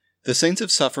The Saints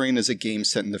of Suffering is a game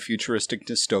set in the futuristic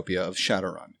dystopia of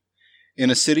Shadowrun. In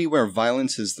a city where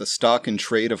violence is the stock and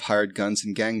trade of hired guns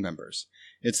and gang members,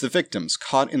 it's the victims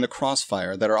caught in the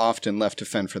crossfire that are often left to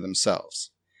fend for themselves.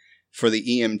 For the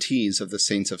EMTs of the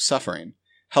Saints of Suffering,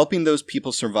 helping those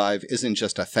people survive isn't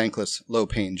just a thankless,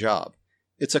 low-paying job.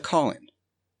 It's a calling.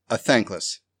 A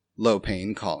thankless,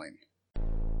 low-paying calling.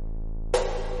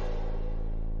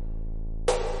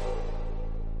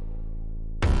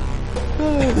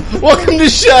 Welcome to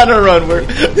Shadowrun, where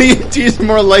the EMTs are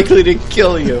more likely to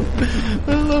kill you.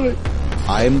 I love it.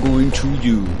 I'm going to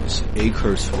use a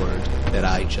curse word that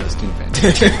I just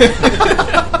invented.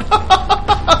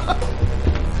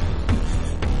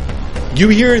 You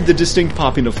hear the distinct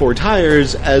popping of 4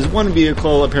 tires as one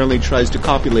vehicle apparently tries to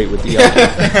copulate with the other.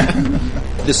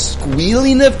 The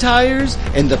squealing of tires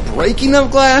and the breaking of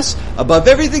glass. Above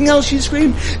everything else, you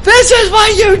scream, "This is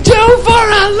what you do for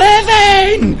a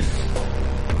living!"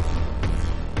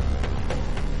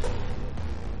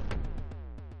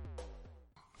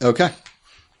 Okay.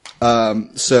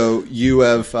 So you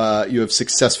have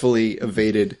successfully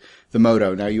evaded the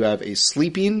moto. Now you have a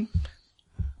sleeping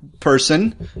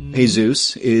person.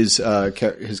 Jesus is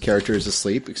his character is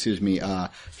asleep.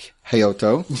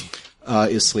 Hayato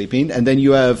is sleeping, and then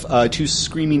you have 2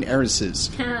 screaming heiresses.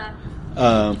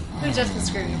 We've just been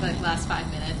screaming for like the last 5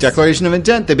 minutes. Declaration of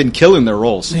intent. They've been killing their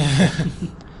roles. All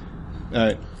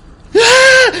right.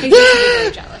 He's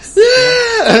very jealous.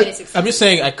 I'm just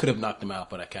saying I could have knocked him out,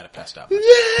 but I kind of passed out.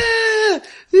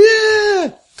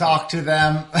 Talk to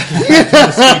them.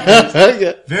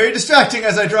 Very distracting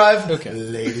as I drive. Okay.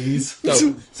 Ladies.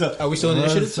 So, are we still in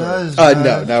initiative?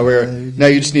 No. Now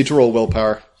you just need to roll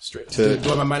willpower. Straight. Do I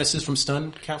have my minuses from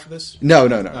stun count for this? No.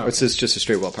 It's just a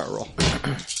straight willpower roll.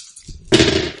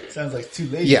 Sounds like too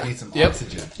late. You need some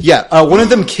oxygen. Yeah. One of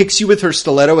them kicks you with her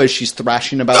stiletto as she's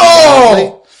thrashing about.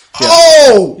 Yeah.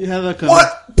 Oh!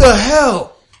 What the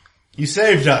hell? You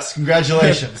saved us.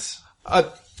 Congratulations.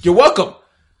 You're welcome.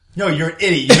 No, you're an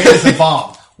idiot. You made us a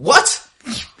bomb. What?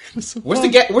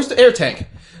 Where's the air tank?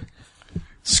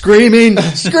 Screaming!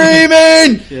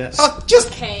 Yeah.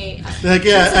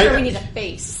 Okay. We need a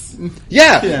face.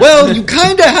 Yeah. Well, you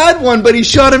kind of had one, but he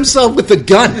shot himself with a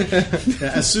gun.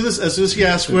 As soon as he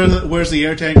asks where's the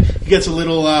air tank, he gets a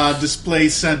little display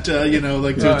sent,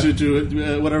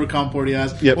 to whatever COM port he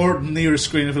has, or near a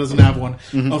screen if it doesn't have one,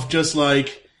 of just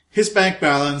like his bank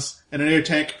balance and an air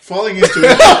tank falling into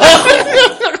it,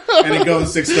 and it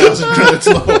goes 6,000 credits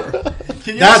lower.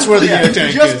 That's where the air tank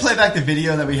is. Just play back the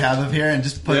video that we have of here and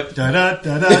just put Amazing.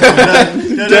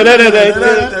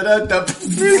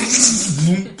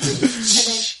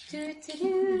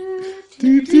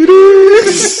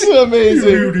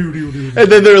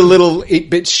 And then there are little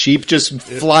 8-bit sheep just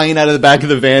flying out of the back of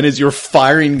the van as you're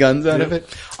firing guns out of it.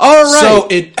 All right. So,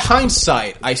 in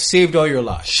hindsight, I saved all your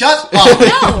lives. Shut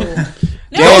up.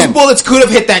 No. Those bullets could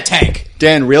have hit that tank.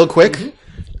 Dan, real quick.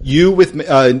 You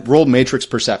roll Matrix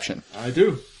Perception. I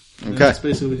do. Okay. That's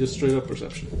basically just straight up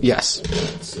perception. Yes.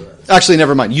 Actually,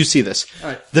 never mind. You see this. All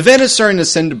right. The van is starting to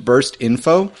send burst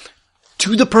info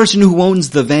to the person who owns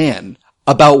the van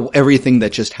about everything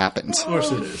that just happened. Of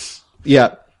course it is.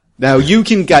 Yeah. Now you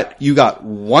got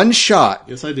one shot.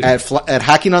 Yes, I do. At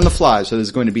hacking on the fly. So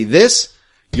there's going to be this.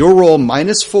 Your roll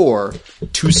 -4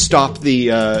 to stop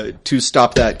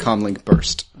that comlink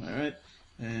burst. All right.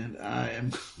 And I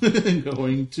am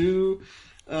going to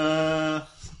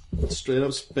straight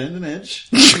up spend an edge.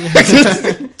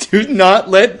 Do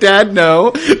not let Dad know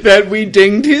that we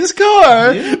dinged his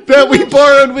car that we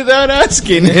borrowed without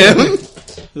asking him.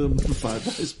 5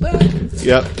 dice back.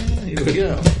 Yep. And here we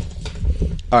go.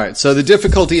 All right. So the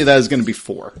difficulty of that is going to be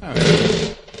 4. All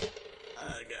right.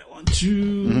 I got 1,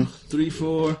 2, 3,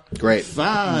 4. Great.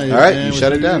 5. All right. And You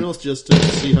shut it down. Just to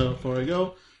see how far I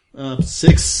go.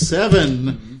 6,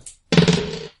 7.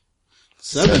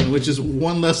 7, which is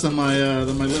 1 less than my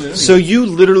limit. Anyway. So you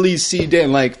literally see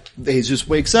Dan, he just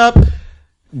wakes up,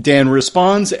 Dan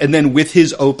responds, and then with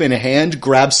his open hand,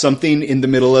 grabs something in the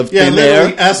middle of thin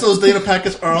air. As those data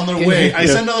packets are on their way, I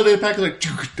send another data packet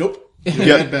nope,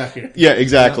 get back here. Yeah,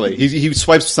 exactly. Yeah. He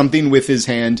swipes something with his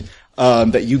hand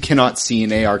that you cannot see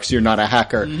in AR because you're not a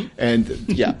hacker. And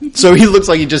so he looks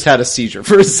like he just had a seizure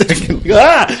for a second.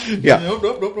 Yeah.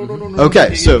 Nope.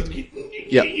 Okay, so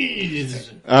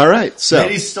all right. So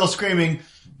Lady's still screaming.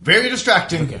 Very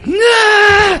distracting. Okay.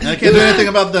 I can't do anything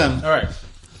about them. All right.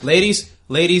 Ladies,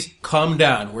 calm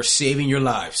down. We're saving your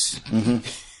lives.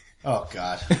 Oh,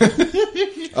 God.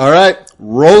 All right.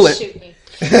 Roll it. Shoot me.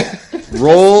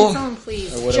 Roll. Someone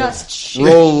please. Just shoot.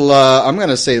 Roll, I'm going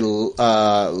to say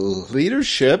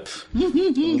leadership.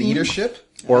 Leadership?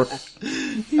 Or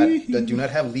that do not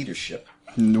have leadership.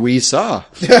 we saw.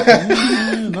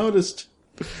 I noticed.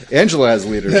 Angela has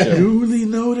leadership. Duly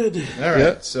noted. All right.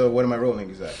 Yeah. So what am I rolling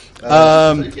exactly?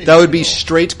 That would be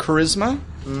straight charisma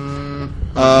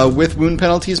with wound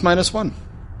penalties -1.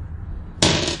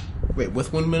 Wait,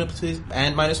 with wound penalties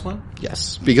and -1?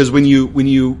 Yes, because when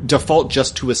you default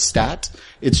just to a stat,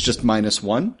 it's just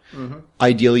 -1.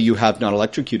 Ideally, you have not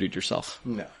electrocuted yourself.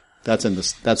 No. That's in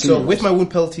this. That's So in with my wound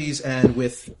penalties and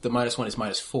with the -1 is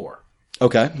 -4.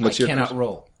 okay. What's I your cannot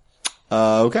roll.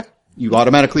 Okay, you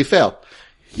automatically fail.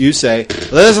 You say,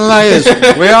 "Listen, ladies,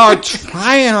 we are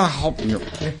trying to help you.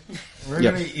 We're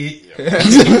Yep. gonna eat you.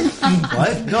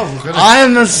 What? No, we're gonna.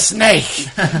 I'm the snake."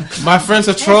 My friends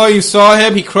of Troy, you saw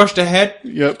him. He crushed a head.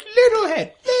 Yep. Little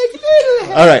head. Little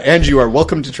head. All right, and you are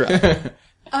welcome to try.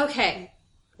 Okay,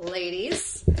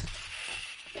 ladies.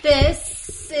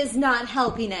 This is not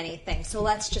helping anything, so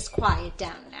let's just quiet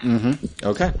down now.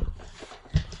 Okay.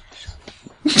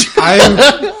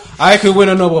 I could win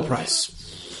a Nobel Prize.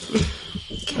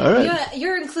 All right.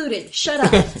 You're included. Shut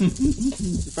up. In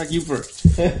fact, you first.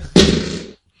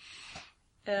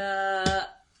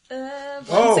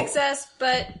 One success,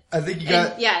 but I think you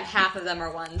got. and half of them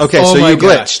are ones. Okay, Oh so my you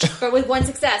gosh. glitched. But with one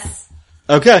success,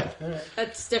 Okay.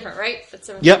 that's different, right? That's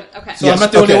a, Yep. Okay. So I'm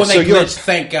not the only okay, one that so you're- glitched,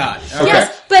 thank God.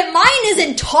 Yes, but mine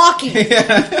isn't talking.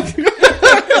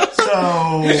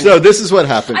 So this is what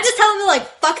happens. I just tell them to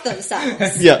like fuck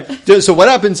themselves. Yeah. So what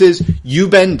happens is you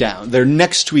bend down. They're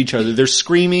next to each other. They're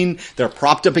screaming. They're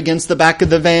propped up against the back of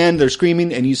the van. They're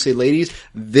screaming. And you say, ladies,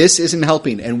 this isn't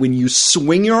helping. And when you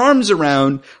swing your arms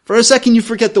around, for a second you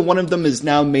forget that one of them is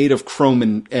now made of chrome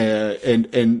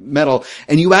and metal.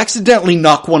 And you accidentally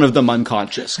knock one of them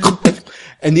unconscious.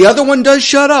 And the other one does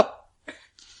shut up.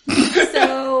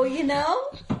 So, you know,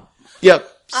 Yep.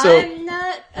 So, I'm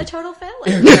not a total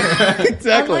failure.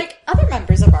 exactly. Unlike other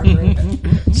members of our group.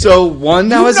 So one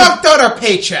now has Knocked out our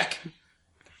paycheck.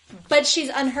 But she's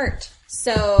unhurt.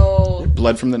 So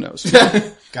blood from the nose.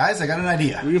 Guys, I got an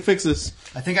idea. We can fix this.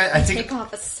 I think take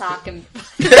off a sock and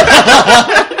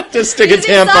Just stick a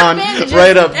Using sock tampon bandages.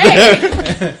 right up Hey.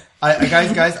 there.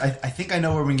 guys, I think I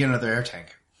know where we can get another air tank.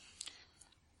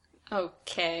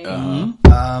 Okay.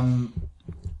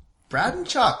 Brad and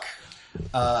Chuck.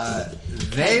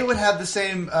 They would have the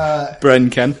same. Brad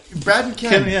and Ken. Brad and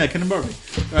Ken. Ken and Barbie.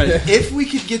 If we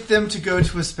could get them to go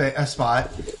to a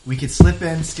spot, we could slip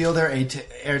in, steal their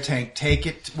air tank, take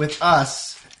it with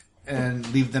us, and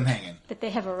leave them hanging. But they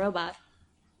have a robot.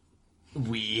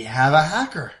 We have a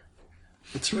hacker.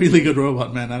 It's a really good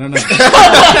robot, man. I don't know.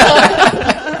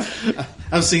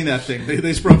 I've seen that thing.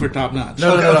 They sprung for top notch.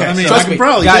 No. I mean, Trust I can me,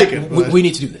 probably guy, take it. we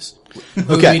need to do this.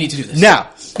 Okay. We need to do this. Now,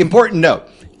 important note.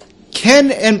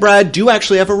 Ken and Brad do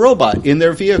actually have a robot in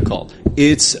their vehicle.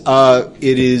 It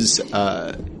is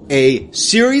a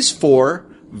Series 4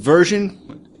 version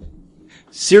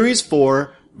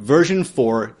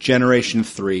 4 Generation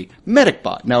 3 medic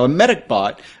bot. Now, a medic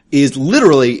bot is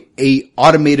literally a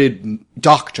automated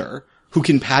doctor who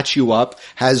can patch you up,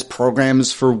 has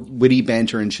programs for witty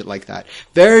banter and shit like that.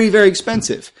 Very, very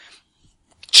expensive.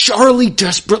 Charlie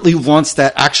desperately wants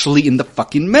that actually in the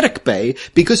fucking medic bay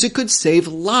because it could save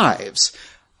lives.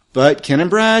 But Ken and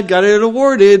Brad got it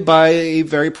awarded by a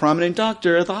very prominent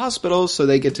doctor at the hospital, so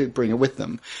they get to bring it with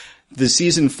them. The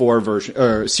Series 4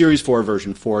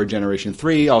 version 4 Generation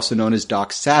 3, also known as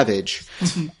Doc Savage,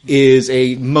 is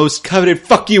a most coveted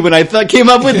fuck you. When I came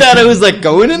up with that, I was like,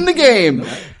 going in the game.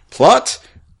 Plot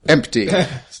empty.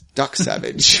 Doc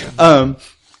Savage.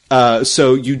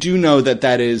 So you do know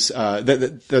that is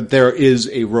that there is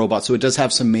a robot, so it does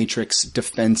have some Matrix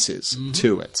defenses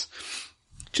to it.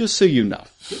 Just so you know.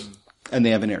 And they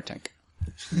have an air tank.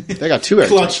 They got 2 air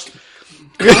tanks. Clutch.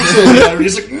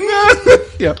 He's like,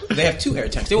 Yep. They have 2 air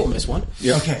tanks. They won't miss one.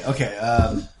 Yep. Okay.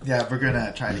 We're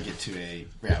gonna try to get to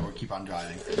we'll keep on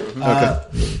driving.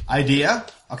 Idea.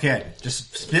 Okay,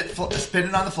 just spin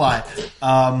it on the fly.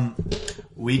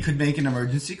 We could make an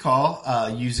emergency call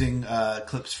using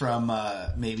clips from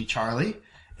maybe Charlie,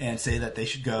 and say that they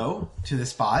should go to the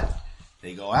spot.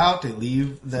 They go out. They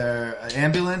leave their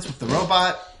ambulance with the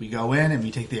robot. We go in and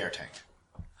we take the air tank.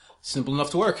 Simple enough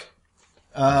to work.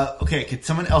 Okay, could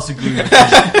someone else agree with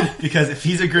me? Because if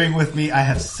he's agreeing with me, I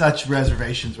have such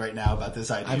reservations right now about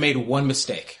this idea. I made one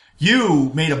mistake.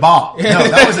 You made a bomb. No,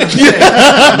 that was a mistake.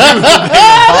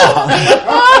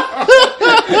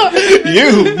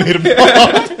 You made a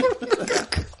bomb.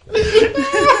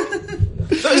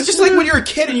 It's just like when you're a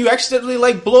kid and you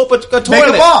accidentally blow up a toilet. Make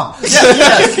a bomb.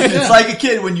 Yes. It's like a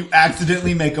kid when you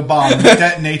accidentally make a bomb.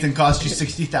 Detonate and cost you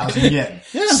 60,000 yen.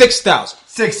 6,000.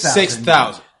 6,000.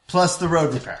 6,000. plus the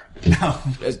road repair. No.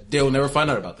 They'll never find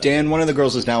out about that. Dan, one of the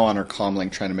girls is now on her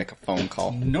comlink trying to make a phone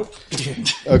call. Nope.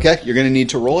 Okay, you're going to need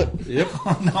to roll it. Yep.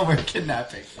 Oh, no, we're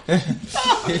kidnapping.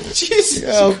 Jesus.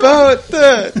 How about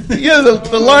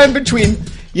the line between...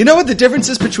 You know what the difference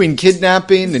is between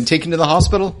kidnapping and taking to the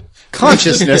hospital?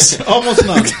 Consciousness. Almost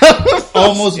none.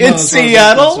 Almost none. In as far as I'm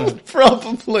Seattle? concerned.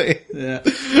 Probably. Yeah.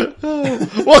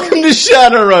 Welcome to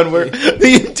Shadowrun, where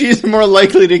the EMTs are more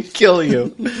likely to kill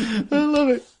you. I love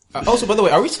it. Also, by the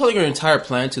way, are we telling our entire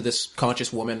plan to this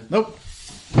conscious woman? Nope.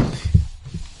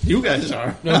 You guys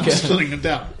are. I'm Okay. just putting it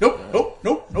down. Nope.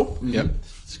 Yep.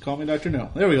 Just call me Dr. No.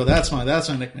 There we go. That's my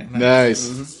nickname.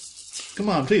 Nice. Come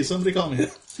on, please. Somebody call me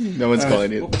that. No one's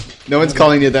calling you. No one's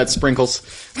calling you that, Sprinkles.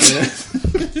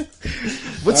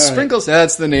 What's Sprinkles?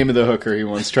 That's the name of the hooker he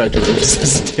once tried to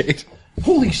resuscitate.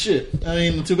 Holy shit. I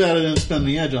mean, too bad I didn't spend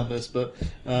the edge on this, but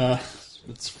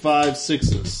it's 5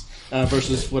 6s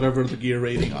versus whatever the gear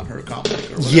rating on her comic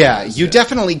or whatever. Yeah, you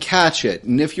definitely catch it.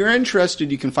 And if you're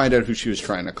interested, you can find out who she was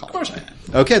trying to call. Of course I am.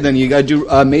 Okay, then you gotta do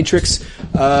Matrix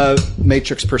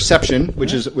Perception,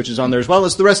 which is on there as well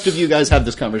as the rest of you guys have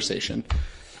this conversation.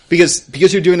 Because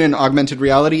you're doing an augmented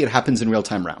reality, it happens in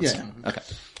real-time rounds. Yeah. Okay.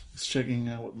 Just checking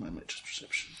out what my Matrix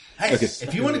perception. Hey,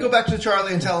 if you want to go back to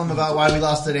Charlie and tell him about why we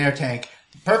lost an air tank,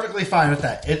 perfectly fine with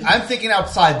that. I'm thinking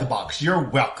outside the box. You're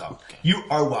welcome. You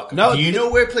are welcome. No, do you know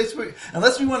where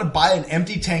unless we want to buy an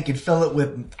empty tank and fill it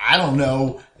with, I don't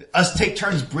know, us take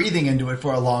turns breathing into it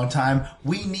for a long time,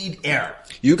 we need air.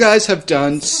 You guys have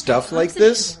done stuff like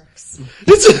this.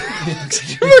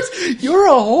 Oxygen works. You're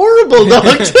a horrible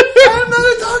doctor. I'm not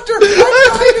a doctor. I'm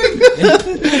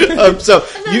driving. I'm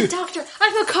not a doctor.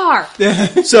 I'm a car.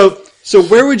 So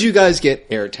where would you guys get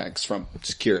air tanks from?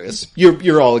 Just curious.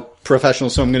 You're all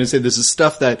professionals, so I'm going to say this is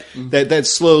stuff that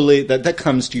slowly that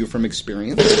comes to you from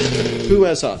experience. Who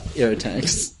has air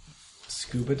tanks?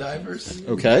 Scuba divers.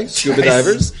 Okay, scuba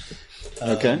divers.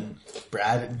 Okay,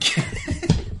 Brad and Ken.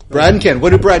 Brad and Ken.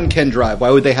 What do Brad and Ken drive? Why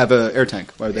would they have an air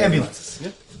tank? Why would they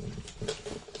Ambulances.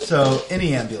 So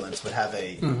any ambulance would have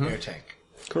a air tank.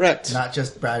 Correct. Not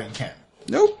just Brad and Ken.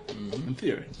 Nope. In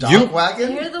theory. Dog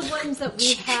wagon? They're the ones that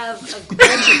we have a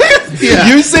grudge against. Yeah.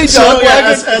 You say So dog yeah,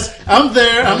 wagon? as I'm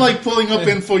there, I'm like pulling up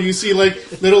info. You see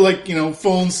like little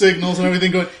phone signals and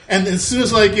everything going. And as soon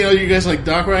as you guys like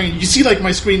dock wagon, you see like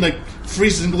my screen like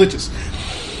freezes and glitches.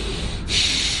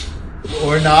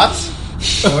 Or not.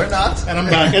 Or not. And I'm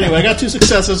back. Anyway, I got 2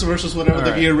 successes versus whatever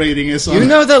the gear rating is. You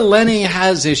know that Lenny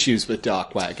has issues with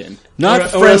Doc Wagon.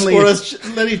 Not or friendly. as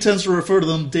Lenny tends to refer to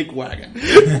them, Dick Wagon.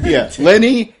 Yeah,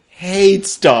 Lenny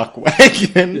hates Doc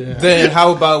Wagon. Yeah. Then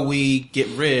how about we get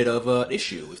rid of an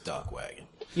issue with Doc Wagon?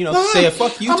 Say a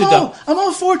fuck you to Doc. I'm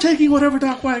all for taking whatever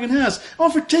Doc Wagon has. I'm all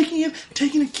for taking it,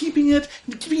 keeping it,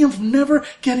 and keeping him from never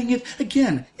getting it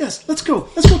again. Yes, let's go.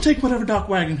 Let's go take whatever Doc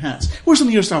Wagon has. Where's the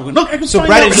nearest Doc Wagon? Look, I can find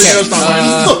Brad out and where the Ken. nearest Doc Wagon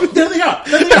is. Look, there they are.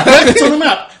 It's on the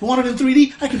map. You want it in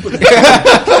 3D? I can put it.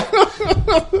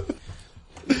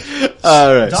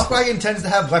 All right. Doc wagon tends to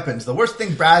have weapons. The worst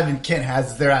thing Brad and Ken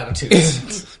has is their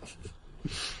attitudes.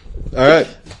 All right.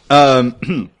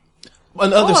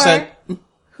 Another side.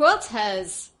 Who else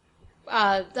has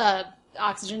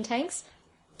oxygen tanks?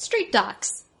 Street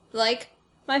docs. Like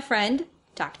my friend,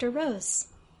 Dr. Rose.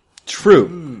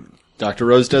 True. Dr.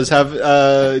 Rose does have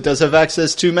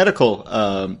access to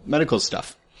medical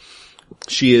stuff.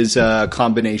 She is a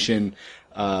combination.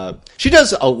 She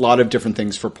does a lot of different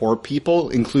things for poor people,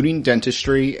 including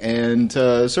dentistry and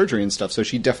surgery and stuff. So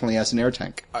she definitely has an air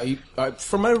tank.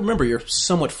 From what I remember, you're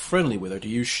somewhat friendly with her. Are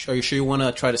you sure you want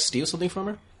to try to steal something from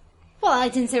her? Well, I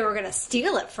didn't say we were going to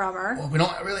steal it from her. Well, we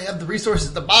don't really have the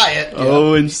resources to buy it.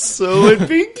 Oh, and so it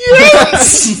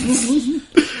begins.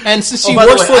 And since she By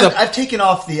the works way, for I've taken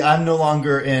off the I'm no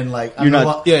longer in I'm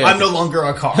no longer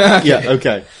a car. Yeah.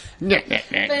 Okay. But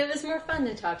it was more fun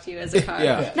to talk to you as a car.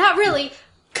 Yeah. Not really,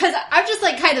 because I've just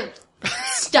kind of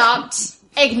stopped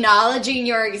acknowledging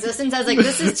your existence. I was like,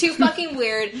 this is too fucking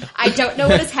weird. I don't know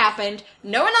what has happened.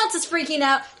 No one else is freaking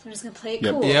out. So I'm just going to play it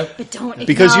cool. Yep. But don't acknowledge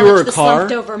Because you were a the car?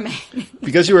 slumped over man.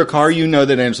 Because you were a car, you know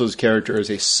that Angela's character is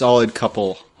a solid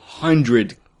couple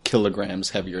 100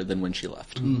 kilograms heavier than when she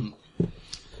left.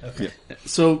 Okay.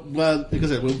 So, like I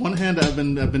said, with one hand, I've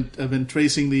been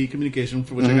tracing the communication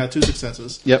for which I got 2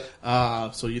 successes. Yep.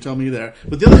 So you tell me there.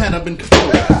 With the other hand, I've been.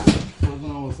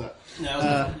 What was that?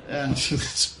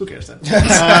 Who cares then?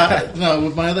 No,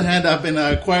 with my other hand, I've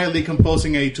been quietly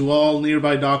composing to all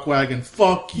nearby Doc Wagon.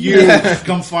 Fuck you!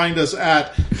 Come find us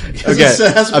at Okay, It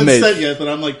hasn't been amazing. said yet, but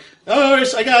I'm like, oh,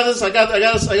 I got this. I got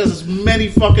as many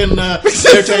fucking air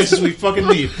tanks as we fucking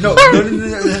need. No.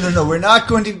 We're not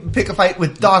going to pick a fight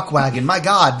with Doc Wagon. My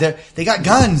God, they got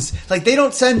guns. Like, they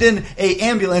don't send in a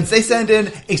ambulance. They send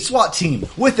in a SWAT team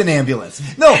with an ambulance.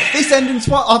 No, they send in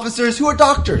SWAT officers who are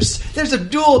doctors. That's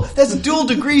dual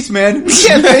degrees, man. We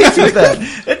can't face with that.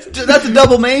 That's a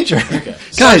double major. Okay.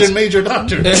 Sergeant Major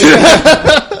Doctor.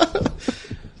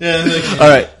 Yeah, like, All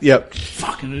right. Yep.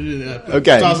 fucking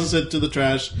Okay. tosses it to the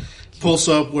trash, pulls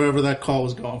up wherever that call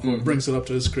was going for, brings it up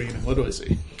to his screen, and what do I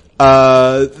see?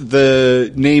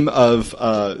 The name of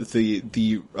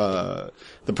the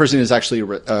person is actually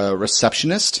a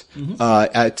receptionist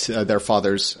at their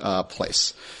father's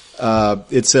place.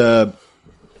 It's a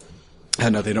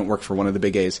no, they don't work for one of the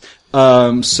big A's.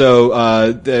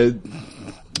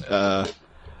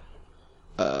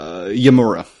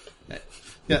 Yamura.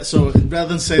 Yeah, so rather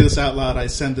than say this out loud, I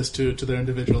send this to their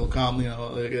individual com.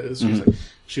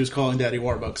 She was calling Daddy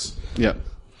Warbucks. Yep.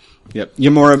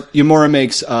 Yamura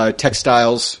makes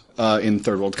textiles in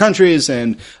third world countries,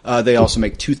 and they also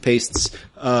make toothpastes,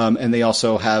 and they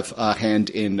also have a hand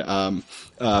in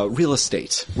real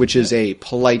estate, which is a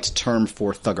polite term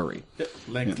for thuggery.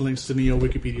 Yep. Links to Neo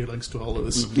Wikipedia, links to all of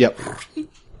this. Yep.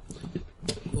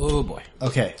 Oh boy.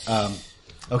 Okay.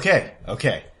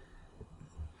 Okay.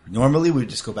 Normally, we would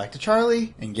just go back to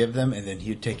Charlie and give them, and then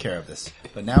he'd take care of this.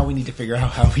 But now we need to figure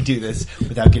out how we do this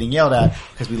without getting yelled at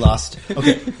because we lost.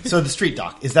 Okay, so the street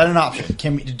dock, is that an option?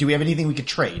 Do we have anything we could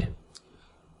trade?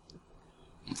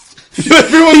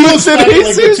 Everyone looks at I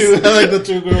like the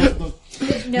two girls.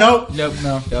 No. Nope.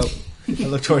 I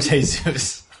look towards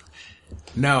Jesus.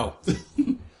 No.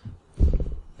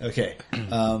 Okay.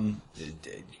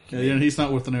 Yeah, he's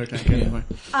not worth an air tank anyway.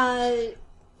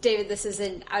 David, this is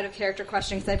an out of character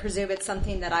question because I presume it's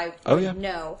something that I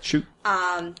know. Shoot.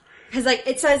 Because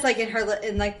it says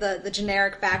in the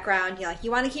generic background,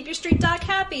 you want to keep your street dock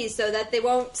happy so that they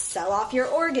won't sell off your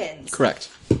organs.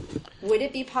 Correct. Would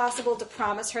it be possible to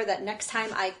promise her that next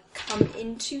time I come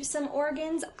into some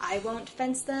organs, I won't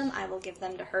fence them, I will give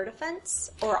them to her to fence,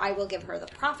 or I will give her the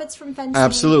profits from fencing?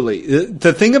 Absolutely.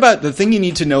 The thing you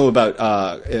need to know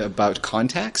about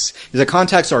contacts is that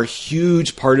contacts are a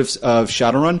huge part of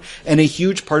Shadowrun, and a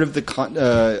huge part of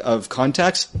of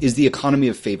contacts is the economy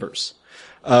of favors.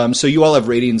 So you all have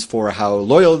ratings for how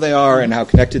loyal they are and how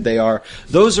connected they are.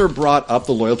 Those are brought up,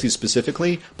 the loyalty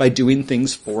specifically, by doing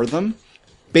things for them.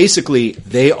 Basically,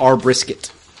 they are brisket.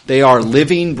 They are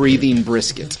living, breathing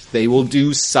brisket. They will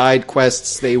do side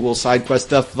quests. They will side quest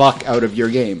the fuck out of your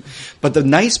game. But the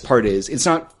nice part is, it's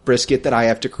not brisket that I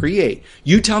have to create.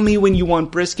 You tell me when you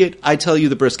want brisket, I tell you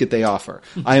the brisket they offer.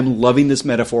 I am loving this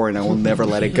metaphor and I will never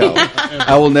let it go.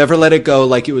 I will never let it go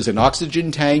like it was an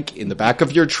oxygen tank in the back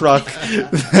of your truck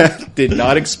that did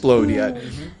not explode yet.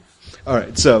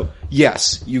 Alright, so,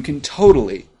 yes, you can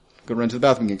totally go run to the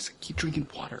bathroom and keep drinking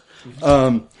water.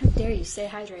 How dare you stay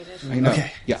hydrated? I know.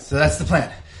 Okay. Yeah. So that's the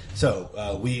plan. So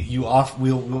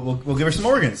we'll give her some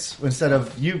organs instead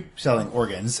of you selling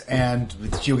organs, and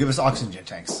she'll give us oxygen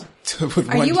tanks.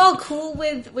 Are you all cool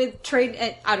with trade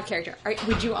out of character?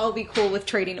 Would you all be cool with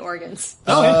trading organs?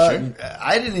 I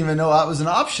didn't even know that was an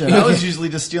option. I was usually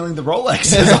just stealing the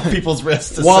Rolexes off people's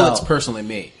wrists to Wallets sell. personally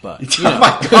me, but Oh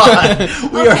my god,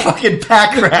 we are fucking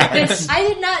pack rats. I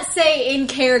did not say in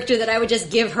character that I would just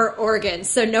give her organs,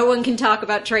 so no one can talk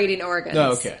about trading organs.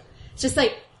 Oh, okay. It's just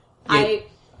like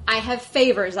I have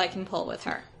favors I can pull with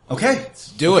her. Okay,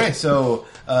 do it. Okay, so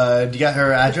do you got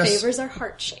her address? Favors are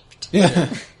heart shaped.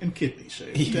 And kidney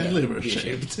shaped. And liver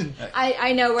shaped.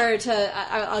 I know where to.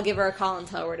 I'll give her a call and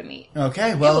tell her where to meet.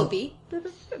 Okay, It well, will be.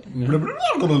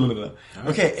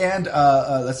 okay, and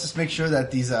let's just make sure that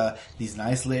these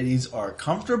nice ladies are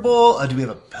comfortable. Do we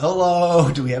have a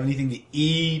pillow? Do we have anything to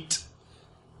eat?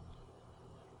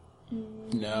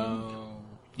 No.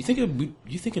 You think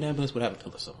an ambulance would have a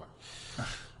pillow somewhere?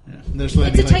 Yeah. There's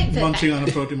lady It's a tight fit. munching on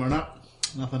a protein bar.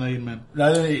 Nothing I eat, man.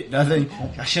 Nothing.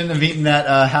 I shouldn't have eaten that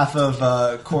half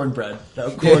of cornbread,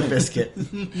 that corn biscuit.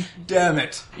 Damn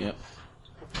it. Yep.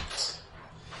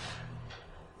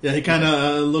 Yeah, he kind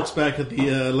of looks back at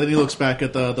Lenny looks back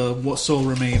at the sole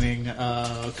remaining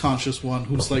conscious one,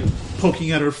 who's like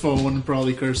poking at her phone and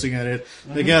probably cursing at it.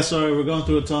 I guess, sorry, we're going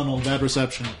through a tunnel, bad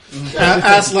reception.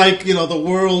 As like, the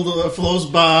world flows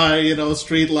by,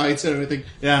 street lights and everything.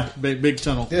 Yeah, big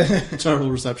tunnel. Terrible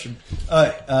reception.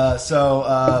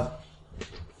 So,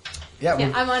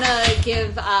 Yeah, I want to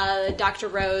give Dr.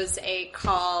 Rose a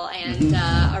call and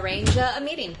arrange a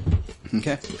meeting.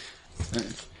 Okay.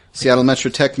 Seattle Metro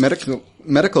Tech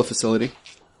Medical Facility.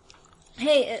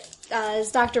 Hey, is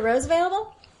Dr. Rose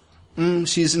available?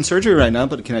 She's in surgery right now,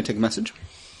 but can I take a message?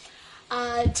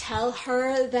 Tell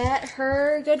her that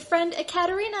her good friend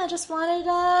Ekaterina just wanted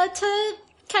to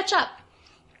catch up.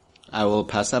 I will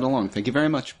pass that along. Thank you very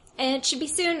much. And it should be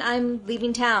soon. I'm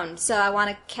leaving town, so I want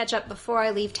to catch up before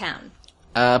I leave town.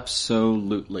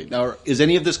 Absolutely. Now, is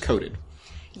any of this coded?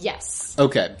 Yes.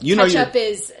 Okay. You know catch up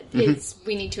is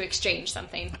we need to exchange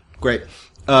something. Great.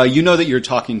 You know that you're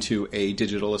talking to a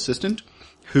digital assistant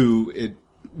who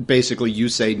basically you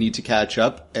say need to catch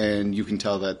up, and you can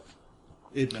tell that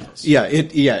It knows.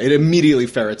 it immediately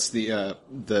ferrets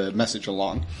the message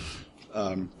along.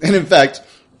 And in fact,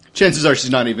 chances are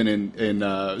she's not even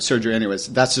in surgery anyways.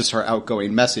 That's just her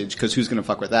outgoing message, because who's going to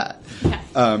fuck with that?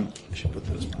 I should put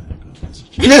that as my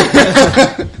message.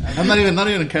 I'm not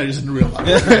even a character, just in real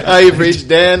life. Hi, you've reached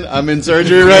Dan. I'm in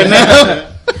surgery right now.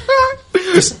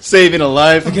 Just saving a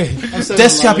life. Okay.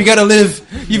 Desktop, you gotta live.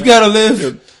 You've gotta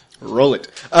live. Roll it.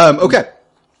 Okay.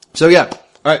 So yeah. All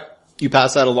right. You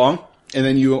pass that along, and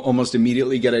then you almost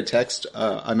immediately get a text.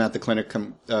 I'm at the clinic.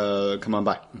 Come on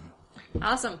by.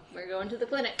 Awesome. We're going to the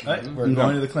clinic. All right, we're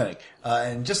going to the clinic.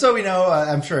 And just so we know,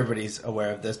 I'm sure everybody's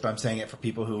aware of this, but I'm saying it for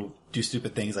people who do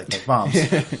stupid things like make bombs. We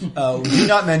do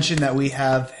not mention that we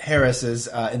have Harris's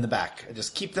in the back.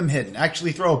 Just keep them hidden.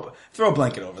 Actually, throw a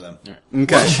blanket over them.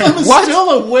 Okay. I'm still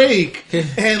awake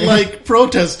and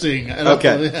protesting.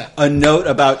 Okay. Yeah. A note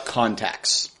about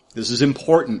contacts. This is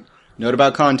important. Note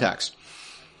about contacts.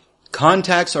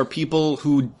 Contacts are people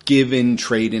who give in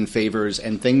trade in favors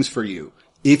and things for you.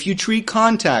 If you treat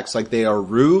contacts like they are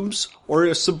rubes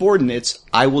or subordinates,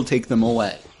 I will take them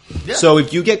away. Yeah. So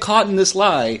if you get caught in this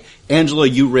lie, Angela,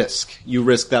 you risk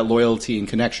that loyalty and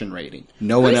connection rating.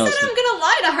 No one else. Who said I'm going to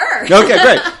lie to her? Okay,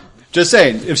 great. Just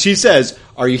saying, if she says,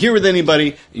 are you here with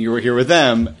anybody? And you were here with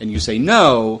them, and you say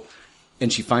no,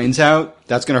 and she finds out,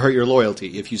 that's going to hurt your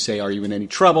loyalty. If you say, are you in any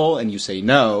trouble? And you say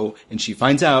no, and she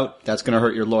finds out, that's going to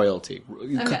hurt your loyalty.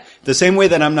 Okay. The same way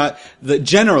that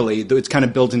generally, though it's kind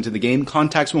of built into the game,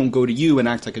 contacts won't go to you and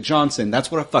act like a Johnson.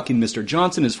 That's what a fucking Mr.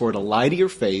 Johnson is for, to lie to your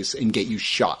face and get you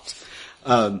shot.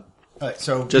 All right,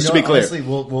 so just to be clear. honestly,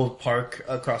 we'll park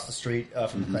across the street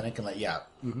from the clinic and let you out.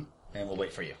 Mm-hmm. And we'll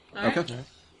wait for you. All right. Okay.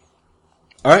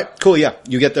 All right, cool, yeah.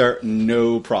 You get there,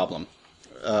 no problem.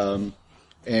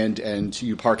 And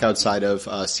you park outside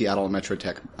of Seattle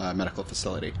Metrotech Medical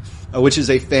Facility, which is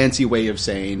a fancy way of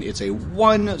saying it's a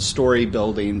one-story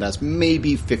building that's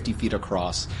maybe 50 feet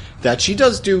across, that she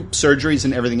does do surgeries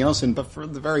and everything else in, but for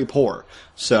the very poor.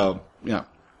 So, yeah.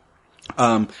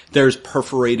 There's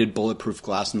perforated bulletproof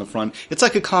glass in the front. It's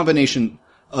like a combination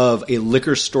of a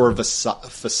liquor store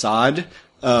facade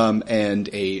and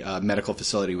a medical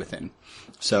facility within.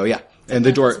 So, yeah. And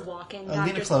the door. Get it a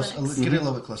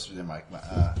little bit closer to the mic.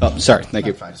 Oh, sorry. Thank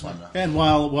you. Fine, just wanted to know. And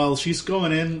while she's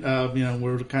going in,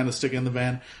 we're kind of sticking in the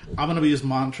van. I'm going to be just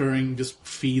monitoring just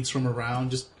feeds from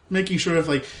around, just making sure if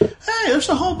hey, there's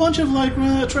a whole bunch of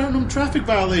random traffic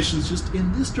violations just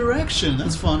in this direction.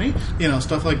 That's funny,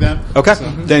 stuff like that. Okay,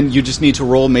 then you just need to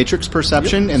roll Matrix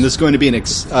Perception, and this is going to be an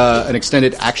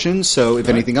extended action. So if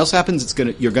anything else happens,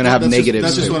 you're going to have negatives.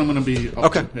 That's just what I'm going to be.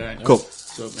 Okay, yeah, cool.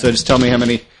 So just tell me how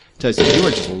many dice. You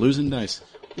are just losing dice.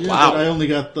 Yeah, wow. I only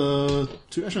got the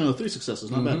 3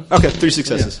 successes. Not bad. Okay, 3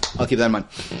 successes. Yeah. I'll keep that in mind.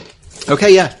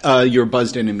 Okay, yeah, you're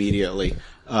buzzed in immediately,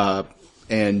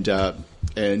 and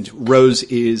Rose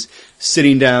is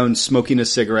sitting down, smoking a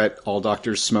cigarette. All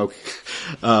doctors smoke,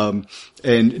 and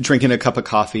drinking a cup of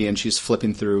coffee. And she's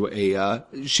flipping through a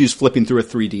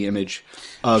 3D image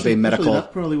of a medical.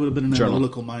 That probably would have been an journal.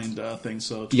 Analytical mind thing.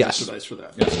 So yes, dice for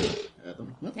that. Yes.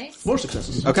 Nice. 4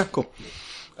 successes. Okay, cool.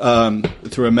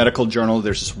 Through a medical journal,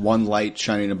 there's just one light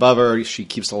shining above her. She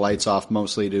keeps the lights off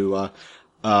mostly to.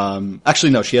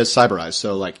 Actually, no, she has cyber eyes,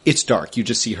 so it's dark. You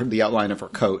just see the outline of her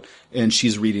coat, and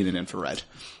she's reading in infrared.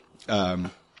 And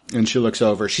she looks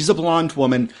over. She's a blonde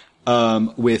woman,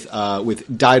 with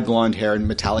dyed blonde hair and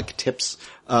metallic tips.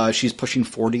 She's pushing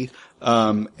 40.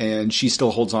 And she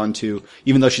still holds on to,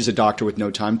 even though she's a doctor with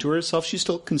no time to herself, she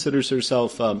still considers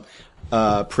herself,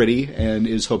 pretty and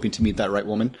is hoping to meet that right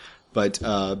woman. But,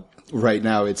 right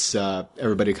now it's,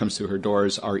 everybody who comes through her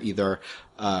doors are either,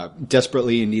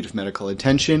 desperately in need of medical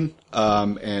attention,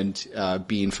 and,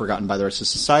 being forgotten by the rest of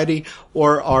society,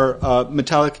 or are,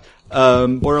 metallic,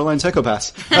 borderline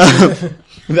psychopaths,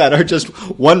 that are just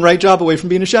one right job away from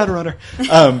being a Shadowrunner.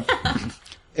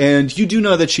 And you do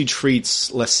know that she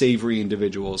treats less savory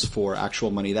individuals for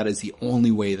actual money. That is the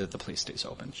only way that the place stays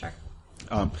open. Sure.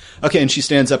 Okay, and she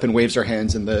stands up and waves her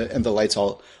hands, and the lights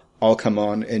all come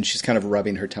on, and she's kind of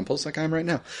rubbing her temples like I am right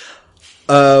now.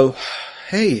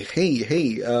 Hey,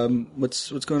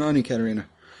 what's going on, Ekaterina?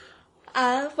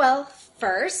 Well,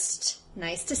 First,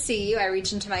 nice to see you. I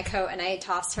reach into my coat and I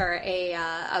toss her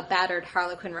a battered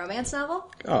Harlequin romance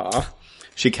novel. Aw.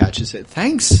 She catches it.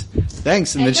 Thanks. And I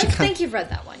then she don't think you've read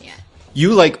that one yet.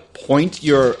 You like point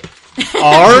your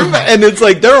arm and it's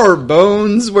like there are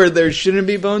bones where there shouldn't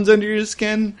be bones under your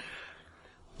skin.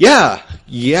 Yeah.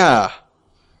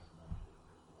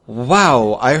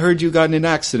 Wow, I heard you got in an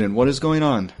accident. What is going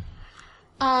on?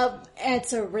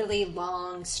 It's a really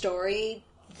long story.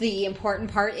 The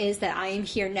important part is that I am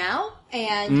here now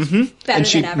and better And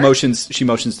she than ever. motions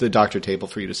to the doctor table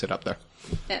for you to sit up there.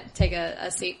 Yeah, take a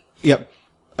seat. Yep.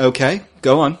 Okay,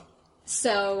 go on.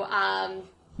 So,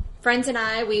 friends and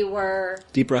I, we were...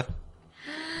 Deep breath.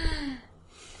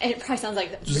 It probably sounds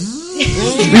like...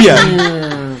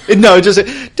 Yeah. No, just...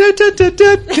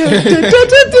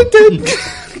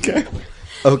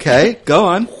 Okay, go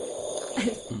on.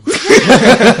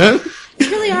 It's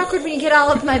really awkward when you get all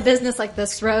up my business like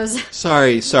this, Rose.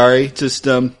 Sorry. Just,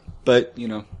 but,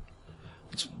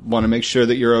 just want to make sure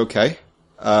that you're okay.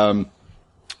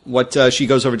 She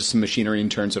goes over to some machinery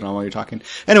and turns it on while you're talking.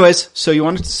 Anyways, so you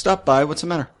wanted to stop by. What's the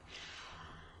matter?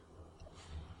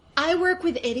 I work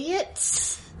with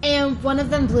idiots, and one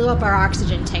of them blew up our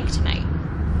oxygen tank tonight.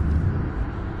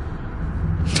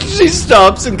 She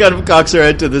stops and kind of cocks her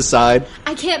head to the side.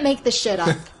 I can't make this shit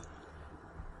up.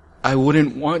 I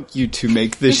wouldn't want you to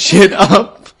make this shit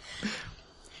up.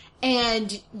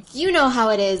 And you know how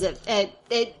it is at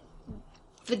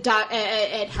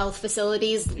health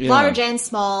facilities, large and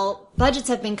small. Budgets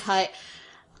have been cut.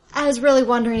 I was really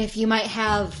wondering if you might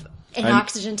have an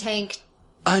oxygen tank.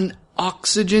 An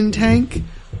oxygen tank?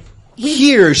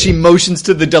 Here, she motions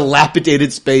to the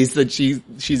dilapidated space that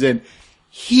she's in.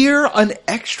 Here, an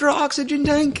extra oxygen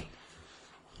tank?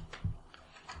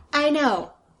 I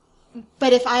know.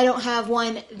 But if I don't have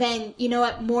one, then you know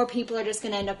what? More people are just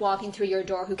going to end up walking through your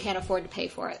door who can't afford to pay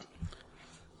for it.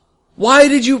 How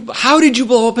did you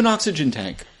blow up an oxygen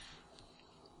tank?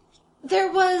 There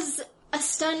was a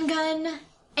stun gun,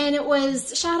 and it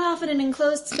was shot off in an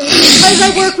enclosed space because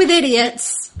I work with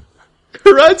idiots.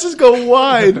 Her eyes just go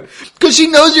wide. Because she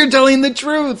knows you're telling the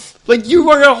truth. Like, you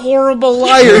are a horrible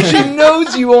liar. She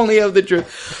knows you only have the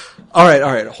truth.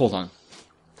 Alright, hold on.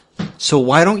 So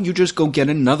why don't you just go get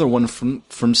another one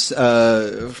from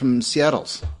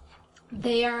Seattle's?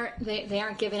 They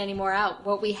aren't giving any more out.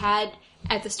 What we had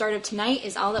at the start of tonight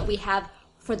is all that we have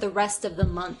for the rest of the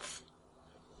month.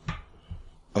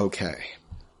 Okay.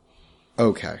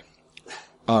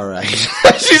 Alright.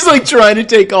 She's like trying to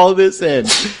take all this in.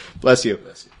 Bless you.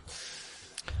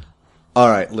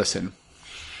 Alright, listen.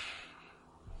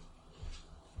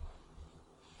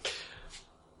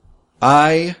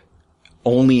 I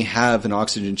only have an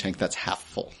oxygen tank that's half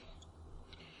full.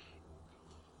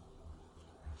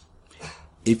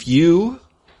 It's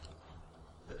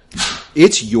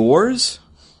yours,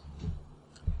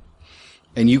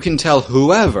 and you can tell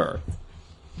whoever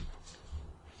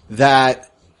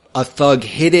that a thug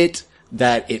hit it,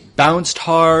 that it bounced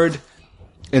hard,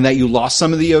 and that you lost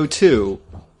some of the O2,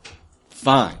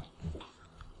 fine.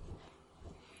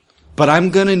 But I'm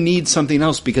gonna need something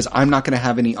else because I'm not gonna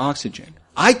have any oxygen.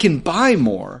 I can buy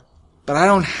more, but I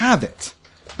don't have it.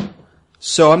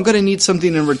 So I'm gonna need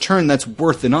something in return that's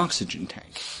worth an oxygen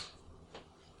tank.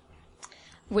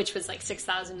 Which was like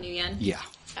 6,000 new yen? Yeah.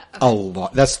 Okay. A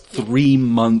lot. That's 3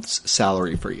 months'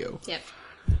 salary for you. Yep.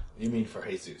 You mean for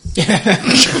Jesus? No,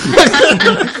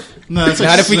 that's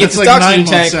Not if we get that's this like oxygen 9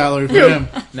 months tank. salary for him.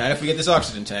 Not if we get this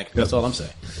oxygen tank. That's all I'm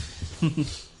saying.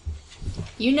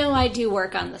 You know I do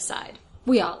work on the side.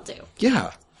 We all do.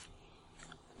 Yeah.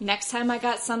 Next time I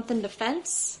got something to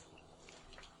fence,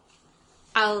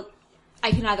 I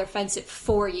can either fence it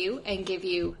for you and give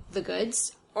you the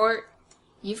goods, or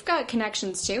you've got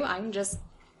connections too. I can just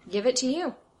give it to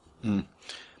you.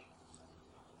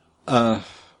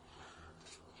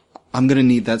 I'm gonna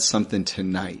need that something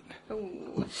tonight. Ooh.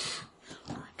 Oh,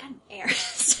 I've got an heir.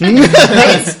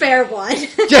 I can spare one.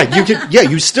 Yeah, you can. Yeah,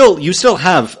 you still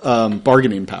have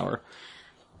bargaining power.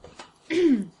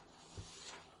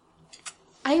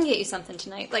 I can get you something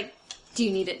tonight. Like, do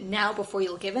you need it now before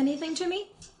you'll give anything to me?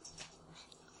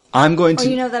 I'm going Or to.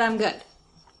 you know that I'm good?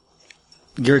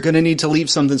 You're going to need to leave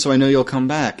something so I know you'll come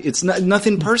back. It's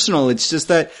nothing personal. It's just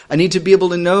that I need to be able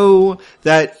to know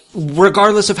that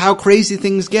regardless of how crazy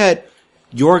things get,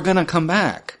 you're going to come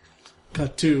back.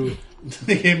 Cut to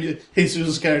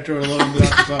Jesus' character alone in the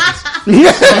doctor's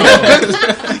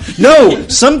office. No,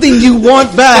 something you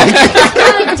want back.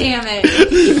 God damn it.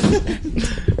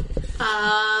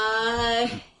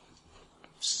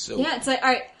 So Yeah, it's like,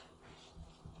 alright.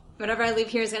 Whatever I leave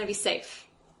here is going to be safe.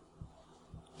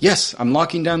 Yes, I'm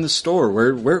locking down the store.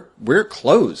 We're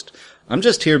closed. I'm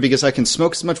just here because I can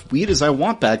smoke as much weed as I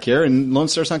want back here, and Lone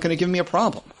Star's not going to give me a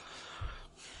problem.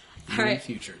 All In right. the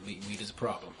future, weed is a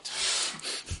problem.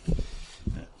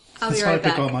 I'll That's be how I right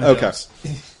pick back. all my Okay. jobs.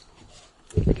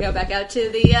 Go back out to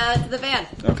the van.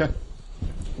 Okay.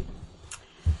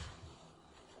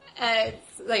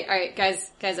 It's like, all right,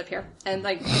 guys up here, and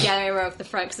like gathering around the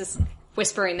front 'cause it's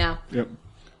whispering now. Yep.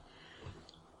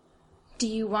 Do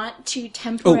you want to Oh,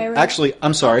 temporarily? actually,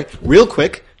 I'm sorry. Real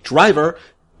quick, driver,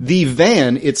 the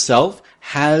van itself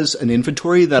has an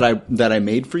inventory that I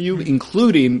made for you,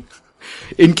 including,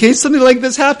 in case something like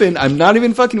this happened, I'm not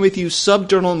even fucking with you,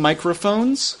 subdermal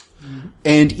microphones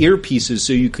and earpieces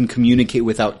so you can communicate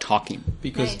without talking.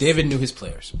 Because Nice. David knew his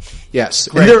players. Yes.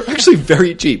 And they're actually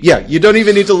very cheap. Yeah, you don't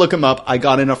even need to look them up. I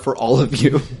got enough for all of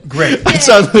you. Great. I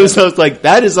saw those, I was like,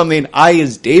 that is something I,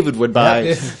 as David, would buy.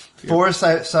 Yep. 4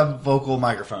 sub-vocal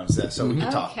microphones, so we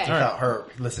can talk Okay. without her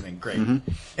listening. Great.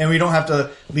 And we don't have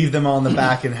to leave them all in the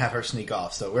back and have her sneak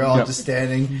off. So we're all Yep. just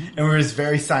standing, and we're just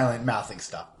very silent, mouthing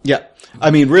stuff. Yeah.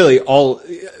 I mean, really,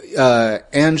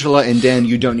 Angela and Dan,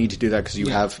 you don't need to do that because you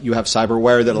have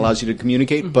cyberware that allows you to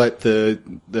communicate, but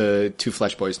the 2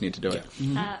 Flesh Boys need to do it.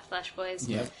 Flash Boys.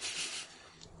 Yeah.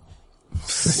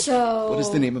 So What is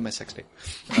the name of my sex tape?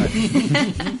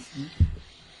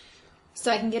 So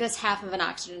I can get us half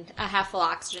full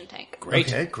oxygen tank. Great.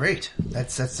 Okay, great.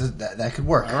 That could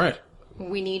work. All right.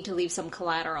 We need to leave some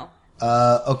collateral.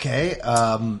 Okay.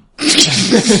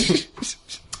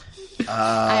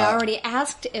 I already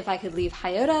asked if I could leave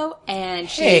Hyoto, and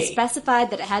she Hey. specified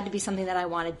that it had to be something that I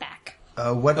wanted back.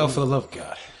 What? Oh, for the love of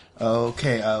God.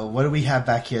 Okay. What do we have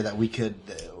back here that we could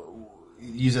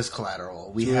use as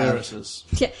collateral? We have. Heiresses.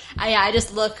 Yeah, I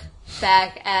just look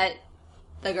back at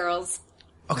the girls.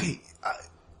 Okay.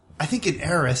 I think an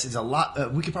Eris is a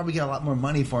lot. We could probably get a lot more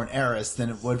money for an Eris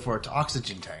than it would for an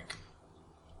oxygen tank.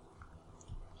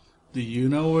 Do you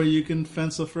know where you can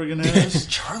fence a friggin' Eris?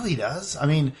 Charlie does. I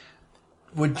mean,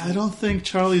 would I don't think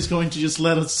Charlie's going to just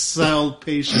let us sell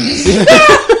patients.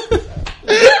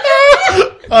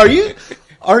 Are you?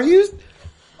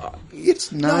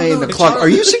 It's 9 o'clock. Are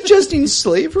you suggesting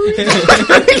slavery?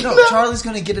 no? Charlie's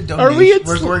going to get a donation. Are we at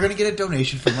we're going to get a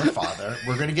donation from her father.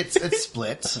 We're going to get it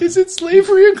split. Is it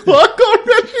slavery o'clock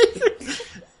already?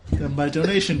 And by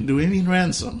donation, do we mean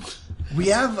ransom? We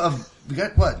have we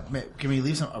got what? Can we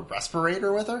leave a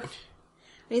respirator with her?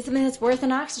 I need something that's worth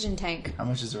an oxygen tank. How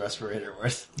much is a respirator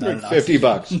worth? Like Not an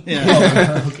 $50.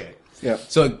 Yeah. Okay. Yeah.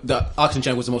 So the oxygen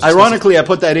tank was the most Ironically, I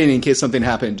put that in case something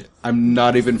happened. I'm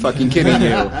not even fucking kidding you.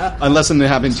 Unless something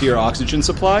happened to your oxygen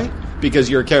supply, because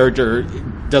your character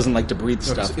doesn't like to breathe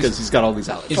stuff because he's got all these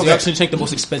allergies. Is the oxygen tank the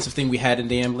most expensive thing we had in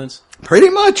the ambulance? Pretty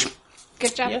much.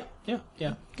 Good job.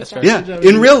 Yeah. That's fair. Yeah.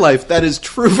 In real life, that is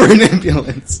true for an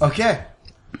ambulance. Okay.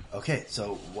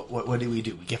 So what do? We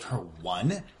give her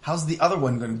one. How's the other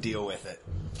one going to deal with it?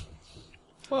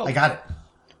 Well, I got it.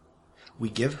 We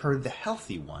give her the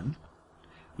healthy one.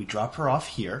 We drop her off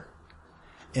here,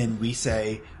 and we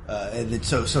say,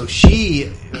 so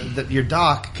she, your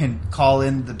doc can call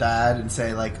in the dad and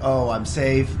say like, oh, I'm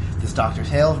safe. This doctor's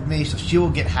hailed me, so she will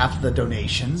get half of the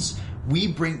donations.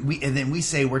 And then we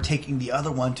say we're taking the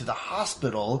other one to the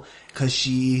hospital because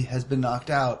she has been knocked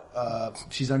out.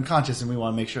 She's unconscious, and we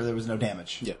want to make sure there was no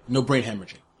damage. Yeah, no brain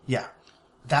hemorrhaging. Yeah.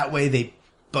 That way they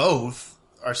both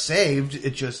are saved.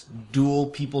 It's just dual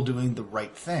people doing the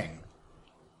right thing.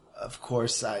 Of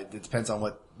course, it depends on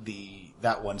what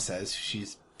that one says.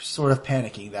 She's sort of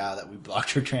panicking now that we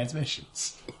blocked her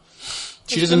transmissions.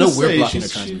 She doesn't know gonna we're say, blocking her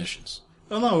she's- transmissions.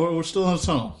 Oh no, we're still in a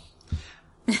tunnel.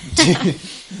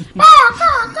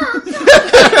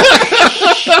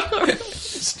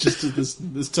 It's just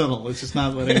this tunnel. It's just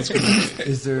not letting us connect.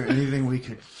 Is there anything we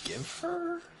could give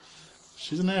her?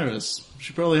 She's an heiress.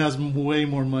 She probably has way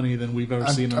more money than we've ever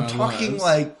seen in I'm our talking lives.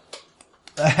 like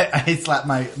I slap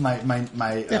my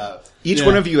Each Yeah.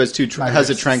 one of you has has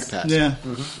a wrists. trank pad. Yeah.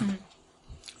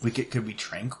 could we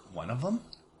trank one of them?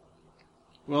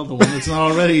 Well, the one that's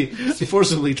not already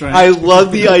forcibly trying. I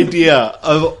love the idea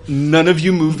of none of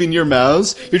you moving your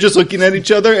mouths. You're just looking at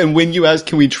each other, and when you ask,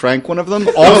 can we trank one of them?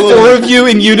 All 4 of you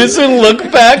in unison look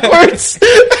backwards.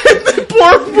 The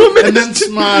poor woman. and then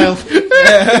smile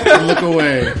and look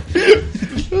away.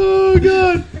 Oh,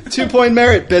 God. 2-point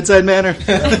merit, bedside manner.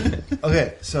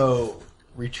 Okay, so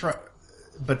we try,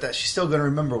 but that she's still going to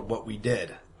remember what we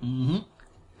did.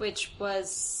 Which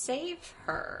was save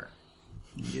her.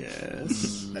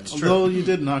 Yes. That's true. Although you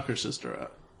did knock her sister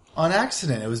out. On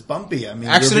accident, it was bumpy. I mean,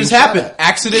 Accidents we were being happen. shot at.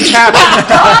 Accidents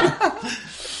happen.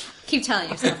 Keep telling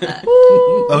yourself that.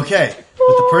 Okay,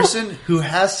 but the person who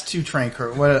has to trank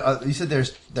her, what you said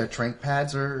they're trank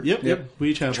pads or Yep.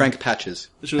 We each have Trank patches.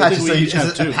 one. I think patches? we So each have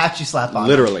it's a two. patch you slap on.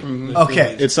 Literally.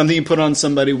 Okay, It's something you put on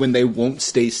somebody when they won't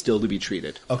stay still to be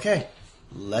treated. okay,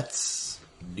 let's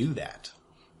do that.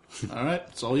 All right,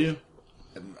 it's all you.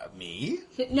 Me?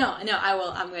 No, I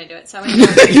will. I'm going to do it. So I'm going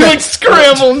to You like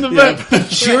scramble in the back.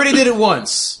 She already did it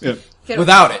once Yeah.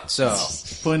 without it, so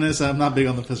Point is, I'm not big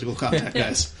on the physical contact,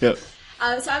 guys. Yeah.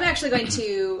 So I'm actually going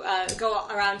to go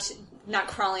around, not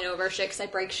crawling over shit because I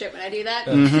break shit when I do that.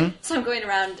 So I'm going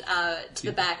around to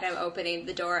the back and I'm opening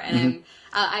the door and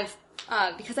I've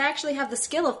because I actually have the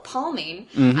skill of palming.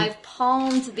 I've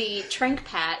palmed the trank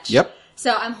patch. Yep.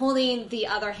 So I'm holding the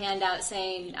other hand out,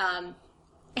 saying,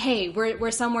 "Hey,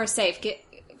 we're somewhere safe.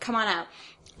 Come on out."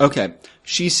 Okay.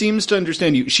 She seems to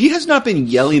understand you. She has not been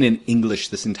yelling in English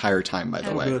this entire time, by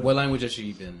the way. good. what language has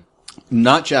she been?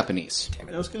 Not Japanese.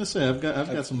 I was gonna say I've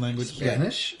got some language.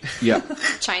 Spanish? Yeah.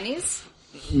 Chinese.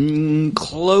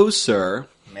 Closer.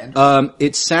 Mandarin?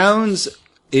 It sounds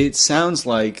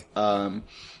like Because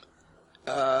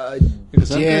I've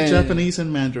got Dan- Japanese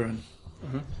and Mandarin.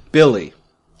 Billy.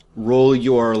 Roll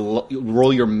your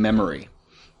memory.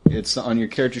 It's on your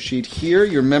character sheet here.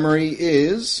 Your memory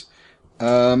is So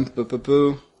I'm going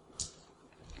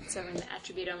to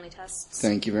attribute only tests.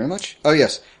 Thank you very much. Oh,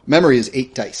 yes. Memory is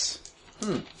 8 dice.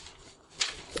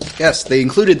 Yes, they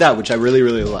included that, which I really,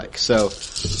 really like. So,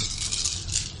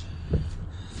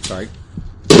 sorry.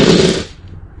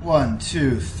 1,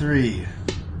 2, 3.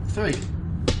 3.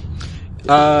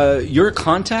 Your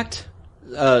contact,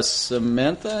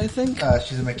 Samantha, I think?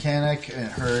 She's a mechanic, and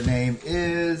her name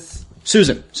is...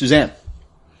 Suzanne.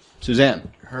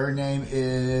 Her name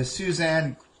is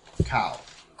Suzanne Cow.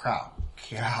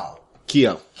 Kyo.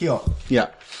 Kyo. Yeah.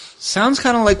 Sounds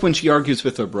kind of like when she argues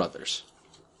with her brothers.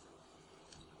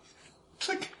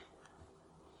 Click.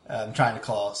 I'm trying to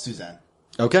call Suzanne.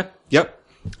 Okay. Yep.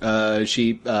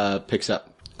 She picks up.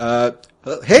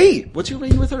 Hey, what's your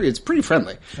name with her? It's pretty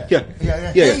friendly. Yeah.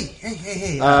 Yeah. Yeah.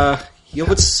 Hey. Yeah,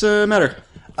 what's the matter?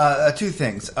 Two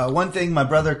things. One thing, my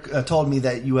brother told me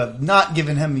that you have not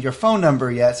given him your phone number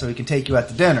yet, so he can take you out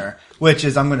to dinner, which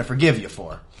is I'm going to forgive you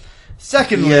for.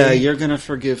 Secondly, Yeah, you're gonna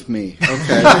forgive me.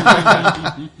 Okay.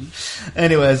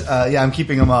 anyways, I'm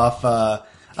keeping him off.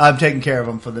 I'm taking care of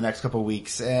him for the next couple of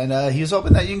weeks, and he was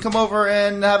hoping that you can come over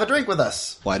and have a drink with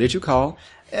us. Why did you call?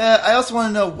 I also want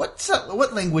to know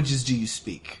what languages do you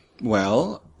speak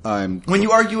Well, I'm... when you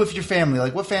argue with your family?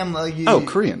 Like what family? Oh,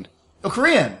 Korean. Oh,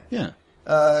 Korean. Yeah.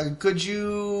 Could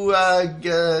you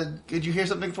hear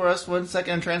something for us 1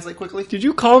 second and translate quickly? Did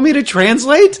you call me to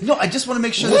translate? No, I just want to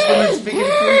make sure this woman's speaking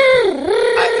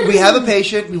Korean. We have a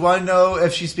patient. We want to know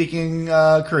if she's speaking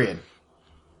Korean.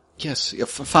 Yes. Yeah,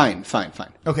 fine.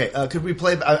 Okay, could we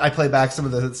play? I play back some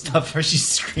of the stuff where she's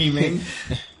screaming,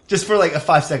 just for like a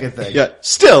 5-second thing. Yeah.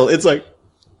 Still, it's like,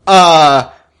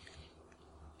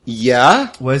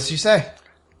 yeah. What does she say?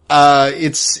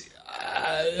 It's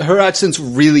her accent's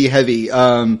really heavy.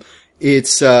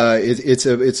 It's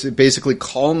basically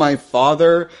call my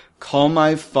father.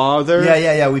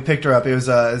 Yeah. We picked her up. It was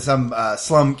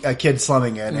some kid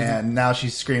slumming it, and now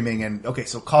she's screaming. And okay,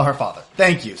 so call her father.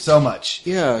 Thank you so much.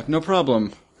 Yeah, no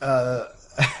problem. Are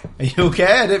you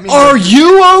okay? I didn't mean. Are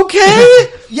you okay?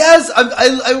 Yes,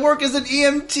 I work as an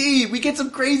EMT. We get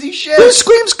some crazy shit. Who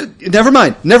screams? Never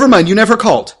mind. You never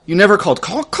called. Call me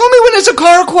when it's a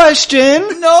car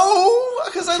question. No,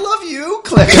 because I love you.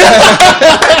 Click.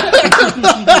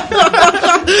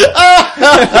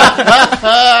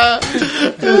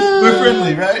 We're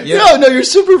friendly, right? Yeah. No, you're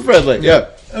super friendly. Yeah.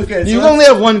 Okay. You so only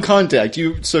have one contact.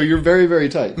 So you're very, very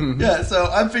tight. yeah. So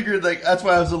I'm figured like that's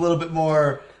why I was a little bit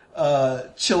more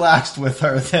chillaxed with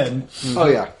her than Oh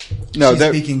yeah. No, she's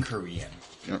that. speaking Korean.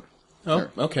 Oh,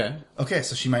 okay. Okay,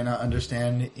 so she might not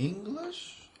understand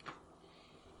English.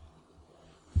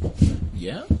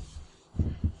 Yeah.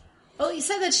 Well, you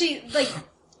said that she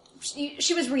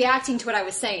was reacting to what I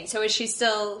was saying. So is she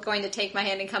still going to take my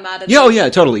hand and come out of? Yeah. Oh yeah.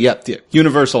 Totally. Yeah.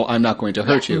 Universal. I'm not going to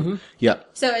hurt you. Mm-hmm. Yeah.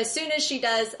 So as soon as she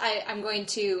does, I'm going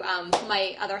to put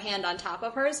my other hand on top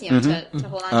of hers, to hold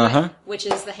on to it, which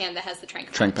is the hand that has the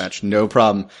trank Patch, no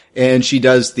problem. And she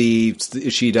does the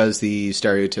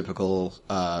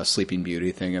stereotypical Sleeping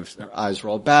Beauty thing of her eyes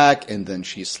rolled back, and then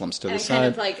she slumps to And the I side. kind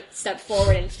of like step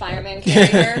forward and fireman carry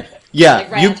her. Yeah,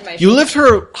 like, right onto my you shoulder. lift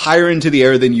her higher into the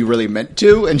air than you really meant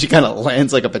to, and she kind of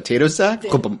lands like a potato sack.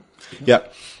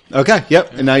 Yep. Okay.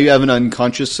 Yep. And now you have an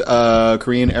unconscious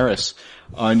Korean heiress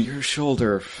on your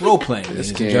shoulder. Role playing, ladies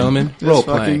and game. gentlemen. This Role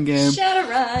fucking playing. game.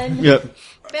 Shadowrun. Yep.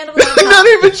 Not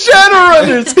even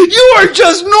Shadowrunners! You are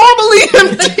just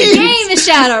normally The game is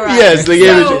Shadowrunners. Yes, the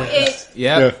game so is...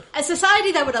 Yeah. A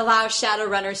society that would allow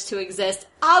Shadowrunners to exist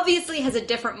obviously has a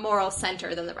different moral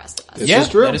center than the rest of us. This Yeah, is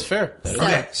true. that is fair. That is So-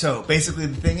 Okay, so basically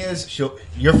the thing is,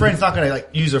 your friend's not going to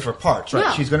use her for parts, right?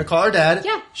 No. She's going to call her dad.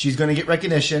 Yeah. She's going to get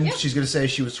recognition. Yeah. She's going to say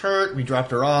she was hurt. We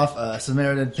dropped her off.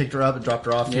 Samaritan picked her up and dropped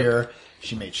her off here.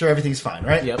 She made sure everything's fine,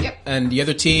 right? Yep. Yep. And the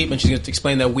other team, and she's going to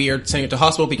explain that we are sending her to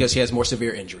hospital because she has more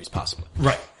severe injuries, possibly.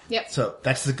 Right. Yep. So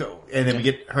that's the go. And then we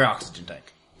get her oxygen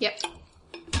tank. Yep.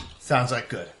 Sounds like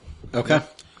good. Okay,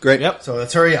 great. Yep. So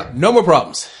let's hurry up. No more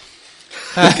problems.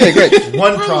 Okay, great.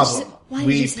 One Why problem. did you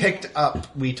We say picked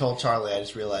up, we told Charlie, I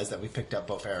just realized that we picked up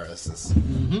both Harrises.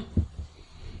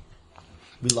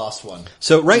 We lost one.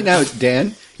 So right now,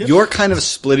 Dan, you're kind of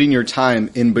splitting your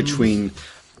time in between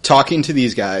talking to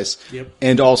these guys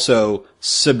and also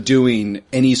subduing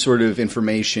any sort of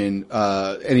information,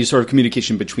 any sort of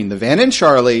communication between the van and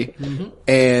Charlie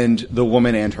and the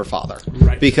woman and her father.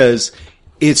 Right. Because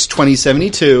it's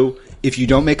 2072. If you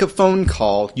don't make a phone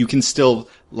call, you can still,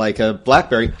 like a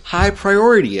BlackBerry, high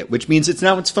priority it, which means it's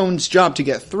now its phone's job to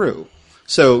get through.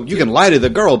 So you can lie to the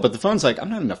girl, but the phone's like, I'm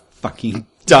not in a fucking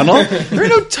tunnel. There are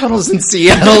no tunnels in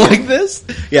Seattle like this.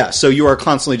 Yeah, so you are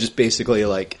constantly just basically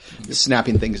like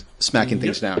smacking things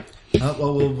down.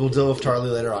 Well, we'll deal with Charlie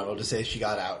later on. We'll just say she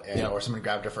got out, or someone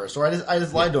grabbed her first. Or I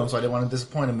just lied to him, so I didn't want to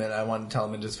disappoint him, and I wanted to tell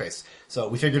him in his face. So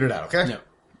we figured it out, okay? Yeah.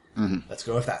 Let's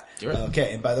go with that. Right.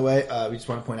 Okay, and by the way, we just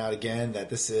want to point out again that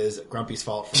this is Grumpy's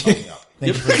fault for fucking up.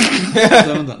 Thank you for that.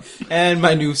 Done. And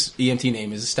my new EMT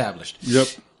name is established. Yep.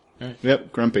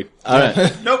 Yep, grumpy. All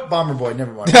right. Nope, Bomber Boy,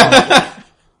 never mind. Bomber Boy.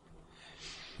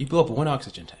 You blew up one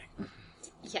oxygen tank.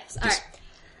 Yes. All right.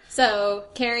 So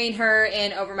carrying her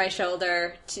in over my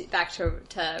shoulder back to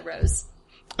Rose.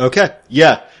 Okay.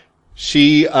 Yeah.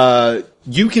 She,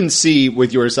 you can see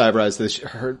with your cyber eyes that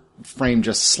her frame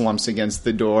just slumps against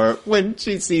the door when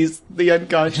she sees the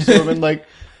unconscious woman like,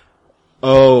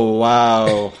 oh,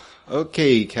 wow.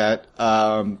 Okay, Kat.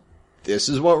 This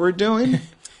is what we're doing.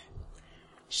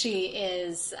 She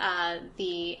is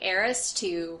the heiress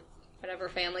to whatever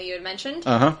family you had mentioned.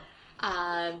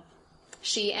 Uh-huh.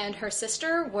 She and her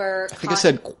sister were I think I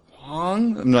said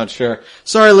Kwong? I'm not sure.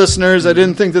 Sorry, listeners. I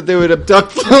didn't think that they would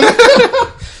abduct them.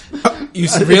 You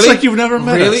It's like you've never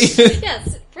met really? us.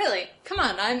 Yes, really. Come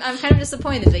on. I'm kind of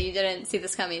disappointed that you didn't see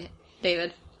this coming,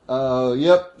 David.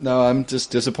 Yep. No, I'm just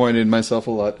disappointed in myself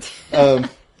a lot.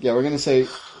 Yeah, we're going to say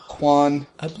Kwon.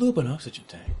 I blew up an oxygen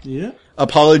tank. Yeah.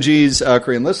 Apologies,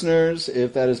 Korean listeners,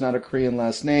 if that is not a Korean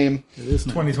last name. It is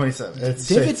not. 2027. It's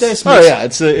David Dice Oh yeah,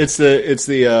 it's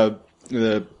the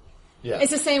yeah.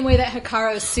 It's the same way that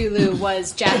Hikaru Sulu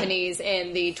was Japanese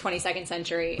in the 22nd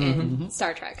century in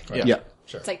Star Trek. yeah.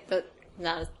 Sure. It's like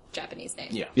not a Japanese name.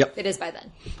 Yeah. Yep. It is by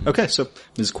then. Okay, so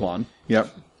Ms. Kwon. Yep.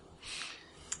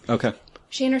 Okay.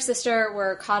 She and her sister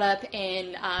were caught up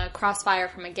in crossfire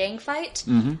from a gang fight.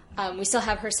 We still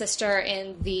have her sister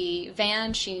in the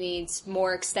van. She needs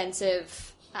more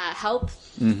extensive help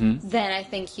than I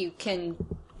think you can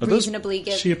reasonably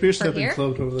give She appears to her have been here.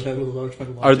 clubbed over the head with a large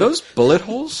fucking Are those bullet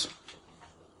holes?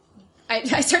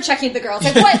 I start checking the girls.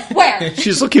 Like, what? Where?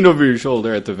 She's looking over your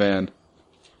shoulder at the van.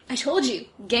 I told you.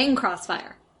 Gang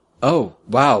crossfire. Oh,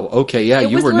 wow. Okay, yeah, It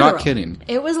you was were literal. not kidding.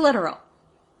 It was literal.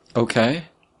 Okay.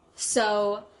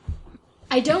 So,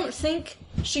 I don't think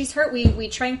she's hurt. We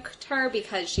tranked her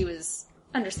because she was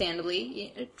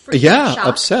understandably Yeah, shocked.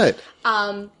 upset.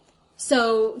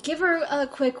 So give her a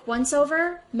quick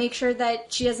once-over. Make sure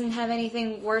that she doesn't have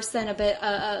anything worse than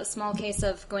a small case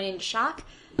of going into shock.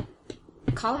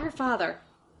 Call her father.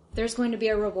 There's going to be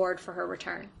a reward for her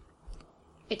return.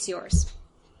 It's yours.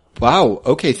 Wow.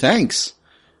 Okay, thanks.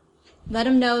 Let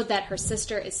him know that her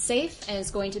sister is safe and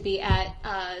is going to be at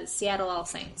Seattle All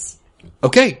Saints.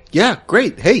 Okay, yeah,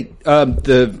 great. Hey,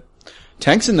 the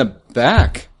tank's in the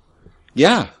back.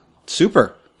 Yeah,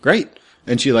 super. Great.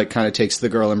 And she kind of takes the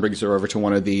girl and brings her over to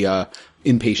one of the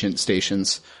inpatient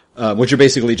stations, which are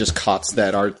basically just cots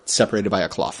that are separated by a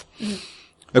cloth.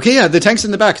 Okay, yeah, the tank's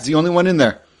in the back. It's the only one in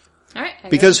there. All right.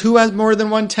 Because who has more than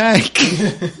one tank?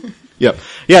 Yep.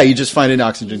 Yeah, you just find an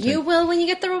oxygen tank. You will when you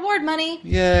get the reward money.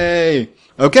 Yay.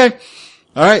 Okay.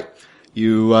 All right.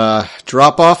 You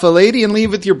drop off a lady and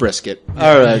leave with your brisket.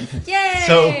 All right. Yay!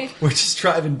 So we're just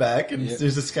driving back, and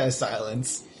there's this kind of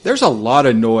silence. There's a lot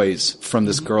of noise from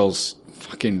this girl's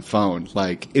fucking phone.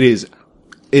 It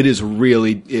is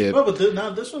really... Oh, but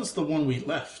now this one's the one we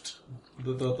left.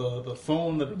 The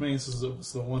phone that remains is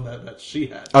the one that she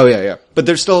had. Oh yeah. But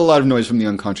there's still a lot of noise from the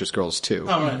unconscious girls too.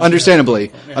 Oh, right.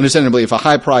 Understandably, if a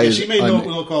high prize, she made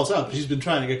no calls out, but she's been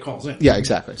trying to get calls in. Yeah,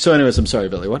 exactly. So, anyways, I'm sorry,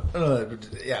 Billy. What?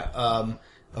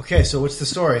 Okay, so what's the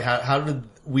story? How did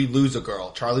we lose a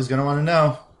girl? Charlie's going to want to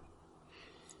know.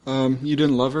 You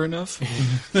didn't love her enough?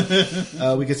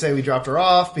 We could say we dropped her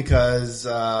off because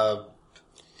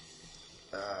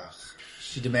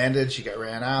she demanded, she got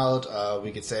ran out.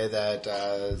 We could say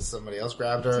that somebody else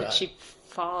grabbed her. Did she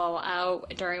fall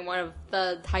out during one of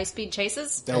the high-speed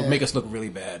chases? That would make us look really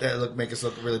bad. That would make us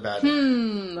look really bad.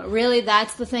 Really?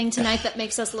 That's the thing tonight that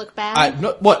makes us look bad?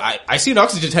 I see an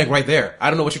oxygen tank right there. I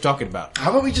don't know what you're talking about.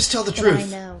 How about we just tell the But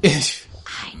truth?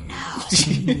 I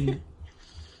know.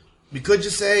 We could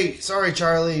just say, sorry,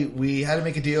 Charlie, we had to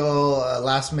make a deal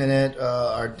last minute.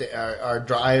 Our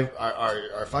drive,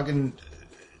 our fucking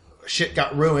shit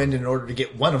got ruined. In order to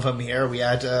get one of them here, we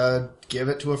had to give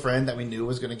it to a friend that we knew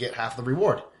was going to get half the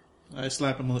reward. I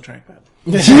slap him with a trackpad.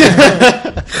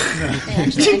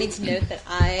 Actually, I need to note that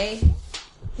I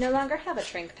no longer have a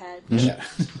shrink pad. Yeah.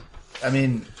 I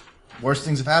mean, worse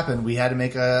things have happened. We had to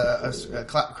make a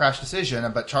crash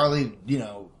decision, but Charlie,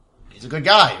 he's a good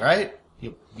guy, right?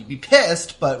 You'd be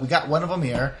pissed, but we got one of them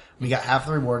here. We got half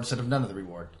the reward instead of none of the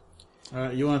reward.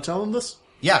 You want to tell him this?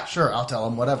 Yeah, sure. I'll tell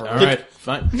him whatever. All right,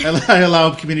 fine. I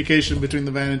allow communication between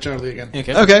the van and Charlie again.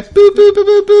 Okay. Okay. Boop, boop, boop,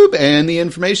 boop, boop. And the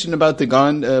information about the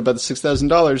about the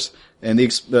 $6,000 and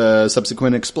the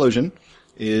subsequent explosion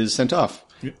is sent off.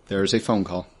 Yep. There's a phone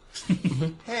call.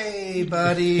 Hey,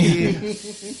 buddy.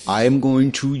 I am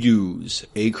going to use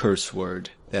a curse word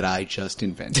that I just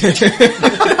invented.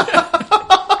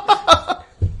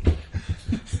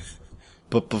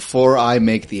 But before I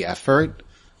make the effort,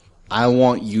 I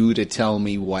want you to tell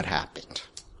me what happened.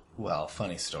 Well,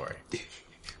 funny story.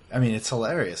 I mean, it's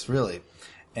hilarious, really.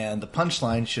 And the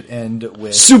punchline should end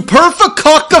with...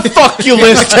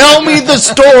 Superficockafuculous, tell me the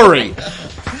story!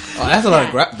 Oh, that's a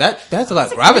lot of that's a lot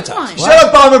of gravitas. Shut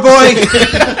up, Bomber Boy!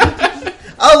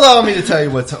 Allow me to tell you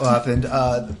what happened.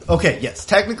 Okay, yes.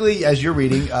 Technically, as you're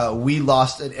reading, we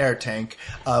lost an air tank.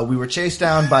 We were chased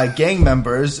down by gang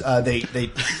members. They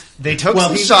took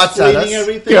some shots at us.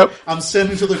 Everything. Yep. I'm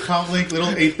sending to the comlink little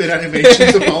 8-bit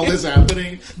animations of all this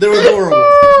happening. They're adorable.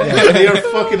 They are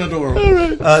fucking adorable.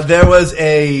 There was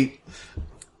a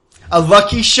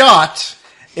lucky shot.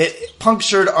 It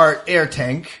punctured our air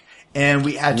tank. And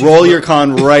we had to Roll your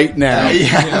con right now.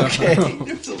 Yeah, okay.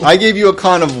 I gave you a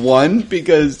con of 1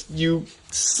 because you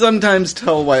sometimes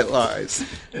tell white lies.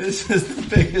 This is the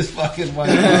biggest fucking white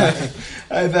lie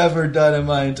I've ever done in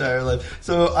my entire life.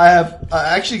 So I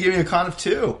actually gave you a con of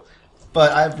 2.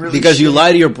 But I've really... Because you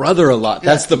lie to your brother a lot.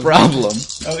 That's the problem.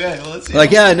 Okay, well, let's see.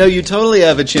 Like, yeah, no, you totally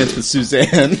have a chance with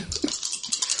Suzanne.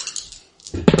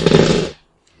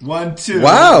 1, 2.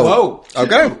 Wow. Whoa.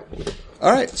 Okay.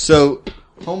 All right. So,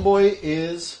 Homeboy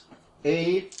is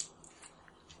a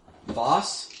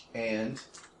boss and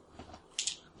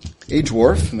a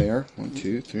dwarf. There. 1,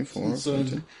 2, 3, 4. So,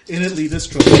 innately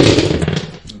destroyed.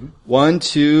 1,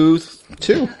 2,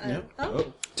 2.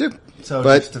 Oh. 2. So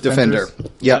But just defender.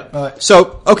 defenders? Yeah. Alright.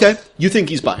 So, okay. You think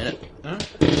he's buying it.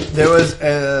 There was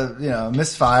a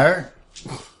misfire.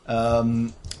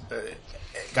 Got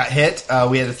hit.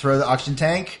 We had to throw the oxygen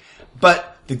tank.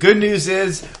 But the good news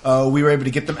is we were able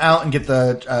to get them out and get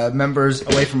the members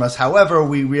away from us. However,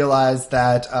 we realized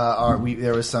that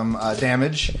there was some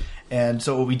damage. And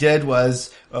so what we did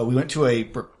was we went to a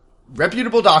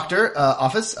reputable doctor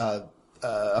office,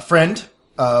 a friend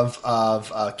of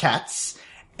Kat's.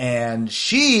 And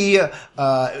she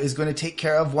is going to take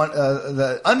care of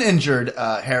the uninjured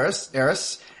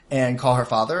Eris and call her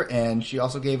father. And she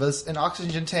also gave us an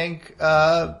oxygen tank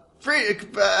free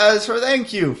as for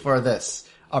thank you for this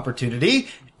opportunity.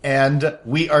 And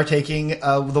we are taking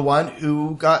the one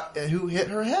who hit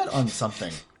her head on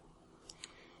something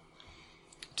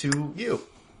to you.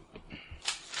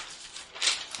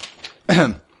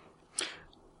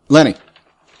 Lenny.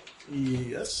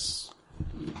 Yes.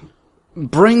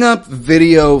 Bring up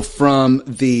video from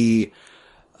the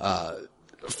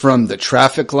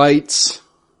traffic lights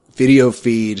video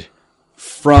feed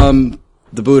from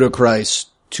the Buddha Christ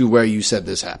to where you said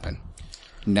this happened.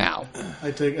 Now. I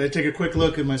take a quick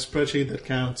look at my spreadsheet that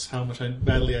counts how much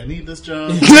badly I need this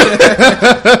job.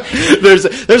 There's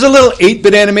a little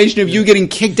 8-bit animation of you getting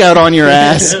kicked out on your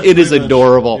ass. Yeah, it is pretty much.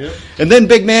 adorable. Yep. And then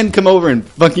Big Man come over and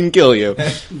fucking kill you.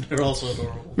 They're also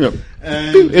adorable. Yep.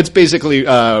 And It's basically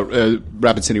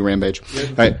Rapid City Rampage.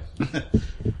 Yep. Right.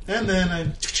 and then I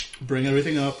bring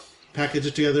everything up. package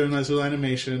it together in a nice little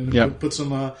animation. Yep. Put some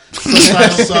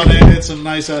subtitles on it, some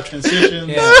nice transitions.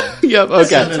 Yeah. Yep. Okay.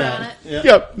 Send it out. Yeah.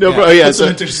 Yep. No Yeah. problem. Yeah. Put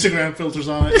some So, Instagram filters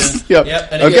on it. Yeah. yep. Yep.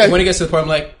 And Okay. when it gets to the point, I'm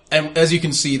like, and as you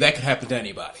can see, that could happen to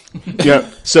anybody.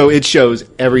 Yep. So it shows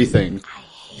everything.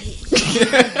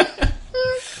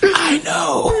 I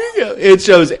know. It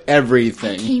shows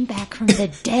everything. Came back from the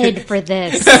dead for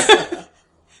this.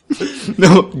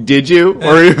 No, did you?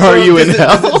 Or are you in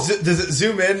hell? Does it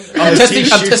zoom in? I'm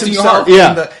testing your heart.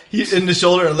 Yeah. in the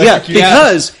shoulder and Yeah, electrocute.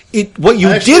 because what you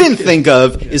Actually, didn't think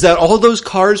of is that all those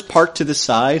cars parked to the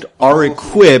side are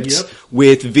equipped Yep.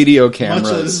 with video Much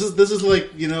cameras. this is like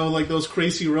like those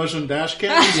crazy Russian dash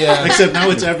cams. Yeah. Except now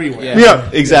it's everywhere. Yeah. Yeah,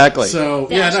 exactly. So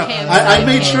Dash no, cams. I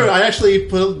made sure I actually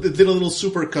did a little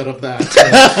supercut of that.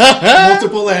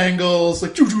 Multiple angles,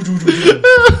 like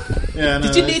yeah. No,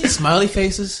 Did you need the smiley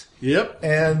faces? Yep.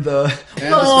 And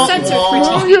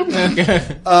Censored for you.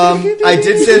 I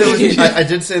did say there was. I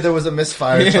did say there was a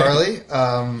misfire, Charlie.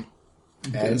 And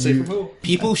Say you- from who?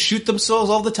 People shoot themselves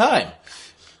all the time.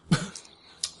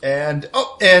 and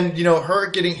her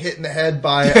getting hit in the head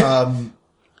by.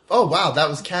 Oh wow, that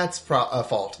was Kat's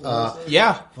fault.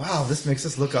 Yeah. Wow, this makes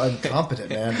us look incompetent,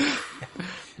 man.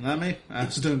 Not me. I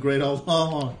was doing great all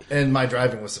along. And my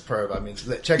driving was superb. I mean,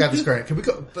 check out this current. Can we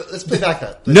go? But let's play back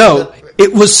that. No,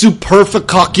 it was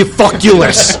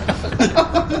superficoculus.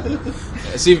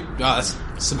 See,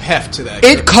 some heft to that.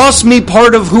 It cost me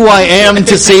part of who I am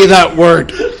to say that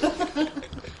word.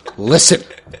 Listen,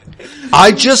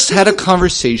 I just had a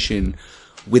conversation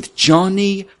with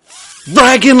Johnny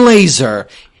Fraggin' Laser,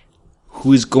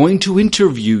 who is going to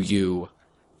interview you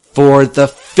for the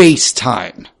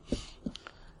FaceTime.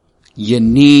 You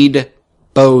need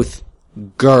both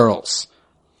girls.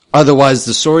 Otherwise,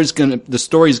 the story's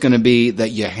gonna be that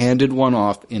you handed one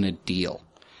off in a deal.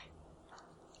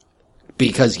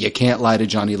 Because you can't lie to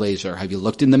Johnny Laser. Have you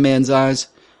looked in the man's eyes?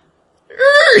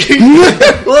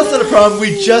 Well, that's not a problem.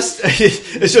 We just,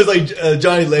 it shows like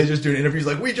Johnny Laser's doing interviews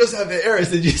like, we just have the Eris.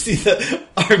 Did you see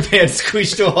our van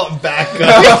squeezed to a back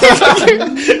up?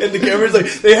 And the camera's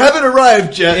like, they haven't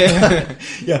arrived yet.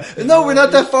 Yeah. No, we're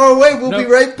not that far away. We'll be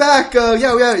right back.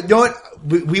 Yeah. You know what?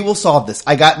 We will solve this.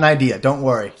 I got an idea. Don't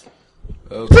worry.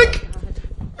 Click.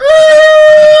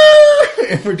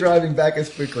 And we're driving back as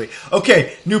quickly.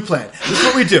 Okay, new plan. This is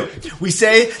what we do. We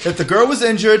say that the girl was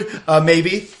injured,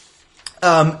 maybe.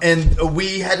 And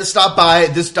we had to stop by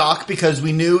this doc because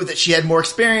we knew that she had more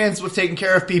experience with taking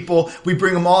care of people. We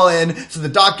bring them all in, so the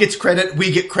doc gets credit,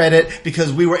 we get credit,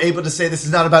 because we were able to say this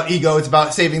is not about ego, it's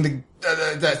about saving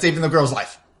the girl's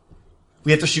life.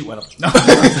 We have to shoot one of them. No.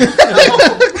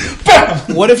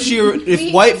 What if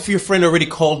if your friend already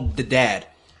called the dad?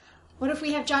 What if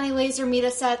we have Johnny Laser meet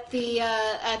us at the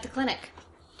clinic?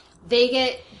 They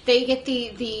get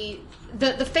the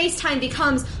FaceTime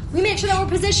becomes, we make sure that we're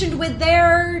positioned with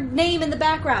their name in the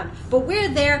background, but we're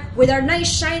there with our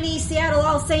nice shiny Seattle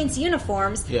All Saints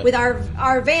uniforms, with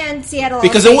our van Seattle All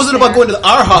Because Saints it wasn't about there. going to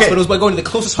our hospital; Okay. it was about going to the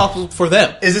closest hospital for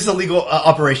them. Is this a legal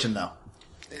operation, though?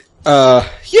 Yeah.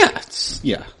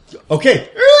 Okay,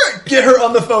 get her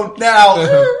on the phone now.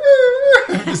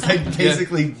 Just like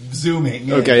basically zooming.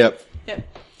 in. Okay, yep.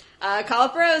 Call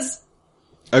up Rose.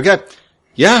 Okay.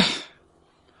 Yeah.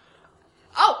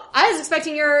 Oh, I was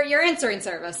expecting your answering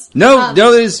service. No,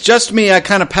 it's just me. I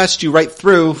kind of passed you right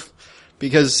through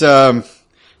because you're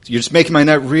just making my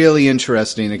night really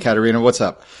interesting. Katerina, what's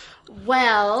up?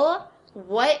 Well,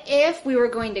 what if we were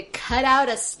going to cut out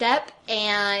a step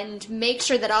and make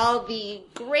sure that all the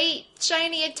great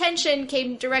shiny attention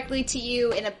came directly to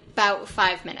you in about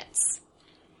 5 minutes?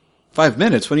 5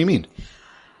 minutes? What do you mean?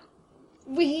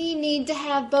 We need to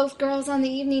have both girls on the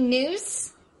evening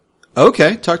news.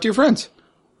 Okay, talk to your friends.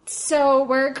 So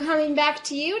we're coming back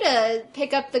to you to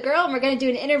pick up the girl, and we're going to do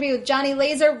an interview with Johnny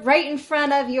Laser right in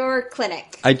front of your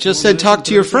clinic. I just said talk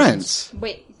to your friends.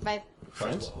 Wait, my...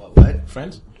 Friends? What?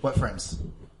 Friends? What friends?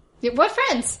 What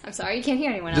friends? I'm sorry, you can't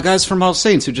hear anyone The else. guys from All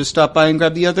Saints who just stopped by and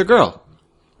grabbed the other girl.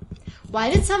 Why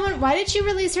did you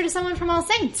release her to someone from All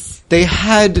Saints? They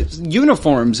had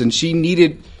uniforms and she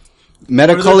needed Were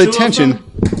medical there two of attention.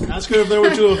 them? Ask her if there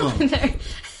were two of them.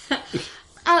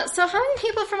 So how many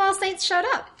people from All Saints showed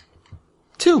up?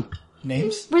 2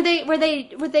 Names? Were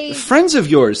they friends of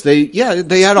yours. They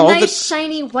had all nice, the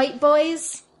shiny white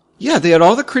boys? they had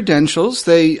all the credentials.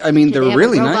 They were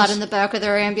really a robot nice. in the back of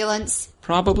their ambulance.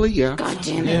 Probably, yeah. God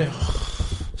damn it.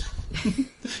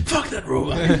 Fuck that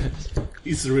robot.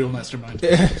 He's the real mastermind.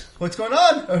 What's going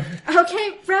on?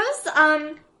 Okay, Rose,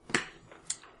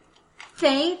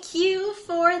 thank you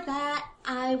for that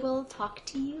I will talk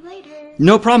to you later.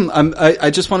 No problem. I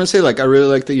just want to say, like, I really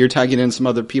like that you're tagging in some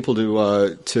other people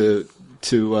to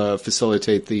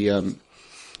facilitate the,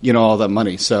 all that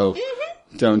money. So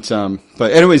don't.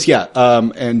 But anyways, yeah.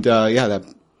 That.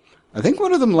 I think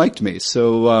one of them liked me.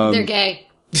 So They're gay.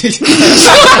 Just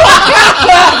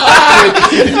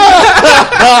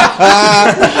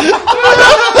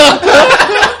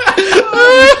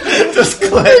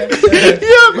click.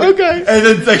 Yep. Okay. And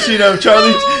then next you know,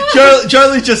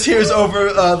 Charlie just hears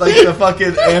over like the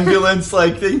fucking ambulance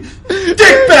like thing.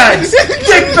 Dick bags,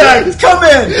 come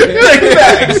in, dick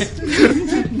bags.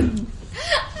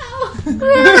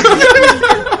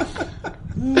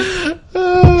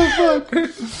 Oh fuck.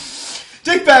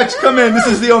 Dick bags, come in. This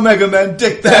is the Omega Men.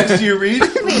 Dick bags, do you read?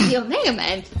 Wait, the Omega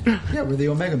Men? Yeah, we're the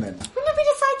Omega Men. When did we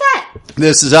decide that?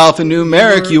 This is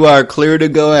alphanumeric. You are clear to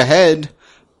go ahead,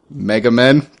 Mega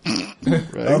Men.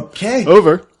 Right. Okay.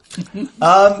 Over.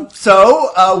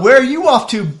 So, where are you off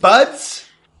to, buds?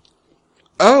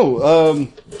 Oh,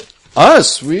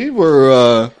 us. We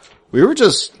were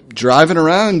just driving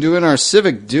around doing our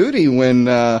civic duty when,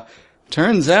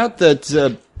 turns out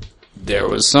that, there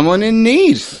was someone in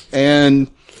need.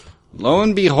 And lo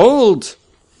and behold,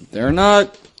 they're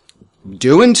not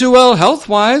doing too well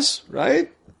health-wise,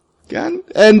 right? Again?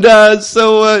 And, I'm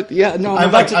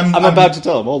about to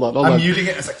tell him. Hold on. I'm muting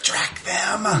it. It's like, track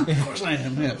them. Of course I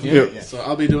am. Yeah. So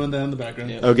I'll be doing that in the background.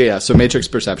 Yeah. Okay, yeah. So Matrix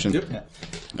Perception. Yep.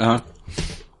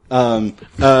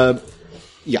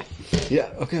 Yeah. Yeah,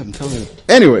 okay, I'm telling you.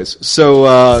 Anyways,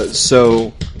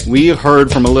 so we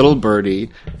heard from a little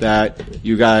birdie that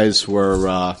you guys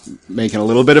were making a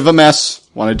little bit of a mess.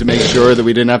 Wanted to make sure that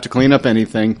we didn't have to clean up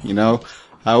anything. You know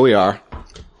how we are.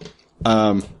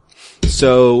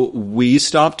 So we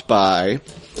stopped by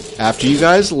after you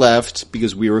guys left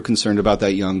because we were concerned about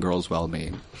that young girl's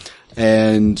well-being.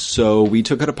 And so we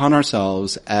took it upon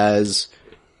ourselves as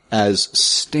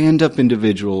stand-up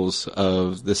individuals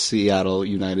of the Seattle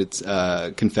United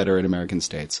Confederate American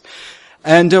States,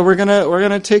 and we're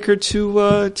gonna take her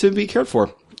to be cared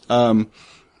for.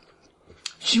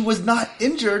 She was not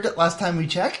injured last time we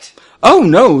checked. Oh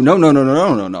no!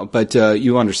 But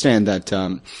you understand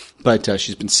that. But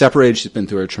she's been separated. She's been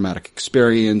through a traumatic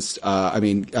experience.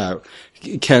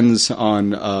 Ken's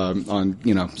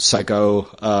on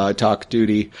psycho talk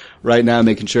duty right now,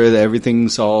 making sure that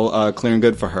everything's all clear and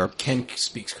good for her. Ken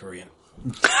speaks Korean.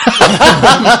 Of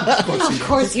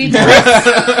course he does.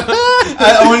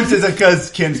 I only say that because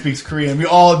Ken speaks Korean. We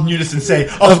all in unison say,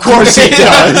 "Of course he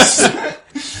does."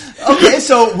 Okay,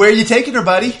 so where are you taking her,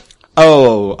 buddy?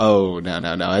 Oh,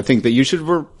 no. I think that you should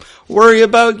worry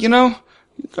about the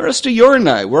rest of your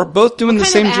night. We're both doing the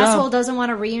same What kind of job. asshole doesn't want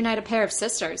to reunite a pair of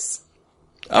sisters?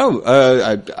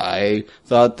 I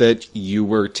thought that you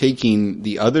were taking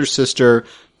the other sister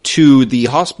to the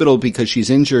hospital because she's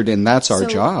injured, and that's our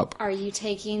job. Are you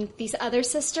taking this other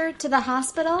sister to the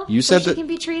hospital? You said where that she can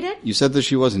be treated? You said that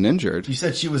she wasn't injured You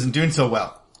said she wasn't doing so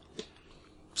well.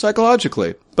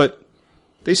 psychologically, but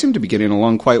they seem to be getting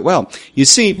along quite well. You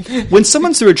see, when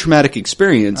someone's through a traumatic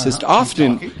experience, it's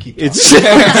often Keep it's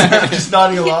just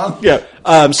nodding along. yeah.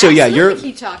 You're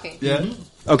Keep talking. Yeah.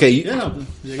 okay. Yeah.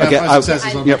 You got Okay, 5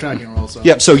 successes on the yep. tracking roll. So.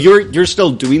 Yeah, so you're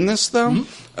still doing this though,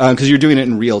 because you're doing it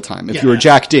in real time. If you were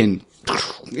jacked in,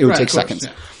 it would take of course, seconds.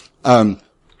 yeah.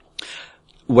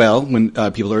 Well, when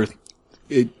people are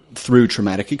through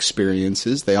traumatic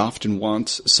experiences, they often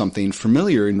want something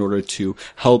familiar in order to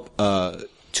help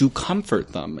to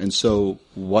comfort them. And so,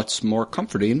 what's more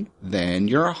comforting than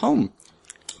your home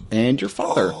and your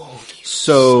father?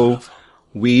 So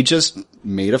we just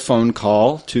made a phone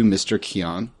call to Mr.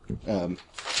 to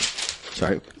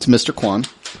Mr. Kwan,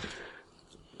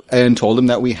 and told him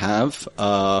that we have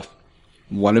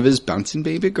one of his bouncing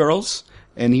baby girls,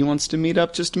 and he wants to meet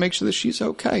up just to make sure that she's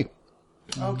okay.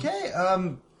 Okay.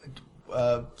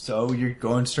 So you're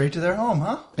going straight to their home,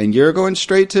 huh? And you're going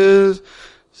straight to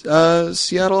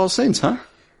Seattle All Saints, huh?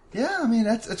 Yeah, I mean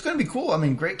it's going to be cool. I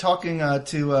mean, great talking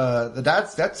to the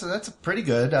dads. That's pretty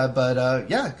good. But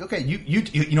yeah, okay.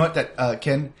 You know what? That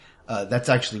Ken, that's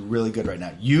actually really good right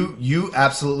now. You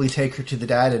absolutely take her to the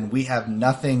dad, and we have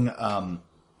nothing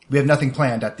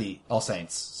planned at the All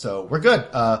Saints, so we're good.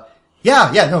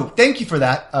 Yeah, no, thank you for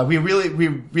that. We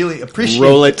really appreciate.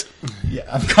 Roll it. Yeah,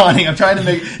 I'm conning. I'm trying to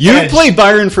make. You Edge. played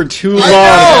Byron for too long. know,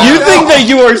 You I think know. that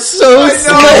you are so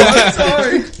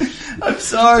I'm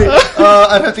sorry.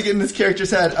 I have to get in this character's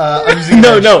head. I'm using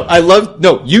Edge.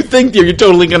 You think that you're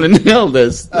totally gonna nail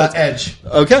this. Edge.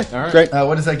 Okay, great.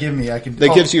 What does that give me?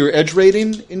 That gives you your edge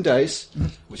rating in dice,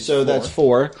 so that's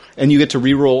 4, and you get to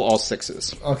re-roll all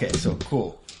 6s. Okay, so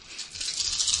cool.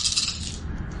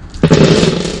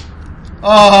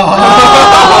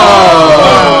 Oh!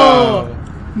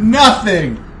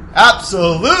 Nothing.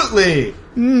 Absolutely.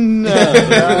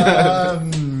 No.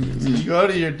 You go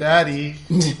to your daddy.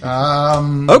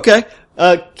 Okay.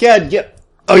 Cad, yeah.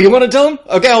 Oh, you want to tell him?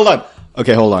 Okay, hold on.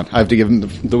 I have to give him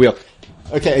the wheel.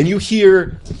 Okay, and you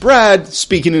hear Brad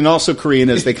speaking in also Korean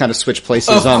as they kind of switch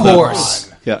places on the... Of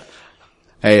course. Yeah.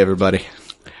 Hey, everybody.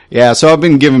 Yeah, so I've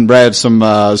been giving Brad some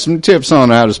tips on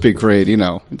how to speak Korean. You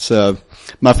know, it's,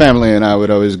 my family and I would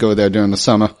always go there during the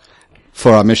summer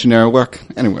for our missionary work.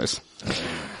 Anyways.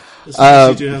 It's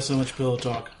nice you do have so much pillow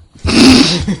talk.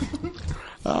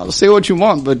 I'll say what you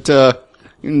want, but,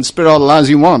 you can spit all the lies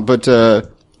you want, but,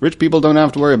 rich people don't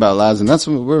have to worry about lies, and that's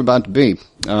what we're about to be.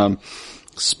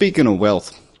 Speaking of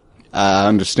wealth, I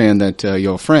understand that,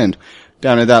 your friend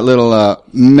down at that little,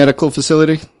 medical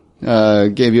facility,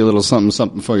 gave you a little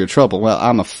something for your trouble. Well,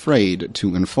 I'm afraid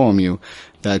to inform you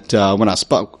that, when I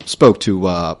spoke to,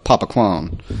 Papa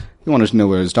Kwan, he wanted to know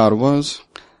where his daughter was.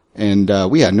 And,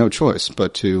 we had no choice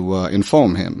but to,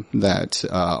 inform him that,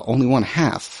 only one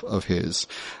half of his,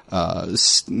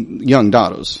 young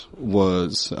daughters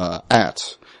was,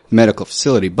 at medical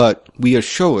facility. But we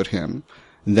assured him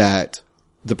that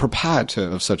the proprietor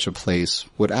of such a place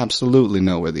would absolutely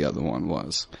know where the other one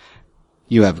was.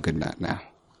 You have a good night now.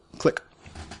 Click.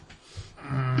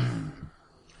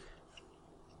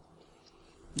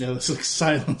 Yeah, there's like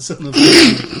silence in the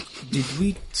video. Did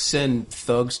we send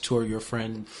thugs toward your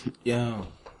friend? Yeah.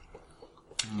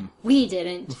 We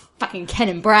didn't. Fucking Ken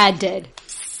and Brad did.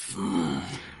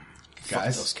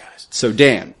 Guys. Those guys. So,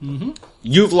 Dan,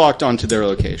 you've locked onto their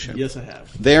location. Yes, I have.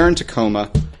 They're in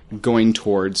Tacoma, going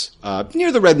towards,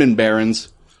 near the Redmond Barrens.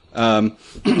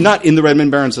 Not in the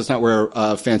Redmond Barrens, that's not where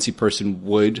a fancy person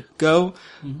would go.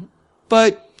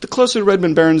 But the closer to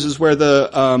Redmond Barrens is where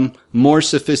the, more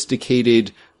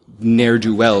sophisticated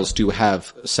ne'er-do-wells do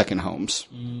have second homes.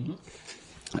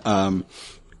 And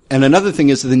another thing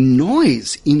is the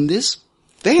noise in this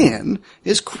van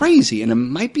is crazy, and it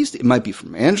might be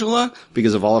from Angela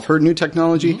because of all of her new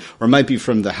technology, or it might be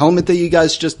from the helmet that you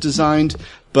guys just designed.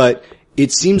 But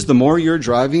it seems the more you're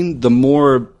driving, the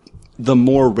more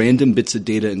random bits of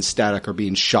data and static are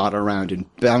being shot around and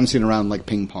bouncing around like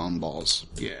ping pong balls.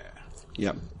 Yeah.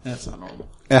 Yep. That's not normal.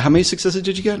 How many successes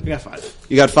did you get? I got 5.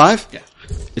 You got 5? Yeah.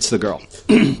 It's the girl.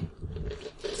 And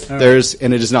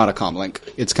it is not a comlink.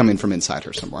 It's coming from inside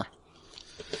her somewhere.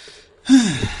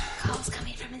 Call's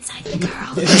coming from inside the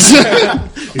girl.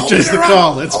 You chase the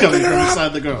call. It's coming from inside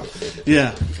the girl.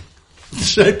 Yeah.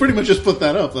 I pretty much just put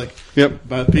that up. Like, Yep.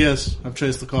 But P.S. I've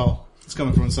traced the call. It's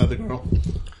coming from inside the girl.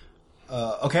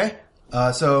 Okay.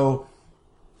 So,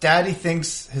 Daddy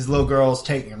thinks his little girl's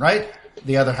taken, right?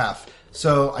 The other half.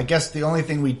 So, I guess the only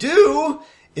thing we do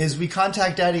is we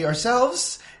contact Daddy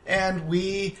ourselves, and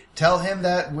we tell him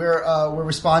that we're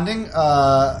responding,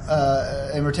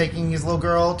 and we're taking his little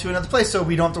girl to another place, so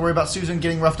we don't have to worry about Susan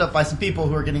getting roughed up by some people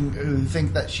who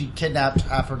think that she kidnapped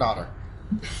half her daughter.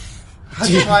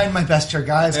 I'm trying my best here,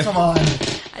 guys. Come on.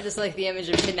 I just like the image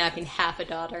of kidnapping half a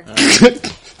daughter.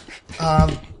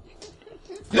 Also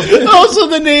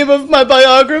the name of my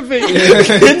biography.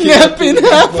 Kidnapping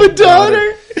half a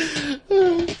daughter.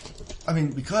 I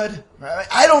mean, we could.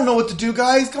 I don't know what to do,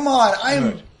 guys. Come on.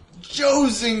 I'm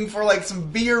jonesing for like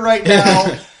some beer right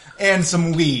now and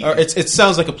some weed. It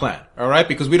sounds like a plan, all right?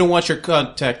 Because we don't want your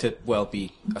contact to,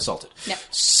 be assaulted. No.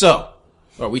 So,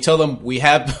 we tell them we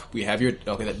have your,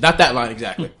 okay, not that line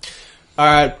exactly. All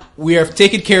right, we are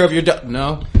taking care of your,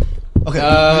 no.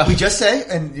 Okay, we just say,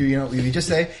 and we just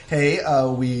say, hey,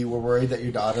 we were worried that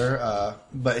your daughter,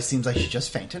 but it seems like she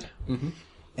just fainted. Mm-hmm.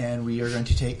 And we are going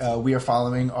to we are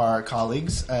following our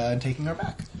colleagues and taking her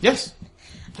back. Yes.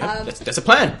 Yep, that's a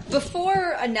plan.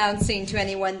 Before announcing to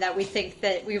anyone that we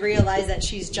realize that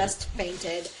she's just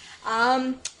fainted,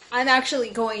 I'm actually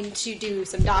going to do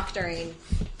some doctoring.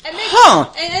 And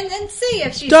and see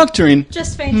if she's Doctoring.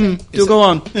 just fainted. You'll go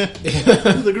on.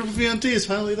 The group of EMTs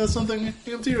finally does something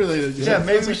EMT related. Yeah,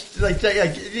 maybe we should,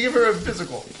 give her a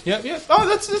physical. Yep. Oh,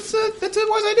 that's a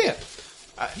wise idea.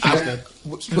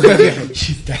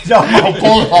 She's dead. No,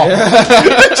 pull it off.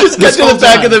 Just get to the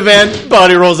back of the van,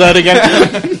 body rolls out again.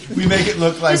 We make it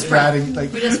look like Brad and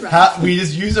we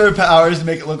just use our powers to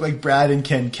make it look like Brad and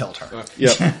Ken killed her.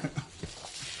 Yep.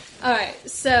 All right,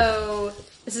 so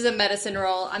this is a medicine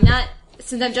roll.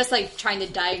 Since I'm just like trying to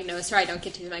diagnose her, I don't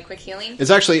get to use my quick healing. It's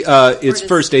actually it's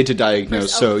first aid to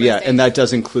diagnose, first aid. And that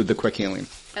does include the quick healing.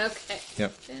 Okay.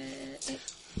 Yep.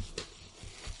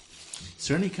 Is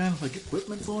there any kind of like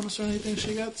equipment bonus or anything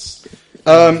she gets?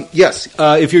 Yes.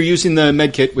 If you're using the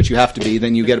med kit, which you have to be,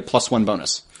 then you get a +1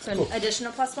 bonus. So an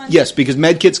additional +1? Yes, because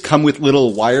medkits come with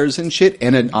little wires and shit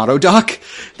and an auto dock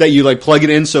that you like plug it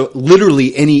in. So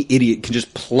literally any idiot can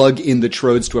just plug in the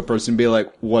trodes to a person and be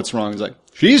like, what's wrong? It's like,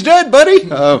 she's dead,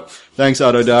 buddy. Oh, thanks,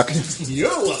 auto dock. You're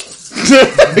welcome.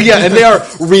 Yeah, and they are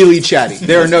really chatty.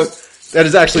 That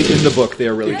is actually in the book. They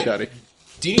are really chatty.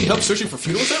 Do you need help searching for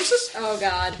funeral services? Oh,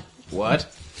 God. What?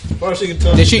 Or she can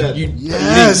tell Did she's she? dead.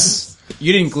 Yes.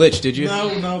 You didn't glitch, did you?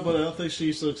 No, but I don't think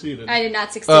she succeeded. I did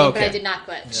not succeed, Oh, okay. but I did not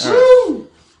glitch. Woo!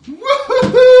 Woohoo!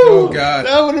 Oh, God.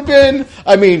 That would have been.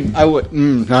 I mean, I would.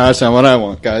 No, that's not what I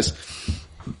want, guys.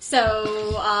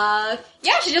 So,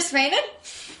 yeah, she just fainted.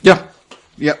 Yeah.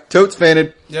 Yep. Totes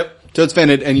fainted. Yep. Totes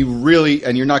fainted, and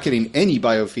you're not getting any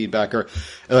biofeedback or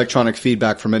electronic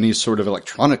feedback from any sort of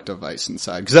electronic device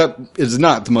inside, because that is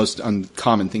not the most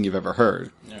uncommon thing you've ever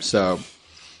heard. Yeah. So,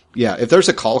 yeah, if there's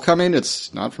a call coming,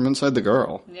 it's not from inside the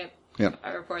girl. Yep. Yep.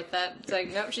 I report that. It's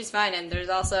like, nope, she's fine, and there's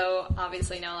also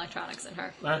obviously no electronics in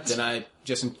her. All right, then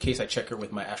just in case I check her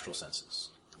with my astral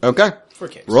senses. Okay. For a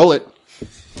case. Roll it.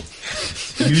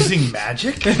 Using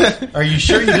magic? Are you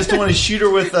sure you just don't want to shoot her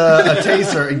with a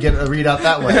taser and get a readout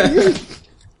that way?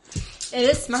 It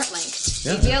is Smart Link.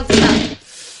 Yeah. It up.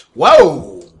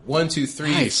 Whoa! 1, 2,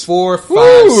 3, Nice. 4, 5,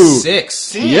 Woo!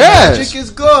 6. Yes. Magic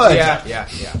is good. Yeah.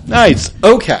 Nice.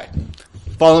 Okay.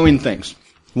 Following things.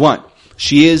 1,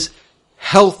 she is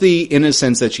healthy in a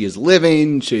sense that she is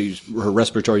living. Her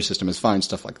respiratory system is fine.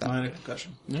 Stuff like that. Minor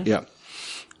concussion. Yeah.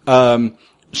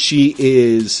 She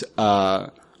is,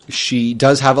 she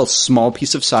does have a small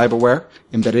piece of cyberware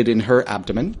embedded in her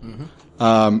abdomen.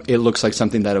 Mm-hmm. It looks like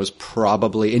something that it was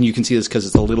probably, and you can see this because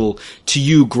it's a little, to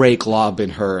you, gray glob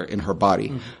in her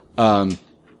body. Mm-hmm.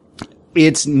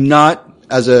 It's not,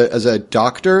 as a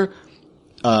doctor,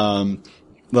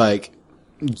 like,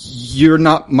 you're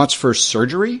not much for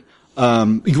surgery.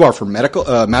 You are for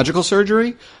magical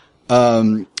surgery.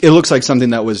 It looks like something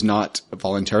that was not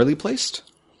voluntarily placed.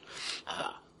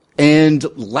 And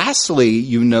lastly,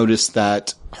 you notice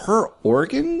that her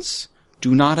organs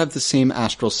do not have the same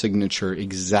astral signature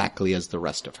exactly as the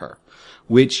rest of her,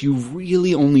 which you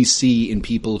really only see in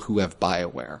people who have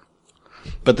BioWare.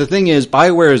 But the thing is,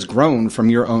 BioWare is grown from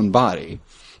your own body.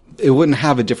 It wouldn't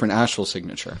have a different astral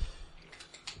signature.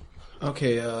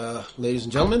 Okay, ladies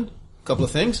and gentlemen, a couple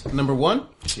of things. Number 1.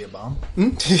 See a bomb?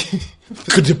 I'm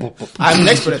an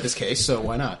expert at this case, so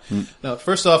why not? Now,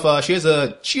 first off,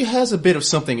 she has a bit of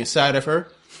something inside of her,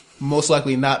 most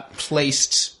likely not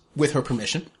placed with her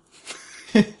permission.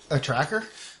 A tracker?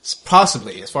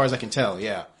 Possibly, as far as I can tell,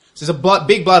 yeah. There's a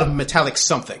big blot of metallic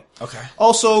something. Okay.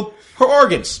 Also, her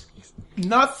organs.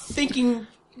 Not thinking,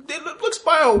 it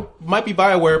might be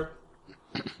BioWare.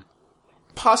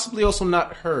 Possibly also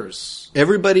not hers.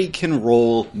 Everybody can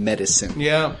roll medicine.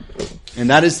 Yeah. And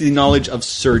that is the knowledge of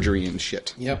surgery and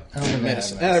shit. Yep. Medicine.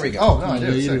 Medicine. There we go. Oh, no, I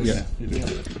do. You So-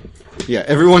 do. Yeah,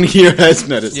 everyone here has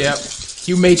medicine. Yep.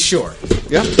 You made sure.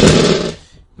 Yeah. All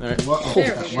right.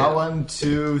 There we go. 1,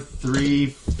 2, 3,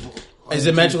 4. Is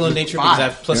it magical in nature? Because I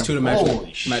have +2 to magical,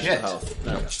 Holy magical shit. health.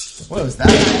 There we go. What was that?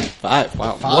 5.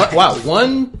 Wow. Wow.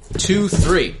 1, 2,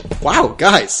 3. Wow,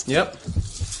 guys. Yep.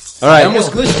 All right. I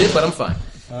almost glitched it, but I'm fine.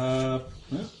 Yeah,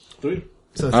 3.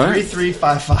 So All 3, right. 3,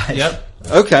 5, 5. Yep.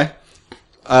 Okay.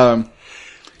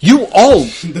 You all,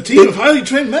 The team of highly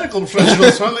trained medical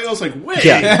professionals finally was like, wait.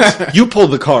 yeah, you pull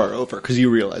the car over because you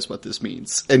realize what this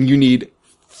means, and you need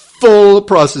full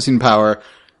processing power.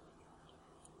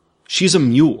 She's a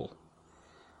mule.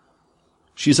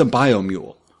 She's a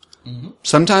biomule. Mm-hmm.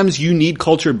 Sometimes you need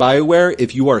cultured BioWare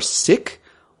if you are sick,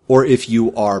 or if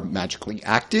you are magically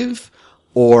active,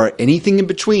 or anything in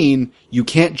between. You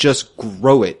can't just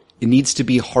grow it. It needs to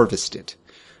be harvested.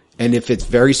 And if it's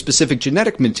very specific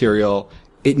genetic material,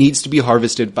 it needs to be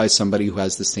harvested by somebody who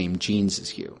has the same genes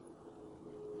as you.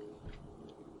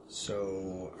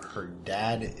 So her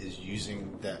dad is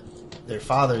using their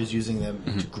father is using them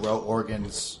to grow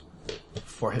organs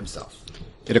for himself.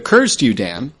 It occurs to you,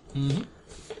 Dan,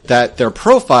 that their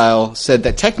profile said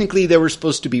that technically they were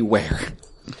supposed to be where?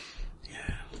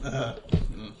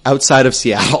 Outside of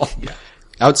Seattle. Yeah.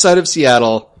 Outside of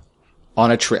Seattle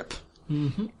on a trip.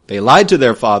 Mm-hmm. They lied to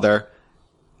their father,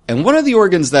 and one of the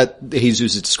organs that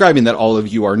Jesus is describing that all of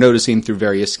you are noticing through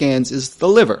various scans is the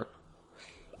liver.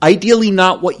 Ideally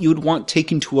not what you'd want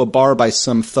taken to a bar by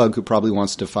some thug who probably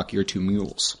wants to fuck your 2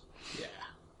 mules. Yeah.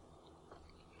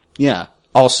 Yeah.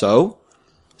 Also,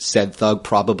 said thug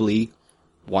probably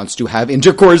wants to have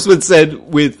intercourse with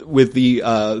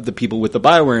the people with the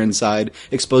BioWare inside,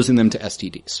 exposing them to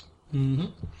STDs. Mm-hmm.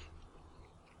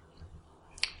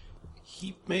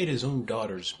 He made his own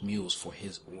daughter's mules for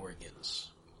his organs.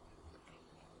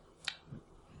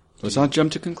 Let's not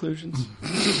jump to conclusions.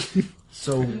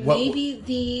 So what? Maybe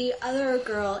the other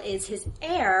girl is his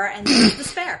heir, and this is the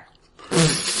spare.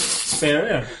 Spare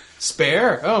air.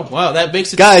 Spare? Oh, wow, that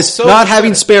makes it Guys, so not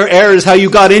having spare air is how you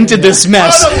got into this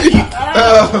mess.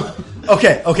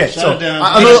 Okay. So it down.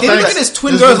 I'm Look gonna- at his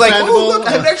twin This girls is like, expendable. oh, look,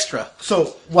 I have an extra.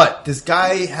 So what? This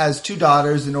guy has 2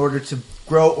 daughters in order to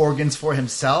grow organs for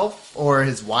himself or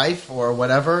his wife or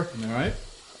whatever. All right.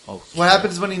 What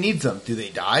happens when he needs them? Do they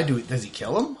die? Does he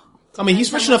kill them? I mean,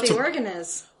 he's rich enough the to... organ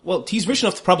is. Well, he's rich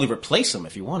enough to probably replace them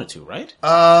if he wanted to, right?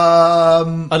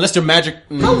 Unless they're magic...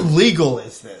 How legal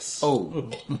is this?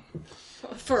 Oh.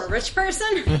 For a rich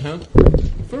person?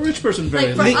 For a rich person,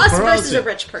 very Like, for us for versus yeah. a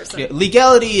rich person. Yeah,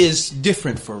 legality is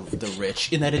different for the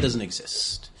rich in that it doesn't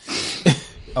exist.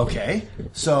 Okay.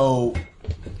 So,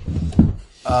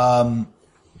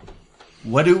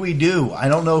 what do we do? I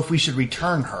don't know if we should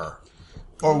return her.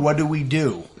 Or what do we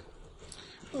do?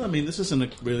 Well, I mean, this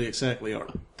isn't really exactly our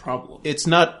problem. It's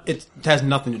not... It has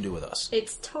nothing to do with us.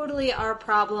 It's totally our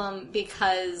problem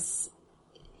because,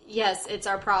 yes, it's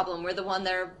our problem. We're the one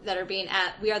that are being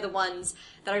we are the ones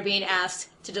that are being asked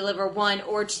to deliver 1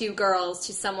 or 2 girls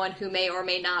to someone who may or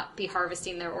may not be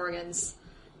harvesting their organs.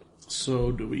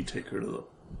 So, do we take her to the...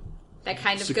 That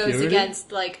kind of Security? goes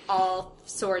against like all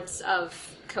sorts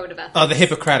of code of ethics. Oh, the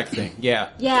Hippocratic thing, yeah.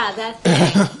 Yeah, that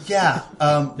thing. Yeah.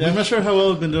 Yeah, I'm not sure how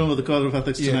well we've been doing with the Code of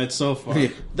Ethics tonight so far. Yeah.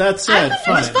 That I said, think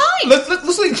it was fine. fine.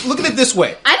 Let's look at it this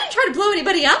way. I didn't try to blow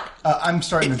anybody up. I'm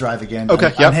starting to drive again. Okay,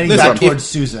 I'm yep. heading Listen, back if- towards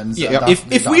Susan's. Yeah,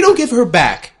 if we don't give her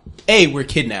back, A, we're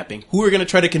kidnapping. Who are we going to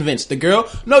try to convince? The girl?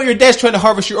 No, your dad's trying to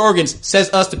harvest your organs,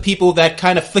 says us, the people that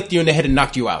kind of flicked you in the head and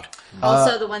knocked you out.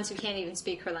 Also, the ones who can't even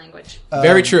speak her language.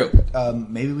 Very true.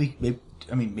 Maybe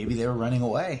they were running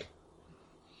away.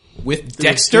 With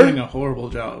They're Dexter? doing a horrible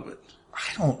job of it.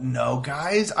 I don't know,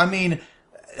 guys. I mean,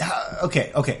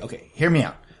 okay. Hear me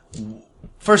out.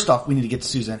 First off, we need to get to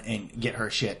Susan and get her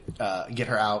shit, get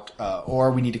her out,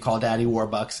 or we need to call Daddy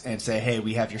Warbucks and say, hey,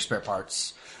 we have your spare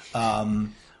parts.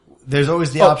 There's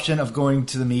always the option of going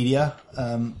to the media.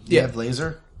 We Yeah. have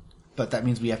Laser, but that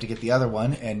means we have to get the other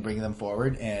one and bring them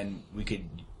forward, and we could...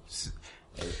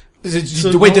 Does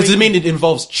So wait, does it knowing- mean it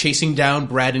involves chasing down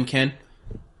Brad and Ken?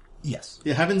 Yes.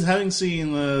 Yeah, having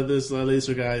seen this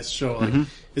laser guy's show, like,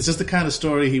 it's just the kind of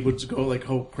story he would go like,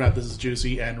 "Oh crap, this is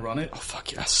juicy," and run it. Oh,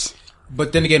 fuck yes.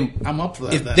 But then again, I'm up for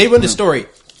that. if then. they run the story,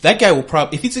 that guy will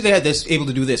probably, if he's the guy that's able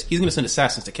to do this, he's going to send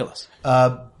assassins to kill us.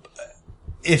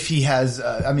 If he has,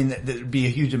 that'd be a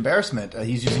huge embarrassment.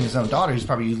 He's using his own daughter. He's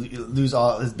probably lose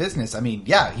all his business. I mean,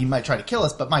 yeah, he might try to kill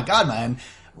us, but my God, man,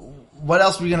 what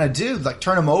else are we gonna do? Like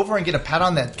turn him over and get a pat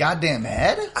on that goddamn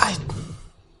head?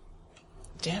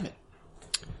 Damn it.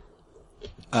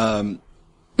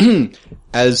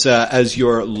 As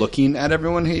you're looking at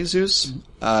everyone, Jesus,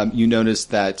 you notice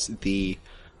that the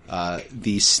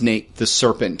snake, the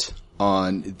serpent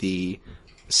on the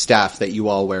staff that you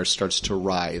all wear starts to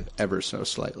writhe ever so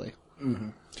slightly.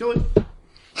 kill it.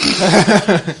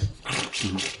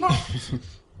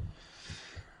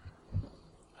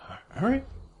 All right.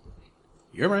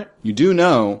 You're right. You do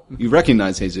know, you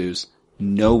recognize Jesus.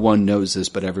 No one knows this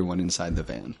but everyone inside the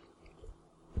van.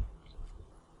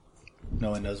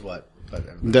 No one knows what.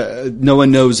 But No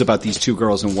one knows about these 2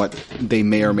 girls and what they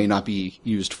may or may not be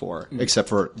used for, except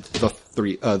for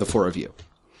the 4 of you.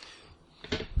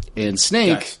 And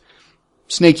Guys.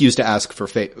 Snake used to ask for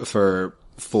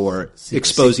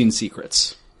exposing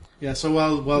secrets. Yeah. So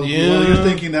while you're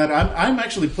thinking that, I'm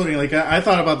actually putting like I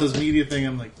thought about this media thing.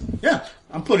 I'm like, yeah,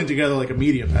 I'm putting together like a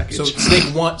media package. So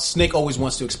Snake always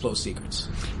wants to expose secrets.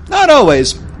 Not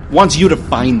always. Wants you to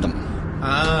find them.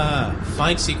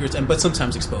 Find secrets, but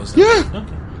sometimes expose them. Yeah.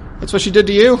 Okay. That's what she did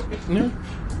to you. Yeah.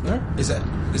 All right.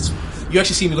 You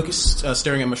actually see me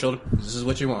staring at my shoulder. This is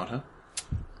what you want, huh?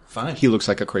 Fine. He looks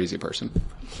like a crazy person.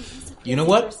 You know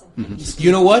what?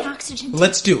 You know what? Oxygen.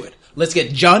 Let's do it. Let's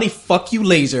get Johnny fuck you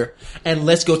laser, and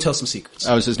let's go tell some secrets.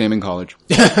 That was his name in college.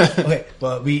 okay,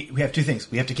 well, we have 2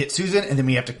 things. We have to get Susan, and then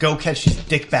we have to go catch these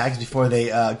dick bags before they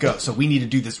go. So we need to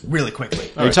do this really quickly.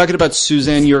 Are you talking about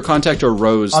Suzanne, your contact, or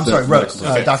Rose? I'm sorry, Rose.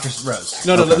 Okay. Dr. Rose.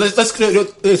 No,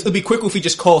 it'll be quick if we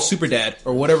just call Super Dad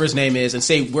or whatever his name is and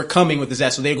say we're coming with his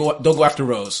ass, so they'll go after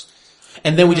Rose,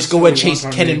 and then we just go and chase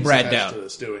Ken and Brad down.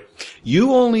 This, do we?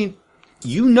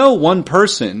 You know one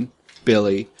person,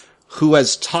 Billy, who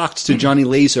has talked to Johnny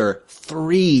Laser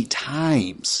 3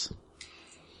 times.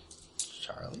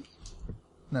 Charlie?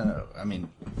 No. I mean,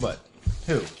 what?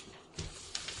 Who?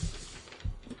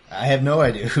 I have no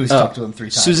idea who's talked to him 3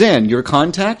 times. Suzanne, your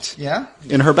contact? Yeah?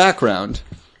 In her background,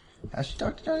 Has she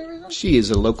talked to Johnny Laser? She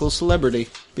is a local celebrity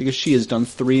because she has done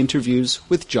 3 interviews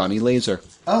with Johnny Laser.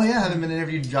 Oh yeah, I haven't been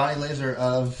interviewed Johnny Laser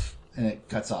of, and it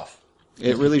cuts off.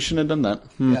 It really shouldn't have done that.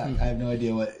 Yeah, I have no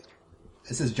idea what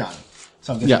it says. Johnny,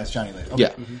 so I'm guessing that's Johnny Laser.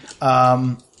 Okay.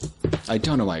 Yeah. I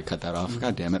don't know why I cut that off.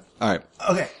 God damn it! All right.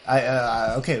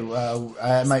 Okay,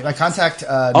 my contact.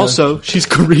 Also, she's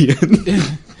Korean.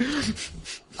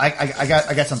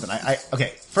 I got something.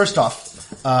 Okay. First off,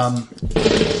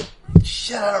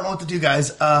 shit, I don't know what to do,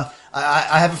 guys. I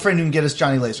have a friend who can get us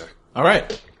Johnny Laser. All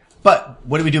right. But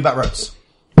what do we do about Rose?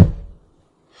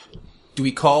 Do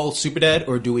we call Superdad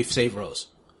or do we save Rose?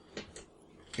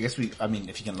 I guess I mean,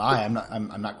 if you can lie,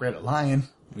 I'm not great at lying.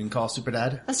 We can call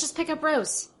Superdad. Let's just pick up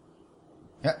Rose.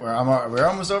 Yeah, we're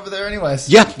almost over there, anyways.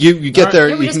 Yeah, you get there.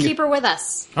 Or we You just can keep her with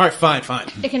us. All right, fine.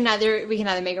 We can either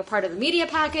make her part of the media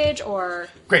package or.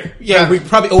 Great. Yeah, we're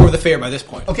probably over the fair by this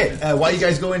point. Okay, while you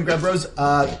guys go in, grab Rose,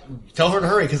 tell her to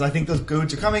hurry, because I think those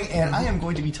goods are coming, and I am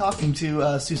going to be talking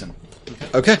to Susan.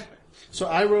 Okay. So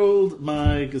I rolled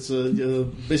basically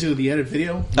the edit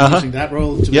video, using that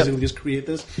roll to basically just create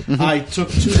this. I took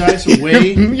 2 dice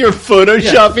away. You're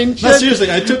photoshopping shit? No,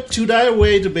 seriously, I took 2 die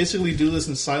away to basically do this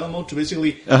in silent mode, to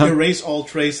basically erase all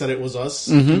trace that it was us.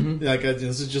 Like,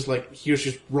 this is just like, here's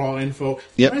just raw info.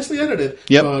 Yep. Nicely edited.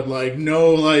 Yep. But like,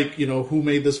 no, like, who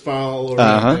made this file or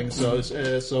anything.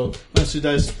 So, minus 2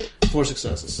 dice, 4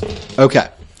 successes. Okay.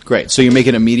 Great. So you're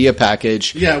making a media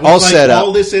package. Yeah, with all like set up.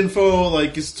 all this info,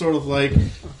 like, is sort of like,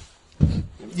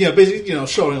 basically,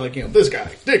 showing like, this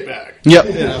guy, dickbag. Yep.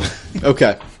 Yeah.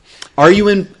 Okay. Are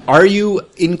you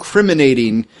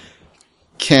incriminating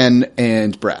Ken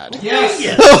and Brad? Yes.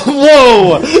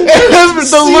 Whoa!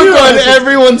 The look on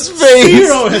everyone's face.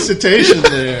 Zero hesitation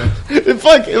there.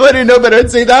 Fuck, if I didn't know better,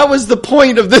 I'd say that was the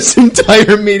point of this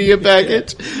entire media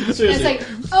package. Seriously. And it's like,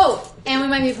 oh, and we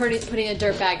might be putting a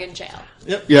dirtbag in jail.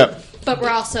 Yep. But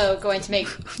we're also going to make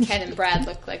Ken and Brad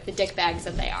look like the dick bags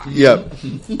that they are. Yep.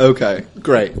 Okay.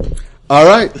 Great. All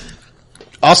right.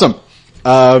 Awesome.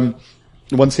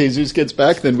 Once Jesus gets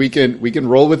back, then we can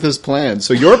roll with his plan.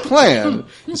 So your plan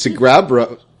is to grab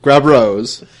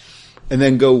Rose, and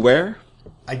then go where?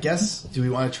 I guess, do we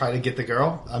want to try to get the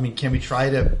girl? I mean, can we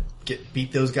try to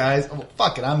beat those guys? Oh,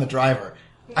 fuck it, I'm the driver.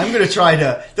 I'm going to try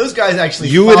to... Those guys actually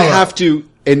You would have to,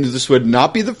 and this would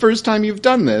not be the first time you've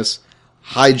done this,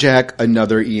 hijack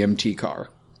another EMT car.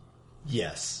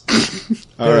 Yes.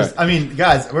 All right. I mean,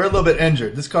 guys, we're a little bit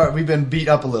injured. This car, we've been beat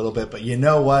up a little bit, but you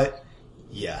know what?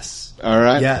 Yes. All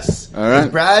right. Yes. All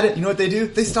right. Brad, you know what they do?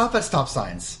 They stop at stop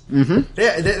signs. Mm-hmm.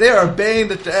 They are obeying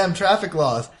the damn traffic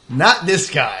laws. Not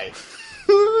this guy.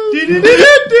 Fucking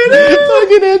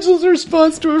Angel's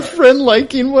response to her friend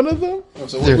liking one of them.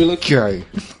 So what are we looking? Okay.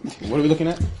 What are we looking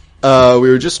at? We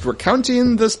were just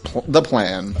recounting the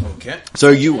plan. Okay. So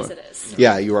you As it is.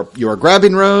 Yeah, you are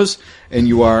grabbing Rose, and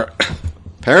you are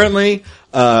apparently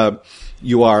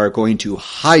you are going to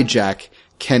hijack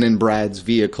Ken and Brad's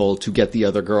vehicle to get the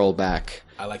other girl back.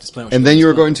 I like this plan. And then you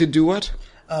are going to do what?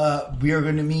 We are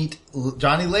going to meet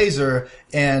Johnny Laser,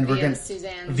 and we're going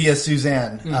via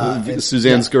Suzanne.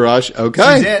 Suzanne's garage.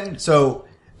 Okay. Suzanne. So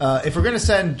if we're going to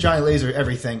send Johnny Laser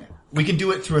everything, we can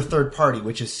do it through a third party,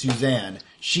 which is Suzanne.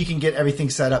 She can get everything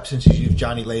set up since she's used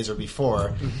Johnny Laser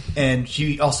before, and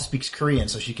she also speaks Korean,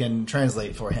 so she can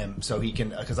translate for him, so he can,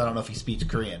 because I don't know if he speaks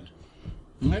Korean.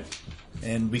 Okay.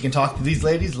 And we can talk to these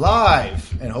ladies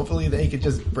live, and hopefully they could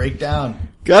just break down.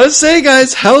 Gotta say,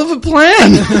 guys, hell of a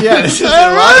plan. Yeah, this is All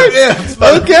a lot of right. ifs,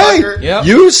 Okay. motherfucker. Yep.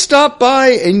 You stop by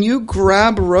and you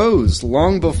grab Rose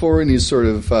long before any sort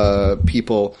of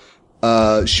people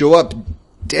show up.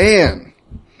 Dan,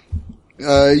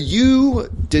 you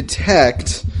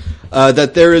detect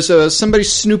that there is somebody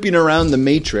snooping around the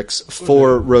Matrix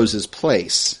for Rose's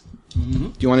place. Mm-hmm.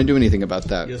 Do you want to do anything about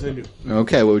that? Yes, I do.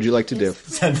 Okay, what would you like to do?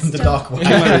 Send them to Doc White.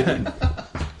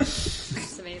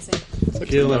 It's amazing.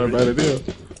 Kill everybody.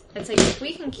 It's like, if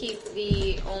we can keep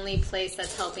the only place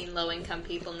that's helping low-income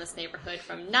people in this neighborhood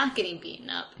from not getting beaten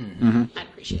up, I'd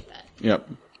appreciate that. Yep.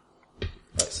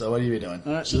 So what are you doing?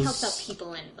 All right, She helps out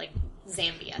people in, like,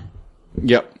 Zambia.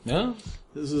 Yep. No.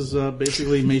 This is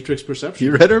basically Matrix Perception.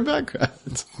 You read her background.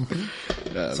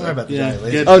 Sorry about the Yeah. Johnny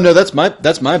Laser. Yeah. Oh no, that's my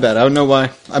bad. I don't know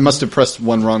why. I must have pressed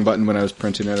one wrong button when I was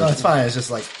printing it. No, it's fine. It's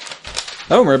just like,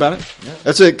 Don't worry about it.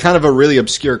 That's a kind of a really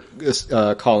obscure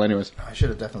call, anyways. I should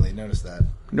have definitely noticed that.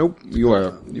 Nope, you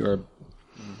are.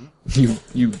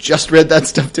 You just read that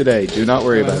stuff today. Do not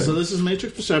worry about So it. this is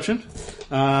Matrix Perception.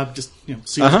 Just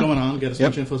see what's going on, get as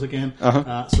much Yep. info as I can.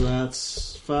 Uh-huh. So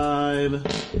that's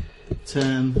 5,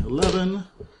 10, 11,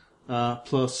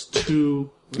 plus 2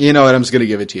 You know what? I'm just going to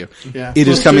give it to you. Yeah. It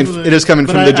is coming. It is coming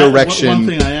But from the direction. One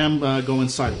thing, I am going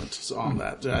silent on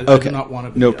that. I Okay. do not want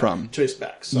to be No problem. chased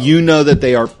back. So. You know that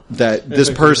this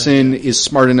person is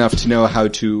smart enough to know how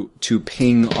to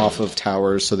ping off of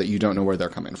towers so that you don't know where they're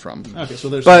coming from. Okay, so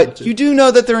there's But you do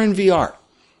know that they're in VR.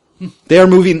 They are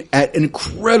moving at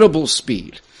incredible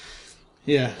speed.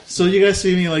 Yeah. So you guys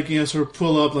see me sort of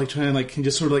pull up, try and can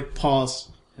just sort of pause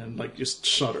and just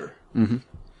shudder. Mm-hmm.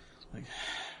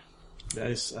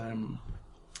 Guys, and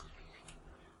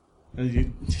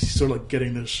you sort of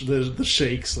getting the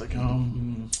shakes. You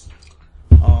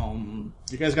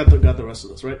guys got the rest of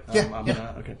this, right?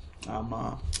 Yeah. Okay.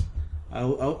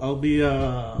 I'll be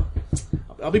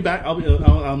back.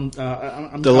 I'm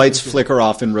The lights flicker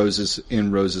off in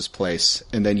Rose's place,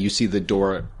 and then you see the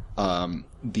door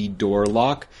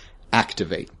lock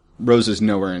activate. Rose is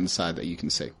nowhere inside that you can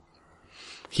see.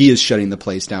 He is shutting the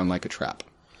place down like a trap.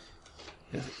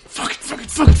 Yeah. Fuck it.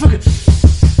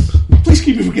 Please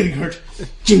keep me from getting hurt.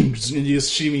 And you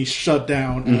just see me shut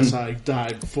down as I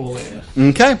dive full in.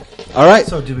 Okay. All right.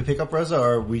 So, did we pick up Rosa,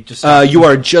 or are we just... You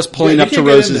are just pulling Yeah, up you to can't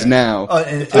get in Rose's there. now.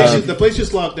 The place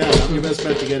just locked down. I'm your best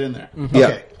bet to get in there.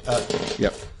 Yeah. Okay.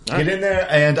 Yep. Get in there,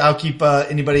 and I'll keep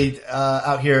anybody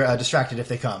out here distracted if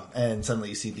they come. And suddenly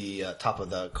you see the top of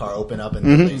the car open up, and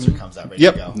the laser comes out ready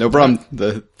to go. Yep. No problem.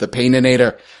 The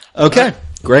paininator. Okay.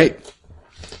 Great.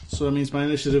 So that means my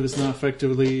initiative is now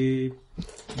effectively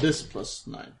this plus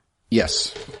 9.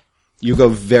 Yes. You go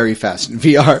very fast in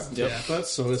VR. Yeah, but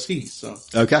so is he. So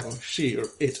Okay. or she or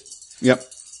it. Yep.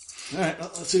 All right,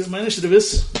 let's see what my initiative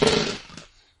is.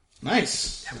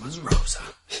 Nice. That was Rosa.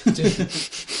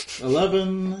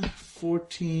 11,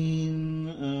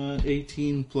 14,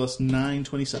 18 plus 9,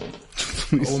 27.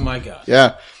 Oh my god.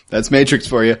 Yeah. That's Matrix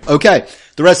for you. Okay.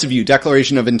 The rest of you,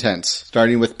 declaration of intent,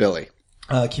 starting with Billy.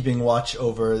 Keeping watch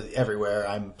over everywhere.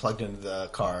 I'm plugged into the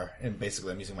car, and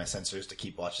basically I'm using my sensors to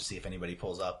keep watch to see if anybody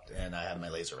pulls up, and I have my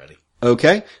laser ready.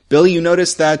 Okay. Billy, you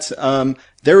notice that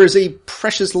there is a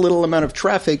precious little amount of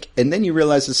traffic, and then you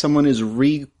realize that someone has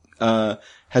rerouted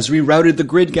the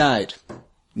grid guide.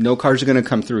 No cars are going to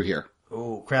come through here.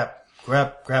 Oh, crap.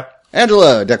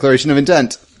 Angela, declaration of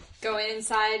intent. Going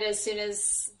inside as soon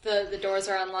as the doors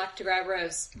are unlocked to grab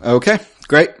Rose. Okay,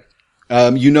 great.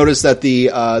 You notice that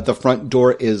the front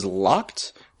door is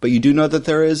locked, but you do know that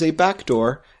there is a back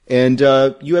door, and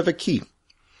you have a key.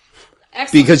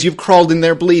 Excellent. Because you've crawled in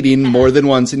there bleeding more than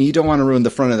once, and you don't want to ruin the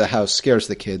front of the house. Scares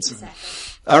the kids. Exactly.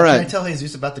 All Can I right. tell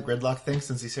Jesus about the gridlock thing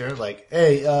since he's here? Like,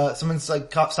 hey, someone's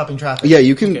stopping traffic. Yeah,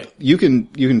 you can. Okay. You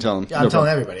can tell him. Yeah, I'm telling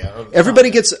everybody. Everybody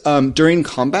gets during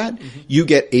combat. You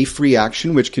get a free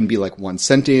action, which can be like one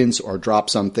sentence or drop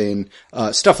something,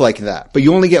 stuff like that. But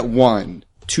you only get one.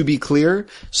 To be clear,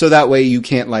 so that way you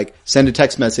can't send a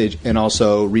text message and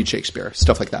also read Shakespeare,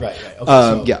 stuff like that. Right.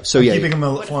 Okay, So I'm yeah, keeping them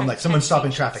informed. Like, someone's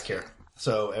stopping traffic here.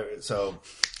 So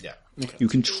yeah. you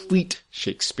can tweet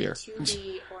Shakespeare. To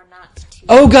be or not to be.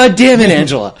 Oh god damn it,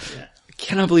 Angela! I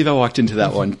cannot believe I walked into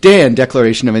that one. Dan,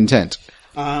 declaration of intent.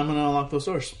 I'm going to unlock those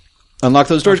doors. Unlock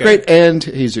those doors, Okay. great. And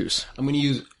Jesus. I'm going to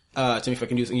use, tell me if I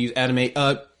can use animate.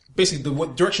 Basically,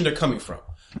 what direction they're coming from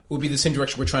would be the same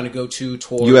direction we're trying to go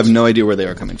towards. You have no idea where they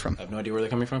are coming from. I have no idea where they're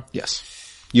coming from? Yes.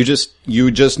 You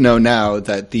just know now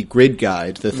that the grid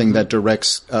guide, the thing that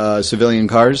directs civilian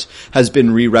cars, has been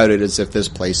rerouted as if this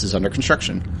place is under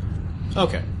construction.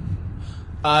 Okay.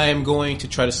 I am going to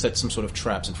try to set some sort of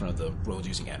traps in front of the road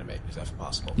using animate. Is that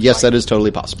possible? Yes, that is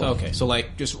totally possible. Okay, so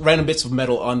just random bits of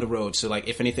metal on the road, so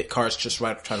if anything, cars just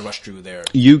try to rush through there.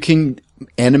 You can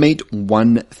animate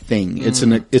one thing. It's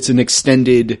an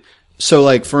extended.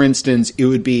 So, for instance, it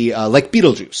would be like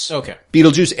Beetlejuice. Okay.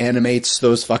 Beetlejuice animates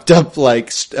those fucked up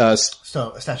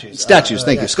Statues. statues.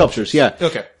 Thank you, sculptures. Yeah.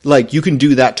 Okay. You can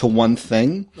do that to one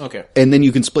thing. Okay. And then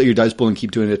you can split your dice pool and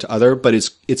keep doing it to other. But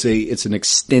it's an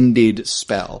extended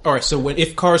spell. All right, so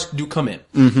if cars do come in,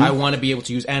 I want to be able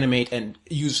to use animate and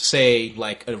use, say,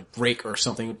 a rake or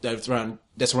something that's around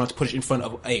to put it in front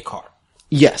of a car.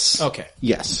 Yes. Okay.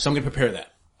 Yes. So I'm going to prepare that.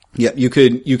 Yeah, you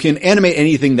can animate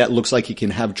anything that looks like it can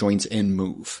have joints and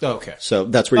move. Okay. So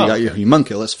that's where you got your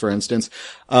homunculus, for instance.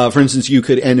 For instance, you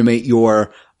could animate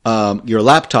your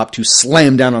laptop to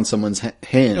slam down on someone's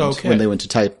hand when they went to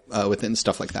type with it and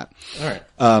stuff like that. All right.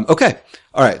 Okay.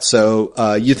 All right.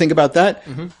 So you think about that.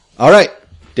 Mm-hmm. All right,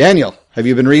 Daniel, have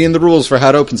you been reading the rules for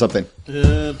how to open something?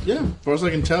 Yeah, as far as I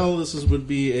can tell, this would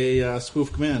be a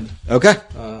spoof command. Okay.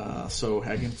 So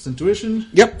hacking plus intuition.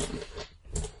 Yep.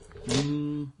 5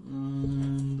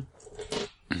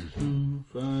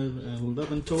 and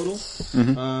 11 total.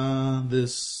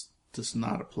 This does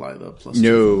not apply the plus.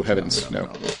 No, 2. heavens,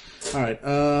 no. All right.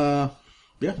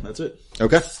 Yeah, that's it.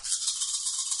 Okay.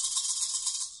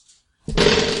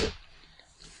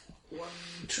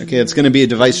 Okay, it's going to be a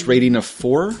device rating of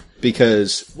 4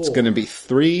 because it's going to be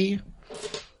 3.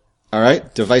 All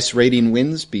right, device rating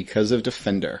wins because of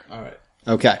Defender. All right.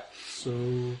 Okay.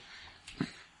 So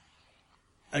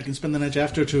I can spend the edge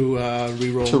after to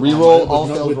reroll. To reroll all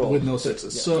with, failed rolls. with no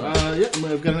 6s. So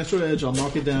I've got an extra edge. I'll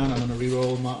mark it down. I'm going to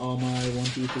reroll all my 1,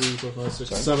 2, 3, 4, 5, 6,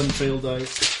 7 failed dice.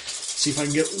 See if I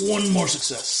can get one more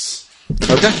success.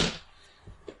 Okay.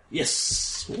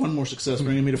 Yes, one more success,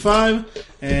 bringing me to 5.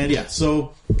 And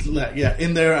so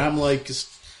in there I'm like just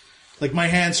like my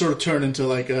hands sort of turn into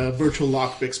like a virtual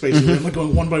lockpick, basically. I'm like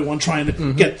going one by one, trying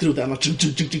to get through that. I'm like,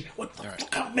 what the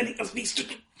fuck? How many of these?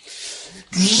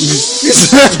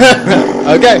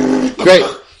 Okay, great.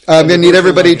 I'm going to need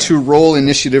everybody to roll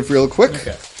initiative real quick.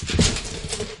 Okay.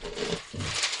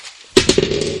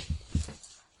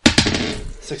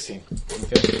 16.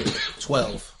 Okay.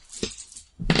 12.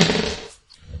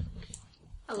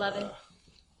 11.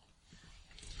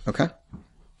 Okay.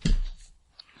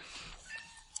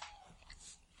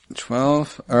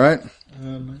 12. All right.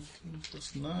 19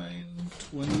 plus 9,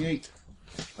 28.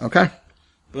 Okay.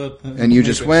 But And you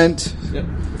just went. Yep.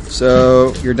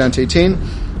 So you're down to 18.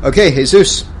 Okay,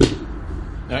 Jesus. All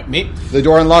right, me. The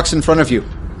door unlocks in front of you.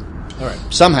 All right.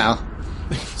 Somehow.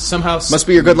 Somehow. Must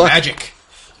be your good luck. Magic.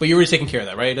 But you already taken care of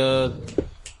that, right?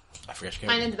 I forget.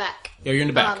 I'm in the back. Yeah, you're in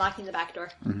the back. I'm unlocking the back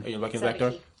door. Are you unlocking the Is back that door?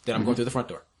 a key? Then I'm going through the front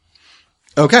door.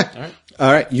 Okay. right.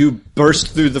 All right. You burst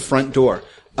through the front door.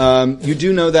 You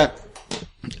do know that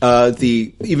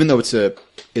even though it's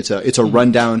a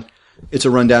rundown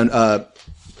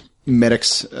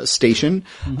medics station.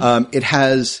 It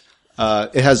has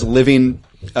living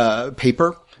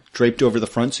paper draped over the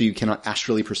front, so you cannot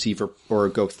astrally perceive or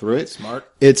go through it. Smart.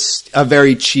 It's a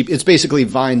very cheap. It's basically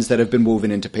vines that have been woven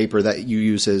into paper that you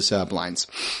use as blinds.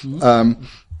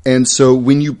 And so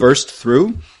when you burst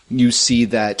through, you see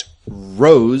that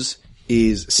Rose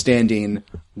is standing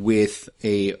with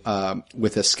a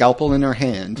scalpel in her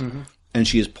hand, and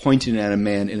she is pointing at a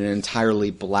man in an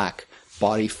entirely black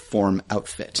body form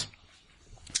outfit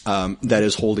that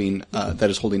is holding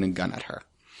a gun at her.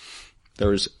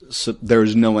 There is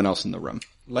no one else in the room.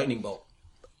 Lightning bolt.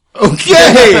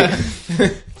 Okay.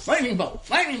 Lightning bolt!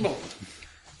 Lightning bolt!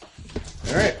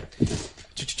 All right.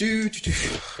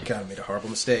 God, I made a horrible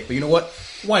mistake. But you know what?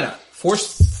 Why not?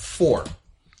 Force 4.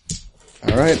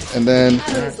 All right, and then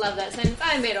I always love that sentence.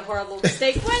 I made a horrible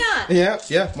mistake. Why not?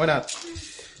 Yeah, why not?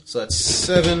 So that's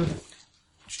 7.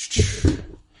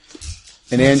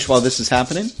 and Ange, while this is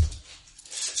happening.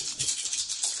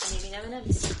 Maybe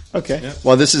M&M's. Okay. Yeah.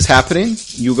 While this is happening,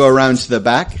 you go around to the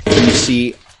back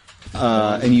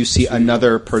and you see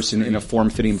another person in a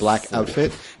form-fitting black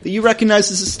outfit that you recognize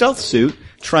as a stealth suit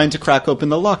trying to crack open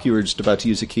the lock you were just about to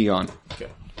use a key on. Okay.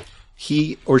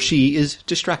 he or she is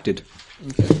distracted.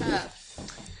 Okay.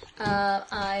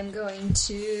 I'm going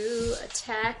to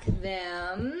attack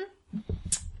them.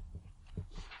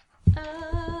 I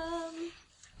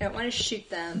don't want to shoot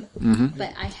them,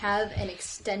 but I have an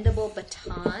extendable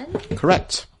baton.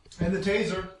 Correct. And the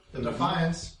taser, the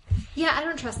Defiance. Yeah, I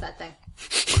don't trust that thing.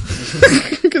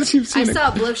 Because you've I seen it.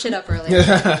 saw it blow shit up earlier.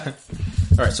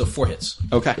 All right, so 4 hits.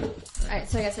 Okay. Alright,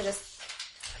 so I guess I just...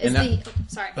 And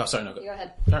sorry. Oh, sorry, no, go. You go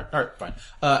ahead. All right, fine.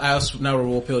 I also now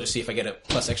roll pill to see if I get a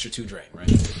plus extra 2 drain, right?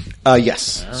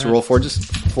 Yes. All So right. roll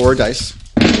 4 dice.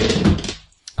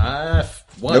 1.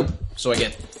 Nope. So I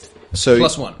get So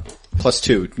plus 1. plus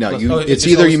 2. No, Plus- you. oh, It's it's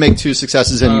either always- you make 2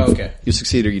 successes and okay. you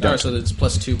succeed or you All don't. right, so it's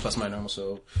plus 2 plus my normal.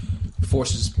 So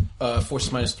force is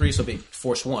minus 3, so it'll be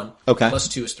force 1. Okay. Plus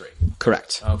 2 is 3.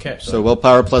 Correct. Okay. So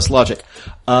willpower plus logic.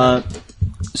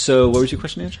 So what was your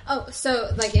question, Ange? Oh,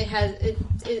 so like it has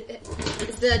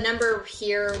is the number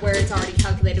here where it's already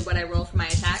calculated what I roll for my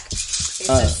attack? It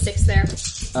says 6 there.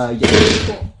 Yeah.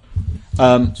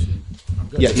 Cool.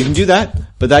 Yeah, you can do that,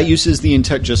 but that uses the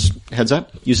entire. Just heads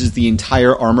up, uses the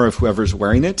entire armor of whoever's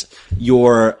wearing it.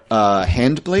 Your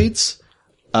hand blades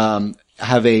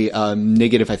have a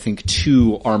negative, I think,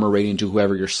 2 armor rating to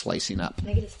whoever you're slicing up.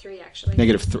 -3 actually.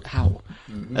 -3. How?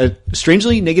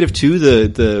 Strangely,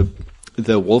 -2.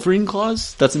 The Wolverine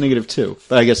claws. That's a -2,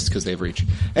 but I guess it's because they have reach.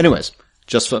 Anyways,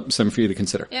 just something for you to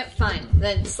consider. Yep, fine.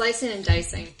 Then slicing and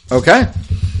dicing. Okay.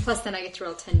 Plus, then I get to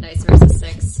roll 10 dice versus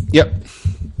 6. Yep.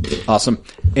 Awesome.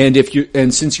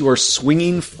 And since you are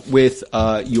swinging with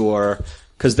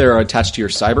because they're attached to your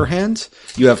cyber hand,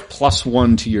 you have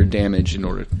 +1 to your damage in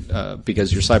order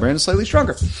because your cyber hand is slightly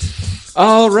stronger.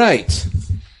 All right.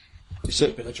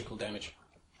 So, electrical damage.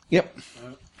 yep.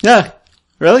 Yeah.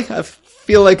 Really? I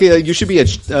feel like you should be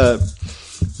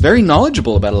very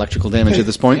knowledgeable about electrical damage at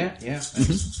this point. Yeah.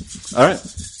 All right.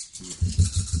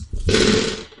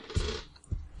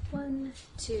 1,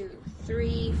 2,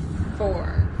 3,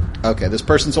 Okay, this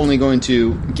person's only going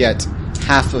to get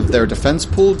half of their defense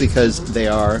pool because they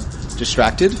are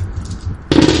distracted.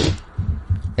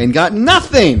 And got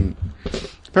nothing!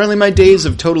 Apparently my days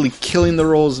of totally killing the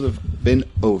rolls have been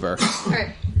over.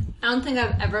 Alright. I don't think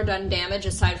I've ever done damage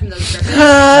aside from those griffins.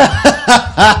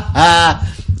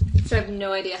 So I have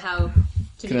no idea how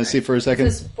to Can I see for a second?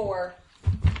 This is 4.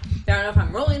 I don't know if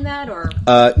I'm rolling that or...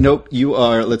 Nope, you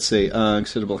are, let's see,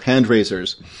 acceptable hand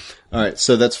raisers. Alright,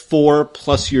 so that's 4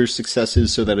 plus your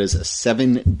successes, so that is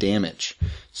 7 damage.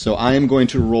 So I am going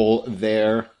to roll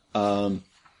their, armor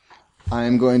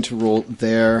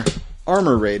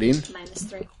rating.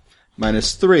 -3.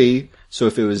 -3, so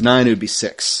if it was 9, it would be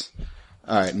 6.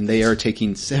 Alright, and they are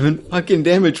taking 7 fucking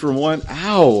damage from one.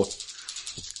 Ow!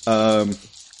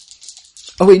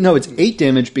 Oh wait, no, it's 8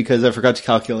 damage because I forgot to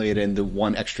calculate in the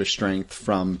 1 extra strength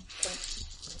from...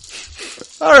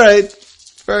 Alright,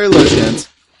 very low chance.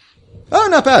 Oh,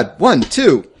 not bad. 1,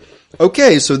 2.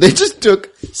 Okay, so they just took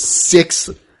 6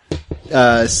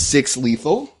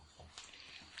 lethal.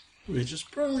 Which is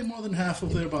probably more than half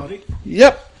of their body.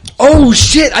 Yep. Oh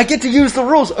shit, I get to use the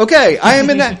rules. Okay, I am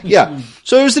in that. Yeah.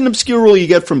 So there's an obscure rule you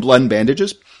get from blood and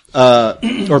bandages,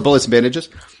 or bullets and bandages.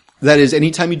 That is,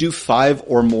 anytime you do 5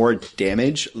 or more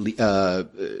damage,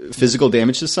 physical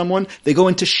damage to someone, they go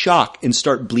into shock and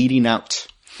start bleeding out.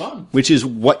 Fun. Which is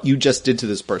what you just did to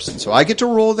this person. So I get to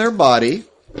roll their body.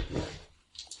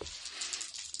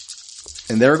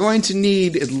 And they're going to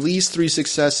need at least 3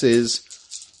 successes,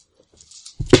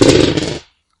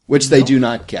 which they do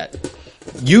not get.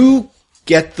 You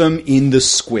get them in the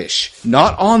squish,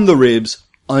 not on the ribs,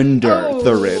 under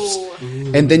the ribs.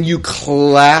 And then you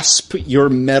clasp your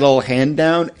metal hand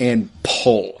down and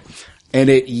pull. And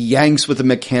it yanks with a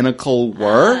mechanical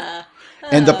whir.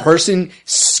 And the person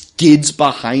skids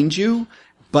behind you,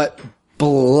 but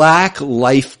black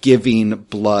life-giving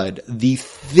blood, the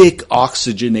thick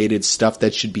oxygenated stuff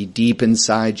that should be deep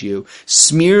inside you,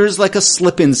 smears like a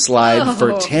slip and slide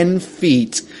for 10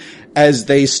 feet as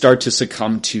they start to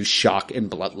succumb to shock and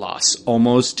blood loss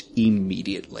almost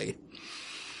immediately.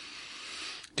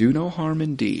 Do no harm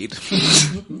indeed.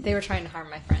 They were trying to harm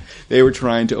my friend. They were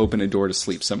trying to open a door to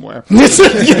sleep somewhere. In a sneak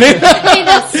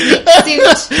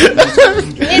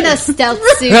suit. In a stealth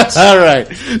suit. Alright,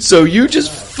 so you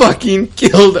just fucking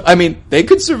killed, I mean, they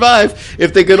could survive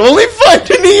if they could only find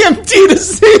an EMT to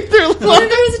save their life.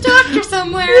 There's a doctor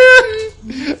somewhere.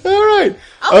 Alright,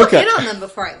 I'll okay. look in on them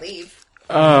before I leave.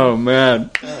 Oh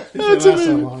man. That's so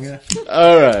amazing. long, yeah.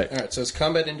 Alright. Alright, so it's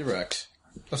combat indirect.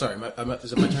 Oh, sorry,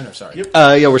 is it my turn? I'm sorry. Yep.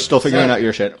 Yeah, we're still figuring out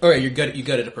your shit. Alright, you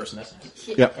gutted a person, that's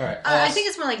nice. Yep. Alright. I think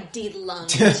it's more like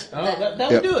de-lunged. That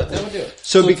would do it, that would do it.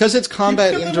 So because it's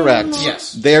combat indirect,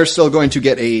 Yes. they're still going to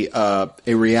get a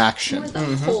reaction. With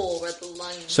the hole where the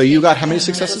lung... So you got how many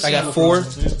successes? I got 4.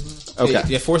 Okay.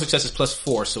 Yeah, 4 successes plus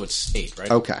 4, so it's 8,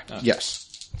 right? Okay. Yes.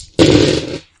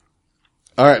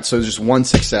 Alright, so just 1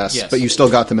 success, Yes. but you still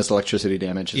got them as electricity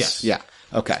damage. Yes. Yeah.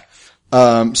 Okay.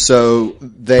 So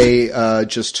they,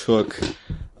 just took,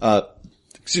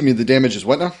 excuse me, the damage is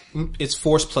what now? It's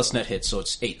force plus net hit, so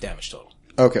it's 8 damage total.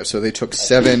 Okay, so they took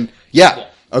 7. Yeah.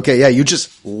 Okay, yeah, you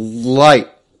just light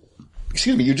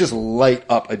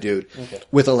up a dude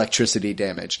with electricity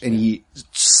damage, and he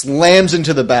slams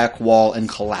into the back wall and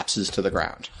collapses to the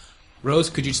ground. Rose,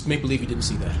 could you just make believe you didn't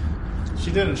see that?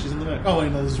 She didn't. She's in the back. Oh,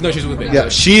 wait, no, this is No, she's with me. Yeah,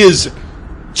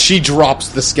 she drops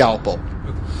the scalpel.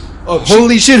 Oh,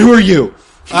 Holy shit, who are you?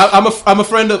 I'm a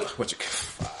friend of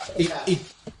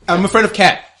I'm a friend of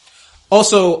Kat.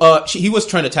 Also, he was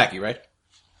trying to attack you, right?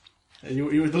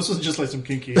 This was just like some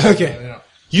kinky. Okay. You know.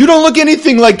 You don't look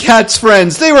anything like Kat's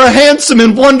friends. They were handsome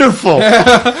and wonderful.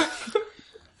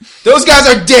 Those guys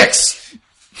are dicks.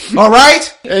 All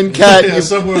right. And Kat, Yeah,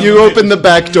 somewhere you in the open the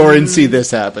back door and see this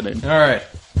happening. All right.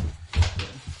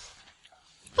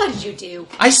 What did you do?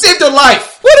 I saved her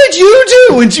life. What did you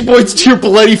do? And she points to your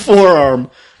bloody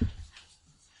forearm.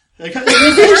 I got you a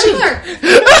new patient. Burglar!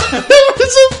 It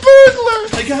was a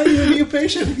burglar. I got you a new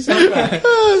patient. He's not back.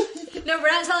 No,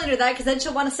 we're not telling her that because then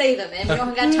she'll want to save him, and we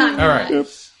don't got time for All right. that.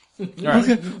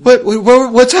 All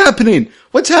right. What's happening?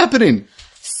 What's happening?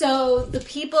 So the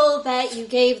people that you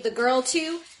gave the girl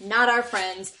to, not our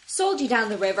friends, sold you down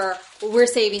the river. We're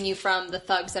saving you from the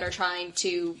thugs that are trying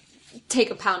to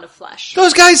take a pound of flesh.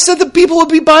 Those guys said the people would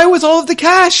be by with all of the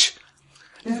cash.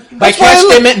 By cash,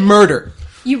 they meant murder.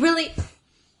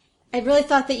 I really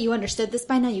thought that you understood this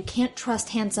by now. You can't trust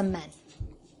handsome men.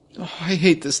 Oh, I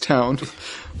hate this town.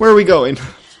 Where are we going?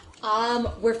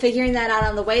 We're figuring that out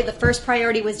on the way. The first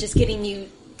priority was just getting you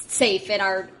safe in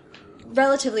our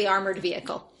relatively armored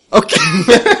vehicle. Okay.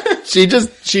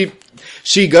 she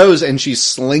She goes and she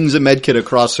slings a medkit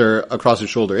across her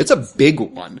shoulder. It's a big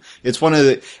one. It's one of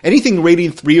the, anything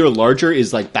rating 3 or larger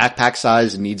is like backpack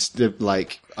size and needs to,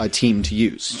 like a team to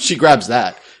use. She grabs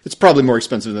that. It's probably more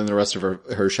expensive than the rest of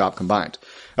her shop combined.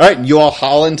 All right. You all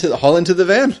haul into the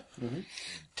van. Mm-hmm.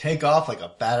 Take off like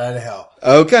a bat out of hell.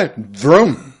 Okay.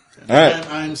 Vroom. All right. And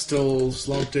I'm still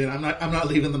slumped in. I'm not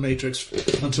leaving the Matrix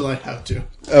until I have to.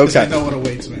 Okay. I know what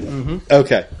awaits me. Mm-hmm.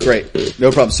 Okay, great.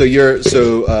 No problem. So you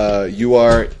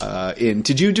are in.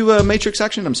 Did you do a Matrix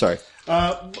action? I'm sorry.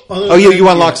 You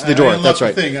unlocked the door. I unlocked That's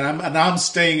right. The thing, and I'm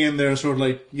staying in there, sort of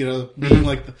like being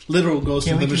like the literal ghost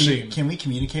of the machine. Can we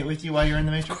communicate with you while you're in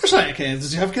the Matrix? Of course I can.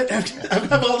 I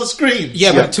have all the screens.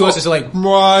 Yeah, but to us it's like,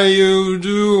 why you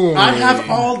do? I have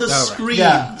all the screens.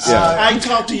 Yeah. I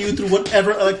talk to you through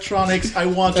whatever electronics I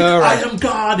want to. Right. I am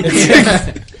God.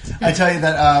 I tell you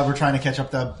that we're trying to catch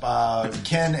up to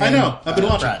Ken. And, I know. I've been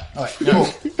watching. Brad. All right, cool.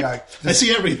 I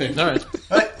see everything. All right.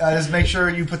 Just make sure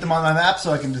you put them on my map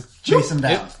so I can just chase them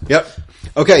down. Yep.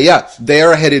 Okay. Yeah, they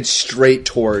are headed straight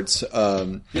towards.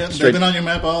 They've been on your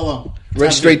map all along.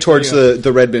 Right, straight towards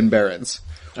the Redmond Barrens,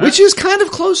 which is kind of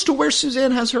close to where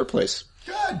Suzanne has her place.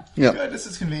 Good. Yeah. Good. This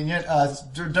is convenient.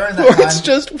 During that time, It's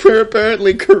just where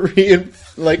apparently Korean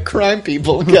crime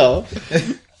people go.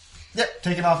 yeah,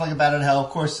 taking off like a bat out of hell.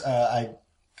 Of course, I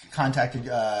contacted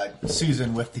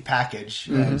Susan with the package,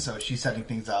 and so she's setting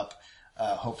things up,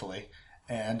 hopefully.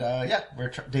 And we're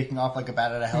taking off like a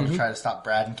bat out of hell to try to stop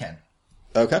Brad and Ken.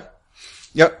 Okay.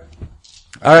 Yep.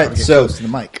 All right. So close to the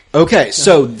mic. Okay.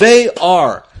 So they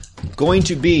are going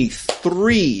to be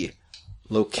 3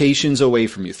 locations away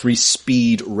from you, 3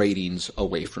 speed ratings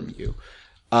away from you.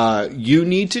 You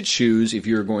need to choose if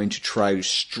you're going to try to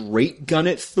straight gun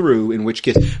it through, in which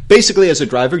case, basically as a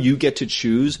driver, you get to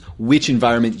choose which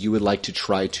environment you would like to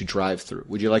try to drive through.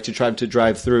 Would you like to try to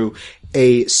drive through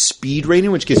a speed rating,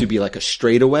 in which case it would be like a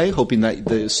straightaway, hoping that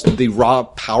the raw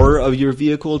power of your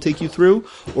vehicle will take you through?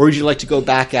 Or would you like to go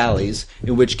back alleys,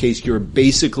 in which case you're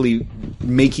basically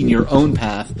making your own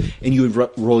path and you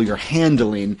would roll your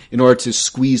handling in order to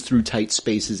squeeze through tight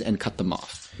spaces and cut them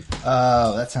off?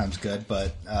 Oh, that sounds good,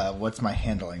 but what's my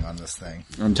handling on this thing?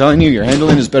 I'm telling you, your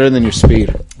handling is better than your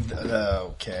speed.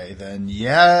 Okay, then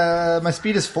my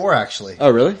speed is 4 actually.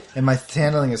 Oh, really? And my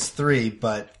handling is 3,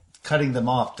 but cutting them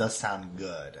off does sound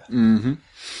good.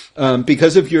 Mm-hmm.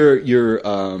 Because of your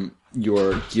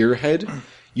gearhead,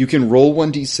 you can roll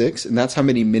 1d6, and that's how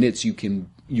many minutes you can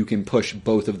push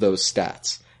both of those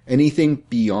stats. Anything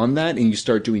beyond that, and you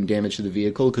start doing damage to the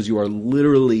vehicle because you are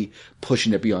literally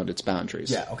pushing it beyond its boundaries.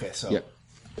 Yeah, okay, so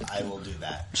I will do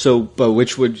that. So, but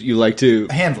which would you like to?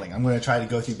 Handling. I'm going to try to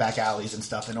go through back alleys and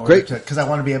stuff in order to, because I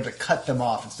want to be able to cut them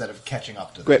off instead of catching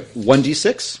up to them. Great.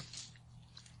 1d6.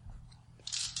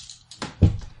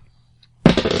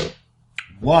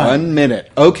 1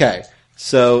 minute. Okay.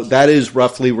 So that is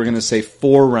roughly, we're going to say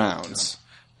 4 rounds.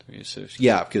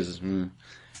 Yeah, because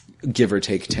give or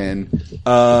take 10.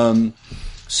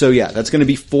 So yeah, that's going to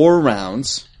be 4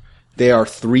 rounds. They are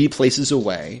 3 places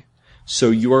away.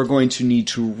 So you are going to need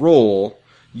to roll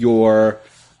your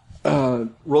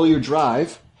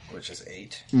drive, which is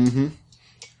 8. Mm-hmm.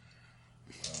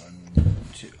 1,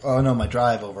 2. Oh no, my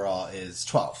drive overall is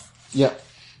 12. Yeah.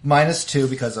 Minus 2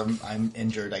 because I'm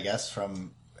injured, I guess,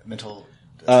 from mental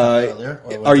earlier.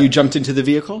 Are you jumped into the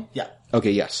vehicle? Yeah.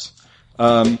 Okay. Yes.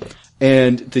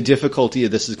 And the difficulty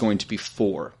of this is going to be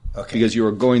 4. Okay. Because you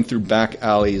are going through back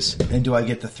alleys. And do I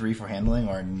get the 3 for handling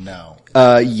or no?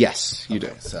 Yes, you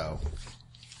do. So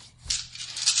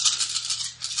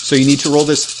you need to roll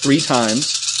this 3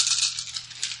 times,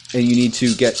 and you need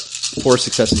to get 4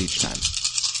 successes each time.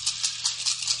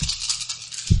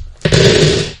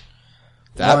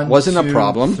 That 1, wasn't 2, a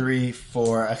problem. 3,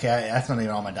 4. Okay, that's not even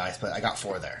on my dice, but I got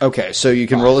 4 there. Okay, so you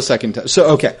can roll a second time.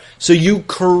 So you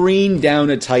careen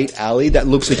down a tight alley that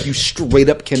looks like you straight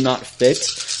up cannot fit,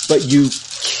 but you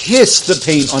kiss the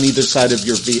paint on either side of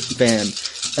your van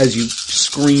as you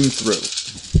scream through.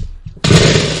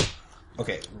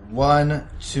 Okay, 1,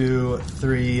 2,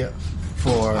 3,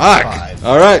 4, Fuck. 5.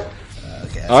 All right.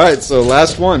 Okay. All right, so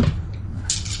last one.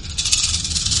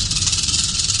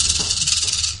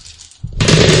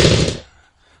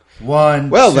 1,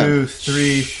 Well, 2, then.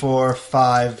 3, 4,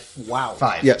 5. Wow.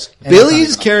 5. Yes. And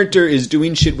Billy's character is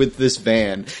doing shit with this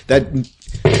van that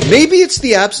maybe it's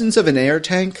the absence of an air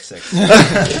tank. 6. Oh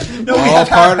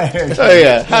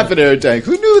yeah, half an air tank.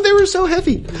 Who knew they were so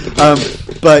heavy?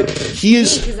 But he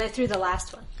is. Because I threw the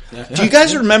last one. Do you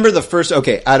guys remember the first,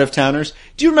 out-of-towners,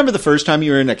 do you remember the first time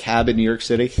you were in a cab in New York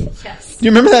City? Yes. Do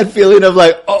you remember that feeling of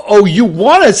like, oh, you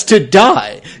want us to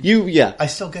die? I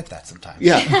still get that sometimes.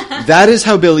 Yeah. That is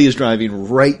how Billy is driving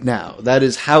right now. That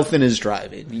is how Finn is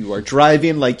driving. You are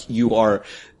driving like you are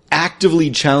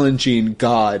actively challenging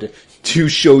God to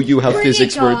show you how Bring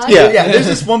physics it, God. works. Yeah, there's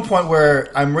this one point where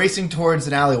I'm racing towards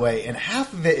an alleyway, and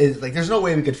half of it is like there's no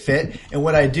way we could fit. And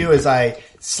what I do is I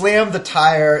slam the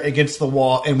tire against the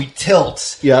wall, and we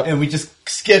tilt. Yep. And we just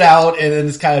skid out, and then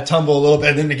just kind of tumble a little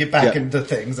bit, and then to get back into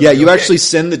things. Yeah, you actually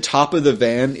send the top of the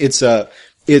van.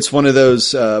 It's one of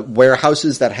those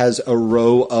warehouses that has a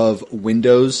row of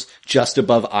windows just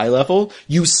above eye level.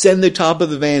 You send the top of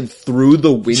the van through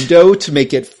the window to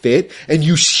make it fit, and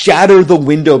you shatter the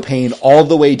window pane all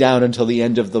the way down until the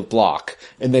end of the block,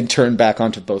 and then turn back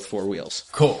onto both four wheels.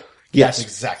 Cool. Yes. That's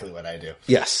exactly what I do.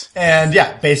 Yes. And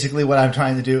yeah, basically what I'm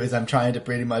trying to do is I'm trying to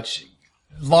pretty much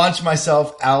launch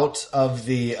myself out of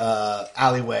the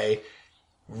alleyway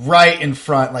right in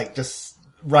front, like just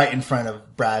right in front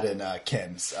of Brad and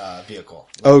Ken's vehicle.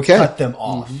 Okay. Cut them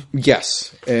off.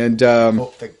 Yes. And,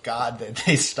 Hope to God that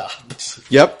they stopped.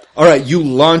 yep. All right. You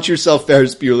launch yourself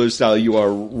Ferris Bueller style. You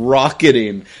are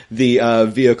rocketing the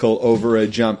vehicle over a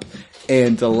jump.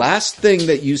 And the last thing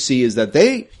that you see is that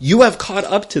you have caught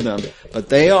up to them, but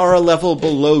they are a level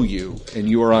below you, and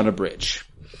you are on a bridge.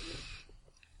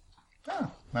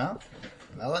 Oh, well,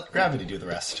 I'll let gravity do the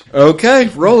rest. Okay.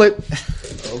 Roll it.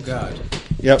 Oh God.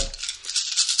 Yep.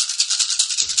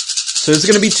 So there's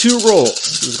going to be 2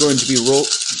 rolls. There's going to be roll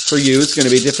for you. It's going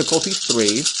to be difficulty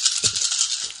 3.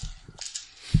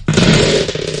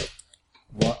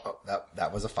 Well,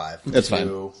 that was a 5. That's fine.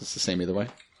 It's the same either way.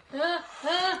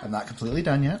 I'm not completely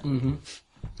done yet. Mm-hmm.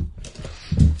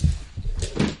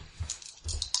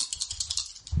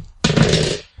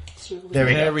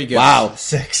 There we go. Wow.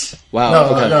 6. Wow. No,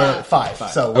 Okay. no,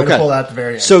 5. So we're Okay. gonna pull that at the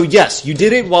very end. So yes, you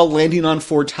did it while landing on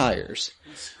 4 tires.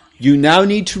 You now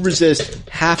need to resist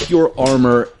half your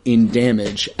armor in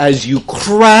damage as you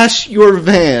crash your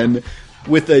van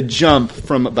with a jump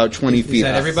from about 20 feet Is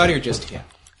that up. everybody or just him?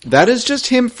 That is just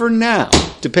him for now.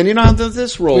 Depending on how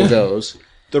this roll goes,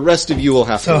 the rest of you will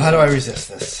have to. So how do I resist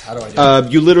this? How do I do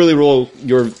it? You literally roll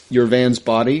your van's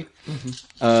body,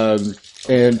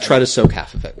 and try to soak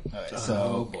half of it. Okay, Oh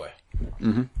so boy.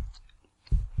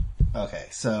 okay,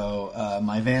 so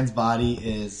my van's body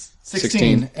is 16,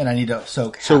 16. and I need to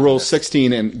soak. So half roll of it.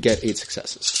 16 and get 8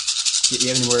 successes. You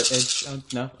have any more edge?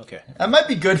 No? Okay. That might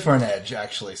be good for an edge,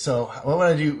 actually. So what would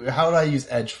I do? How would I use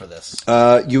edge for this?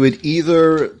 You would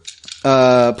either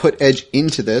put edge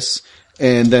into this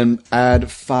and then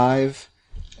add 5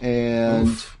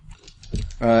 and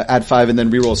add 5 and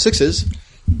then reroll 6s.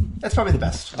 That's probably the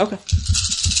best. Okay.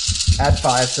 Add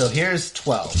 5. So here's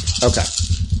 12. Okay.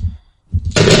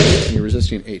 You're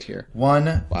resisting 8 here.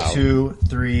 1, Wow. 2,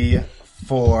 3,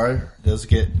 4. Those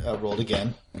get rolled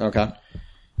again. Okay.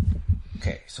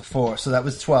 Okay, so 4. So that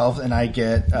was 12, and I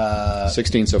get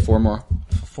 16, so 4 more.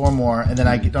 4 more, and then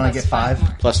I get I get 5?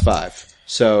 more. Plus 5.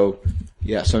 So,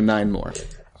 yeah, so 9 more.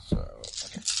 So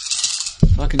okay.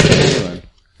 Fucking good.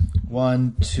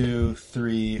 1, 2,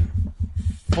 3,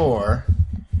 4.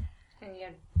 And you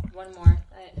had 1 more,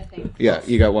 I think. Yeah,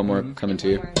 you got 1 more coming to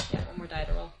you. One more die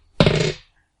to roll.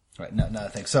 Right, no, I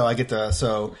think so. I get the 1,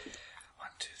 2,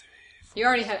 3, You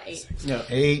already have 8.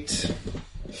 8.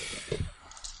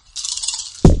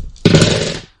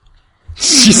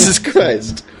 Jesus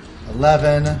Christ.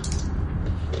 11,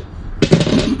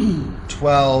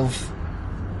 12,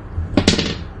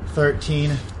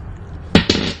 13,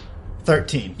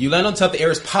 13. You land on top, the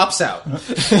air pops out.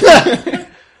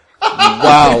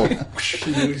 Wow. Put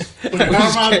your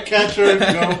arm out, catch her,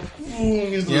 go.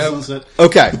 Into the sunset.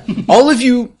 Okay. All of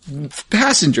you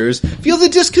passengers feel the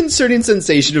disconcerting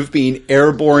sensation of being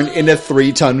airborne in a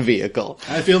 3-ton vehicle.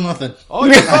 I feel nothing. Oh,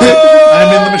 you're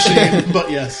I'm in the machine, but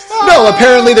yes. No,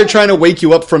 apparently they're trying to wake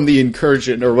you up from the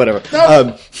incursion or whatever.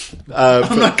 coming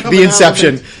The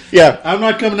Inception. out Yeah. I'm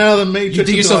not coming out of the Matrix. You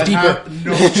dig yourself until I deeper. have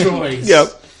no choice. Yep.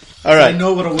 All I right.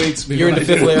 know what awaits me. You're in when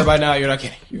the I 5th do. layer by now. You're not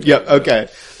kidding. Yep. Okay.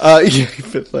 Yeah,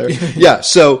 fifth layer. Yeah.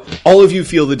 So all of you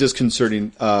feel the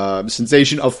disconcerting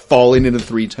sensation of falling in a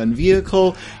 3-ton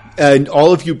vehicle, and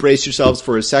all of you brace yourselves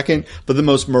for a second. But the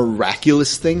most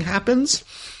miraculous thing happens.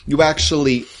 You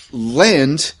actually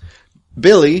land,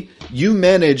 Billy. You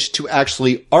manage to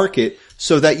actually arc it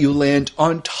so that you land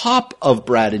on top of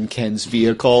Brad and Ken's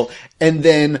vehicle, and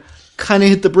then kind of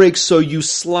hit the brakes so you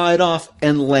slide off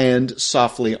and land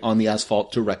softly on the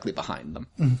asphalt directly behind them.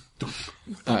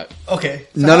 Okay.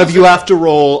 So None of you have to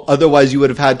roll, otherwise you would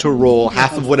have had to roll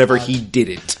half of whatever he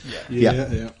didn't.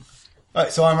 Yeah. All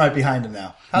right, so I'm right behind him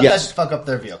now. How did Yes. that fuck up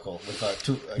their vehicle with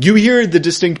two? You hear the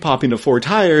distinct popping of 4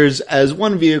 tires as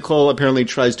one vehicle apparently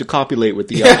tries to copulate with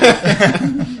the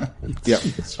other. Yeah.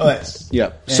 Okay.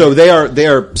 Yeah. So they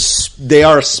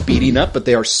are speeding up, but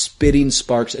they are spitting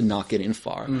sparks and not getting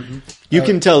far. You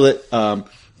can tell that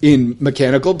in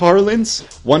mechanical parlance,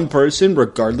 one person,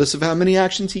 regardless of how many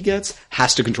actions he gets,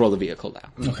 has to control the vehicle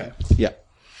now. Okay. Yeah.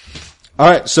 All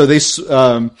right. So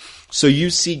so you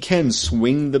see Ken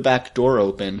swing the back door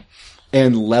open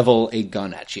and level a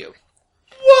gun at you.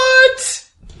 What?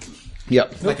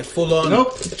 Yep. Like a full-on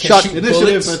Shot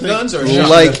initiative, I think. guns or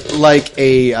shotgun? Like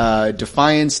a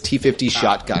Defiance T50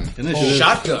 shotgun. Initiative.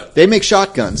 Shotgun. They make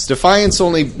shotguns. Defiance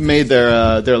only made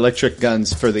their electric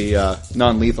guns for the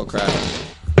non-lethal crap.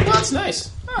 Oh, that's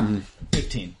nice.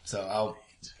 18. So I'll.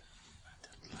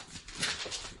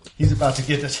 He's about to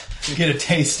get a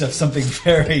taste of something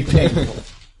very painful.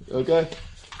 Okay.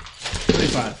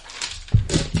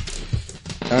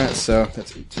 25. All right, so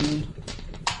that's 18.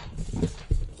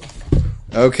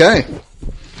 Okay.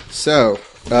 So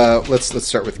let's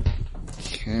start with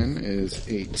Ken is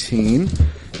 18.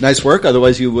 Nice work.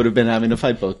 Otherwise, you would have been having to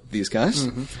fight both these guys.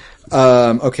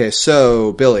 Okay,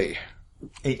 so Billy.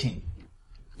 18.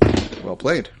 Well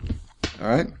played. All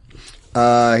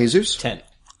right. Jesus. 10.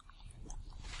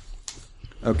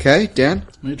 Okay, Dan.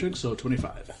 Matrix, so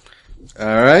 25. All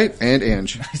right, and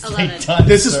Ange. 11.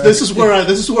 This is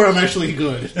where I'm actually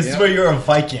good. This is where you're a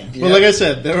Viking. But like I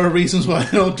said, there are reasons why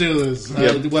I don't do this.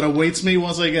 Yep. What awaits me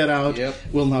once I get out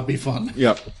will not be fun.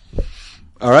 Yep.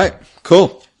 All right.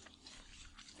 Cool.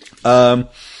 All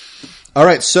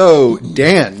right. So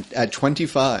Dan at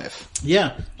 25.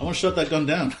 Yeah, I want to shut that gun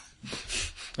down.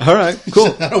 All right.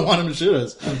 Cool. I don't want him to shoot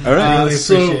us. All right. I really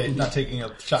So- appreciate not taking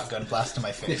a shotgun blast to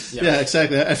my face. Yeah,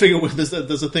 exactly. I figure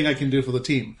there's a thing I can do for the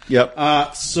team. Yep.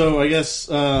 So I guess,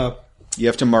 You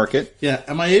have to mark it. yeah.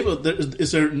 Am I able?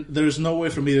 There's no way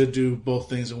for me to do both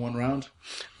things in one round.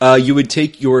 You would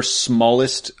take your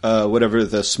smallest, whatever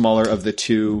the smaller of the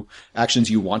two actions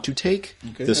you want to take,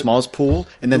 the smallest pool,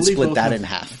 and then I believe split both that have- in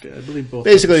half. Okay, I believe both.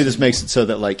 Basically, this makes it so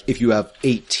that, like, if you have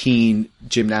 18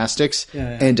 gymnastics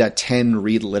Yeah. and 10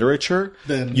 read literature,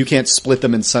 Then- you can't split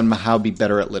them and somehow be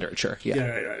better at literature. Yeah. Yeah,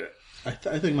 right.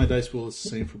 I think my dice pool is the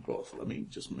same for both. Let me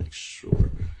just make sure.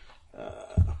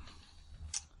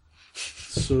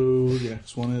 So yeah,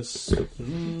 this one is.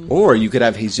 Or you could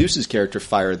have Jesus's character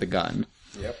fire the gun.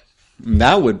 Yep. And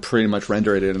that would pretty much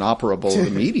render it inoperable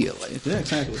immediately. Yeah,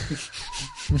 exactly.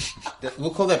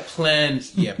 We'll call that plan.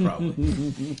 Yeah,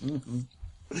 probably.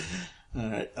 All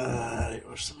right.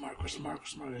 Where's the mark?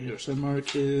 Here. So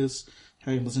mark is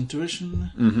Hagen's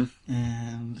intuition,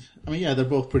 and I mean, yeah, they're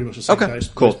both pretty much the same Okay, dice.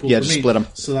 cool. Dice pool Yeah, for just me. split 'em.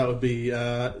 So that would be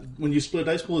when you split a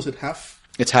dice pool. Is it half?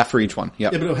 It's half for each one.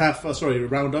 Yep. Yeah, but half. Sorry,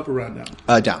 round up or round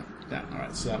down? Down. Down. All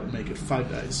right. So that would make it 5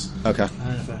 dice. Okay.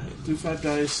 And if I do 5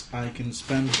 dice, I can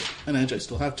spend an edge. I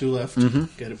still have 2 left.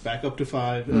 Get it back up to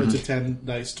 5 to 10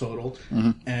 dice total,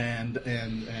 and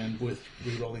with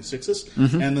re-rolling 6s,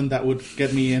 and then that would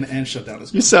get me in and shut down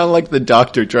his You gun. sound like the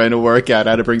doctor trying to work out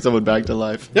how to bring someone back to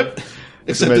life. Yep.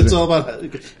 Except amazing. it's all about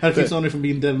how to keep somebody from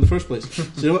being dead in the first place. So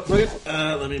you know what? Fuck it.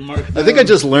 Let me mark. I think I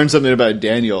just learned something about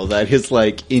Daniel, that his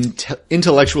like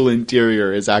intellectual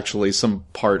interior is actually some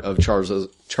part of Charles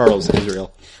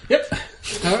Israel. Yep.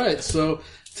 All right. So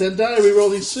 10 die,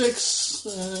 re-rolling 6,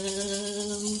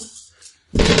 and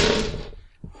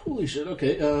holy shit.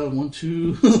 Okay. 1,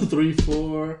 2, 3,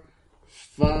 4,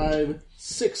 5,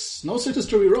 6. No 6s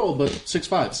to re-roll, but 6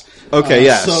 5s. Okay,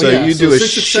 yeah. So you do a 6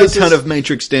 shit successes. ton of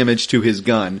matrix damage to his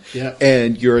gun. Yeah.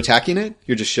 And you're attacking it?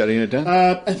 You're just shutting it down?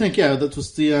 I think that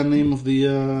was the name of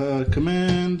the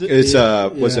command. It's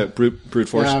was yeah. it brute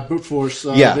force? Yeah, brute force.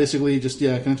 Yeah. Basically, just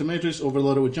connect a matrix,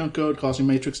 overload it with junk code, causing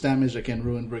matrix damage that can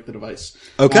ruin, break the device.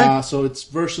 Okay. So it's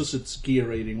versus its gear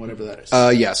rating, whatever that is.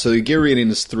 Yeah, so the gear rating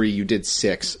is 3, you did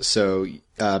 6. So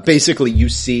basically you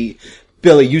see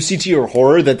Billy, you see to your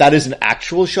horror that is an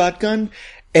actual shotgun,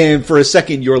 and for a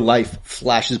second your life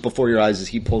flashes before your eyes as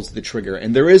he pulls the trigger.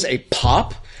 And there is a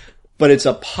pop, but it's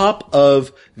a pop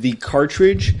of the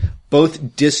cartridge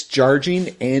both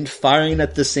discharging and firing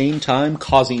at the same time,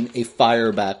 causing a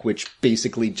fireback, which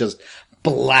basically just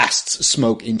blasts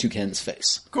smoke into Ken's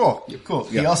face. Cool. He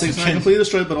also It's not can, completely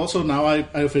destroyed, but also now I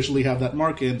officially have that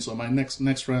mark in, so my next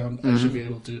round I should be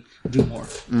able to do more.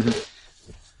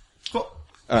 cool.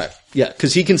 All right. Yeah,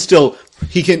 because he can still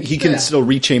still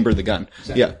rechamber the gun.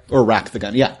 Yeah, or rack the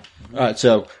gun. Yeah. All right.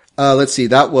 So let's see.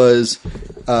 That was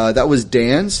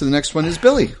Dan. So the next one is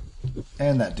Billy.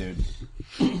 And that dude.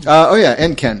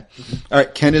 And Ken. All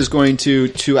right. Ken is going to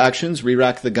 2 actions: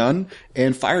 re-rack the gun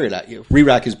and fire it at you.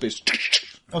 Re-rack is based.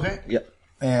 Okay. Yeah.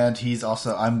 And he's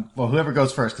also, whoever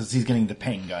goes first, because he's getting the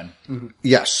pain gun.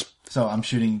 Yes. So I'm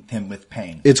shooting him with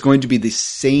pain. It's going to be the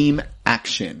same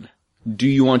action. Do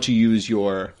you want to use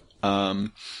your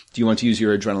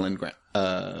adrenaline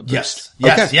boost? Yes.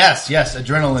 Okay. Yes.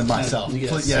 Adrenaline myself.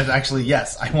 Yes. Actually,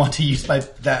 yes. I want to use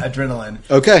that adrenaline.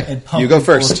 Okay. And pump You go him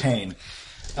full of first. pain.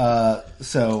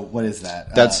 So what is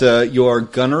that? That's your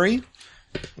gunnery.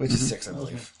 Which is 6, I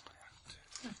believe.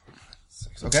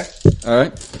 6. Okay. All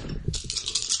right.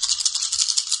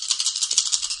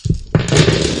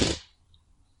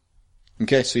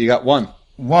 Okay, so you got 1.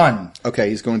 1. Okay,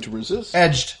 he's going to resist.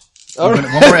 Edged. All One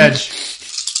right. more edge.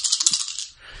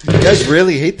 You guys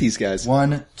really hate these guys.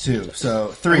 1, 2. So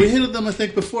We 3. hitted them, I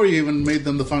think, before you even made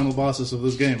them the final bosses of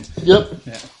this game. Yep.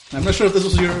 Yeah. I'm not sure if this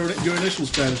was your initial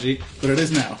strategy, but it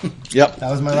is now. Yep.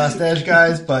 That was my last edge,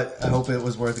 guys, but I hope it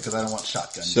was worth it because I don't want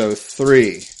shotgun. So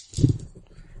 3.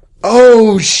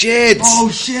 Oh shit! Oh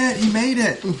shit, he made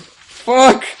it!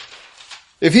 Fuck!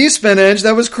 If he spent edge,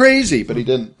 that was crazy, but he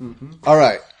didn't. All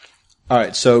right.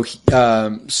 So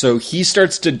he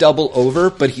starts to double over,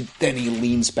 but he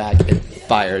leans back and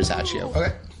fires at you.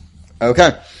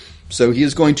 Okay. So he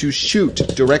is going to shoot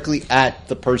directly at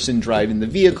the person driving the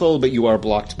vehicle, but you are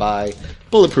blocked by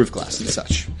bulletproof glass and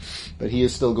such. But he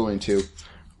is still going to.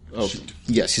 Oh, shoot.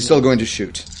 Yes, he's still going to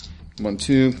shoot. 1,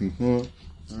 2, 4.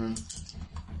 And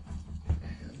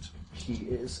he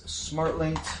is smart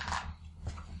linked.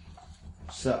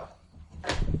 So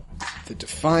the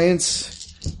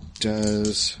Defiance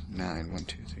does 9. 1,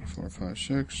 2, 3, 4, 5,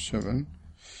 6, 7.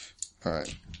 All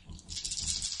right.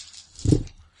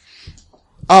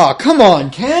 Oh, come on,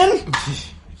 Ken!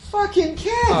 Fucking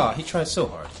Ken! Ah, he tried so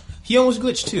hard. He almost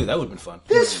glitched too. That would have been fun.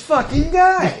 This fucking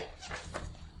guy!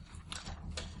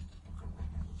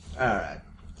 Alright.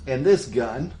 And this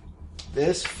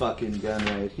fucking gun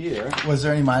right here. Was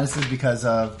there any minuses because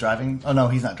of driving? Oh no,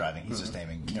 he's not driving. He's just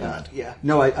aiming. Never mind. Yeah.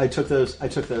 No, I took those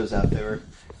out. They were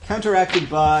counteracted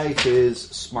by his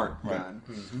smart gun.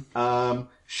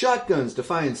 Shotguns,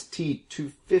 Defiance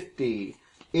T250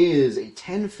 is a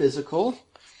 10 physical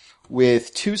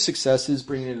with 2 successes,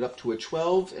 bringing it up to a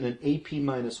 12 and an AP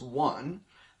 -1.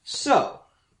 So,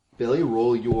 Billy,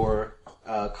 roll your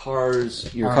car's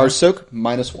soak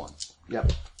 -1.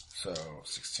 Yep. So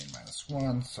 16 minus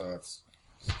 1, so it's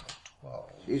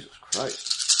 12. Jesus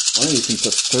Christ. One of these things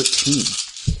does 13.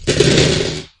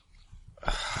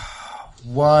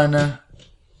 1,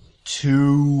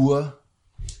 2,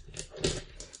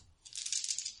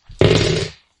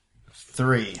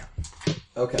 3.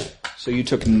 Okay. So you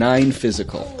took 9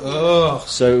 physical. Ugh.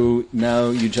 So now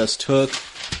you just took,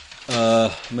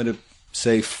 I'm going to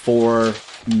say 4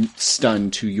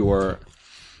 stun to your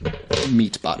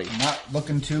meat body. Not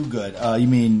looking too good. You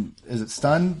mean, is it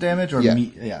stun damage or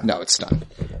meat? Yeah. No, it's stun.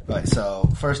 Right, so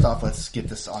first off, let's get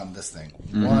this on this thing.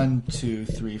 1, 2,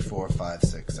 3, 4, 5,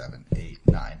 6, 7, 8,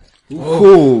 9.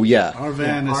 Ooh, yeah. Our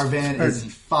van is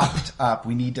fucked up.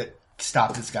 We need to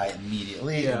stop this guy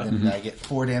immediately, and then I get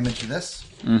 4 damage to this.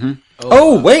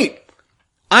 Oh, wait!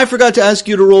 I forgot to ask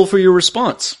you to roll for your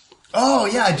response. Oh,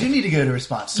 yeah, I do need to go to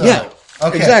response. So, Yeah,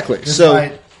 okay. exactly.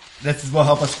 This will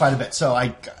help us quite a bit. So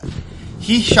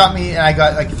he shot me and I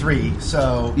got like 3.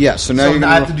 So Yeah, so now you're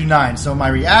I have gonna to do 9. So my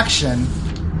reaction,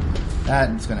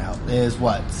 that's going to help, is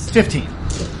what? 15.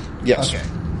 Yes. Okay.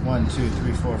 1, 2,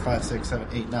 3, 4, 5, 6, 7,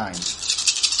 8, 9.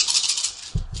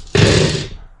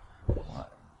 1,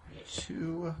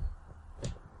 2,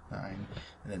 9,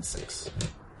 and then 6.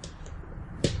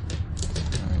 9,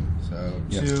 so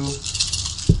Yep. 2.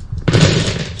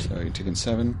 So you're taking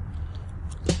 7.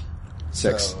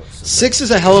 6. So 6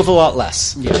 is a hell of a lot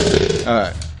less. Yeah.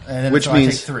 Alright. And then Which so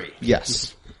means I take 3.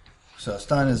 Yes. So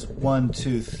stun is 1,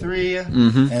 2, 3.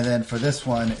 And then for this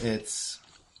one, it's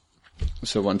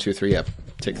So 1, 2, 3, yep.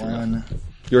 Take 3. 1,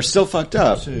 You're still fucked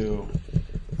up. 2,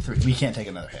 3. We can't take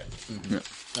another hit.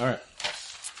 All right.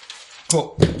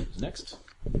 Cool. Next.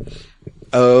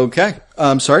 Okay.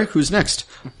 Sorry, who's next?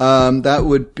 That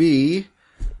would be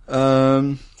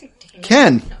Ken.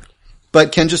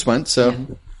 But Ken just went, so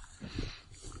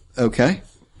okay.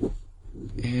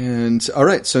 And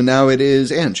alright, so now it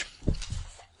is Ange.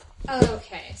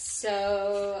 Okay,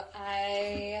 so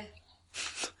I...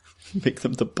 Make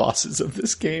them the bosses of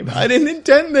this game. I didn't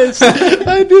intend this.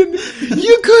 I didn't.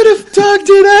 You could have talked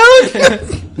it out.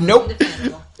 Nope.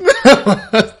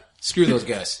 Screw those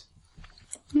guys.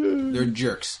 They're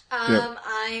jerks.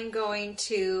 I'm going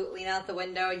to lean out the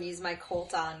window and use my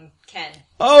Colt on Ken.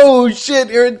 Oh shit,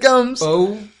 here it comes.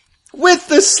 Oh. With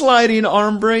the sliding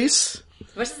arm brace.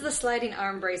 What does the sliding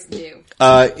arm brace do?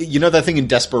 You know that thing in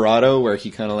Desperado where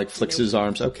he kind of like flicks his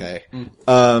arms? Okay.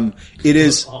 It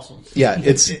is, Awesome. yeah,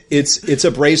 it's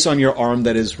a brace on your arm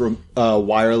that is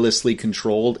wirelessly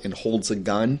controlled and holds a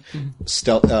gun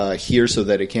here so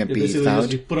that it can't be Basically,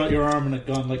 found. you put out your arm and a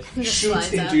gun like just shoots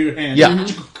slides into out. your hand. Yeah,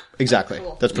 exactly.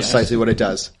 Cool. That's precisely what it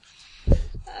does.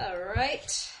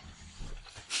 Alright.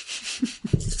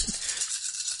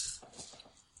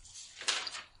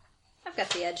 I've got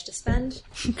the edge to spend.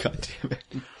 God damn it.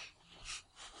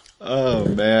 Oh,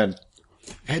 man.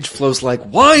 Edge flows like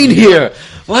wine here!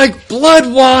 Like blood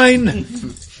wine!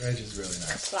 Edge is really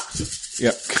nice. Plop.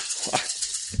 Yep.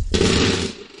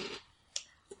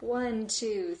 1,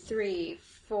 2, 3,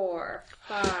 4,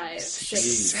 5, 6,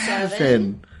 7.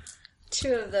 7.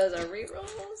 2 of those are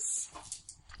rerolls.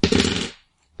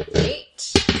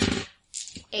 8.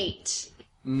 8.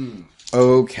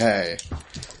 Okay.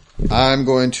 I'm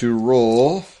going to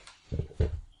roll.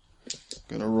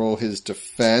 Gonna roll his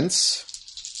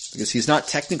defense. Because he's not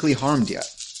technically harmed yet.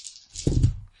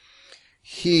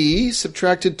 He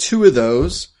subtracted 2 of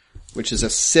those, which is a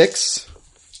 6.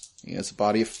 He has a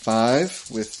body of 5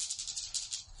 with...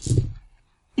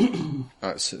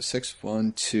 so 6,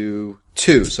 1, 2,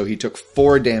 2. So he took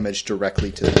 4 damage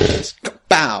directly to the face.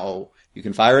 Bow! You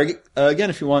can fire again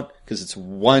if you want, because it's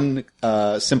 1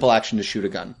 simple action to shoot a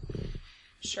gun.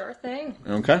 Sure thing.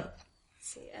 Okay. Let's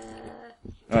see,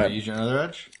 All right, use your another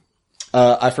edge.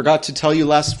 I forgot to tell you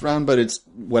last round, but it's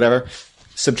whatever.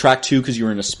 Subtract 2 because you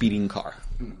were in a speeding car.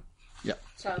 Yeah.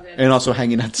 so good. And also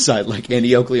hanging out the side like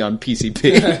Andy Oakley on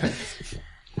PCP. Okay,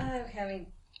 I mean,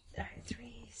 alright,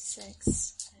 3,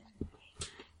 6, 7,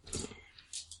 8.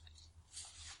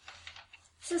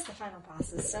 This is the final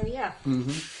bosses, so yeah.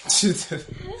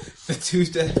 The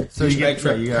Tuesday. So you get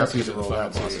track. you have to roll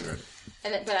that.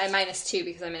 And then, but I minus 2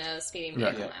 because I'm in a speeding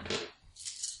vehicle now.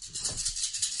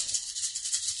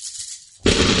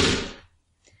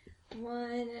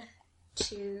 One,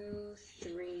 2,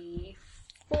 3,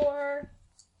 4.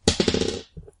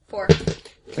 4.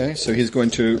 Okay, so he's going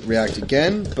to react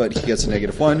again, but he gets a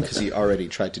 -1 because he already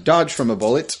tried to dodge from a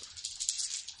bullet.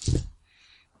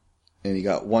 And he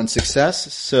got 1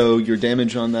 success, so your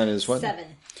damage on that is what? 7.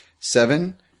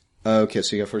 7? Okay,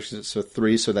 so you got 4, so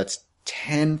 3, so that's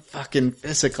 10 fucking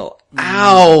physical.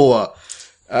 Ow!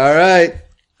 Alright.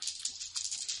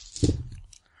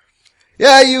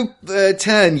 Yeah, you,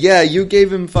 10. Yeah, you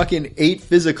gave him fucking 8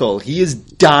 physical. He is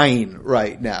dying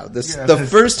right now. The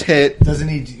first hit. Doesn't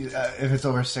he? If it's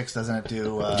over 6, doesn't it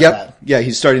do? Yep. That? Yeah,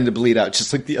 he's starting to bleed out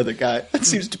just like the other guy. That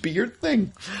seems to be your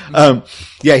thing.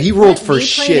 Yeah, he rolled for Me playing a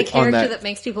shit on character that. that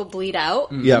makes people bleed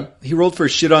out. Yeah, he rolled for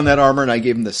shit on that armor, and I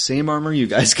gave him the same armor you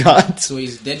guys got. So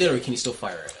he's dead, or can he still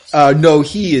fire at us? No,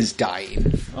 he is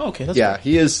dying. Oh, okay, that's Yeah,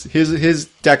 he is. His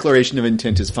declaration of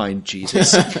intent is find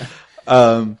Jesus.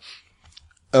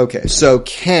 Okay, so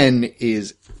Ken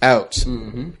is out.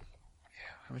 Mm-hmm.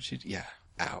 How much? Yeah.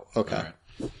 Ow. Okay.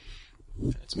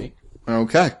 That's me.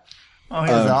 Okay. Oh,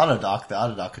 here's the auto doc. The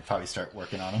auto doc could probably start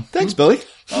working on him. Thanks, Billy.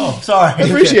 Oh, sorry. I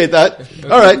appreciate that.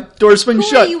 All right, door swing Who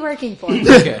shut. are you working for?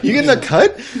 Okay. You getting a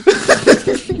cut?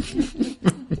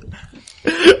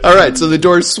 All right, so the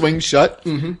doors swing shut,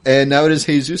 and now it is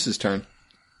Jesus' turn.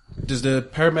 Does the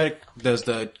van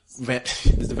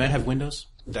have windows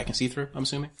that I can see through? I'm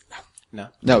assuming. No.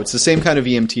 No, it's the same kind of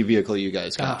EMT vehicle you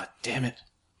guys got. God damn it!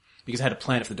 Because I had a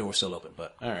plan if the door was still open,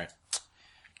 but all right.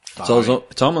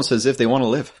 It's almost as if they want to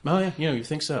live. Oh yeah, you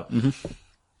think so?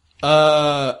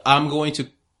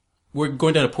 We're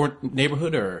going down a poor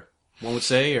neighborhood, or one would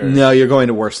say, or No, you're going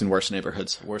to worse and worse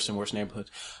neighborhoods. worse and worse neighborhoods.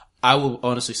 I will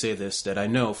honestly say this, that I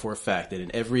know for a fact that in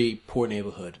every poor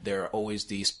neighborhood, there are always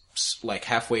these, like,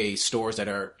 halfway stores that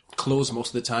are closed most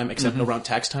of the time, except around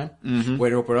tax time,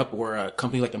 where they open up, or a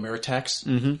company like Ameritax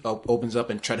opens up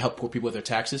and try to help poor people with their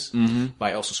taxes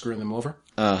by also screwing them over.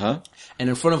 Uh-huh. And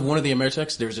in front of one of the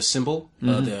Ameritax, there's a symbol,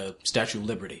 the Statue of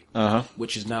Liberty,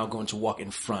 which is now going to walk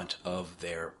in front of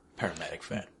their paramedic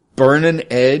van. Burn an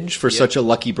edge for such a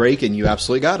lucky break, and you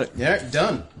absolutely got it. Yeah,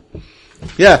 done.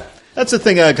 Yeah. That's the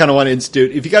thing I kind of want to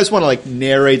institute. If you guys want to like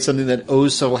narrate something that oh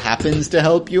so happens to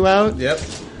help you out, Yep.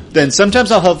 then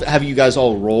sometimes I'll have you guys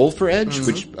all roll for edge,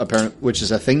 which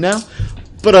is a thing now.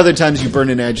 But other times you burn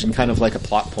an edge and kind of like a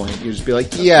plot point. You just be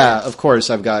like, yeah, of course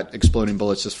I've got exploding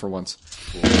bullets just for once.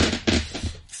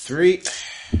 3.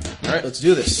 All right, let's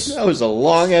do this. That was a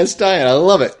long ass die, and I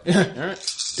love it. All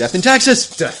right. Death in Texas.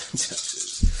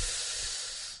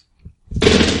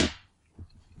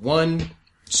 1,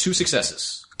 2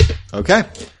 successes. Okay.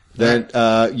 Then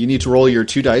you need to roll your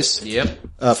 2 dice. Yep.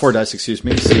 4 dice, excuse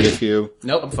me. See if you.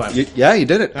 Nope, I'm fine. Yeah, you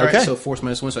did it. All okay. right, so force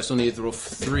 -1, so I still need to roll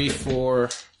 3, 4,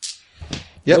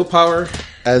 Yep. No power.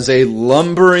 As a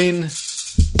lumbering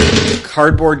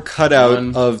cardboard cutout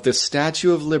One. of the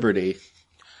Statue of Liberty.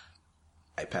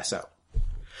 I pass out.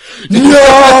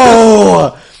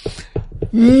 No!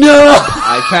 No!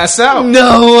 I pass out.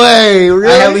 No way!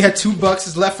 Really? I only had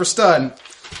 $2 left for stun,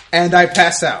 and I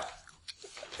pass out.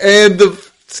 And the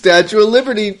Statue of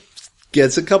Liberty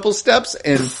gets a couple steps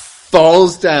and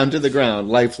falls down to the ground,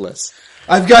 lifeless.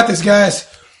 I've got this, guys.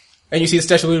 And you see the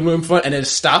Statue of Liberty in front, and then it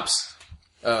stops.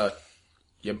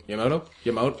 Yamato?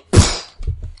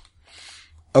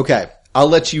 Okay, I'll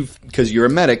let you, because you're a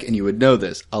medic and you would know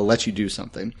this, I'll let you do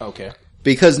something. Okay.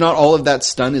 Because not all of that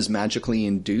stun is magically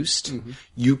induced,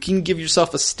 you can give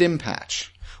yourself a stim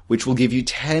patch, which will give you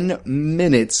 10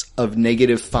 minutes of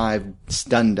 -5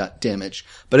 stun damage.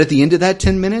 But at the end of that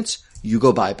 10 minutes, you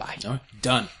go bye-bye. All right,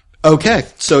 done. Okay,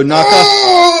 so knock off...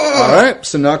 Alright,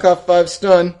 so knock off 5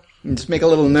 stun, and just make a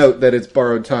little note that it's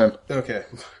borrowed time. Okay.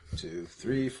 2,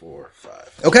 3, 4,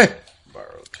 5. Okay.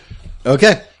 Borrowed.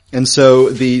 Okay. And so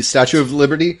the Statue of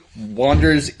Liberty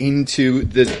wanders into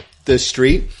the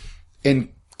street and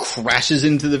crashes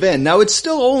into the van. Now it's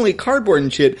still only cardboard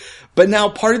and shit, but now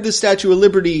part of the Statue of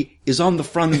Liberty is on the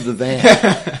front of the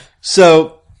van.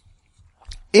 So,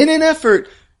 in an effort,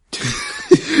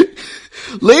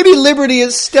 Lady Liberty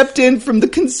has stepped in from the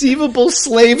conceivable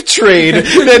slave trade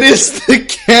that is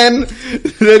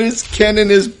Ken and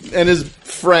his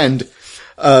friend.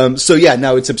 So yeah,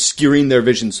 now it's obscuring their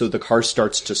vision, so the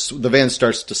van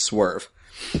starts to swerve.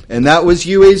 And that was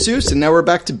you, Jesus, and now we're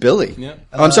back to Billy. Yep.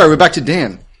 Oh, I'm sorry, we're back to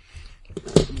Dan.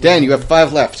 Dan, you have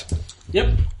 5 left.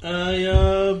 Yep.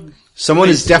 Someone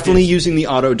is definitely using the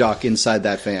auto dock inside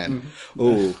that van.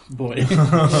 Oh. Boy.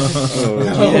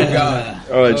 Oh, God.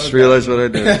 Oh, I just realized what I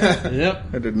did. Yep.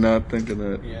 I did not think of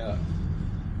that. Yeah.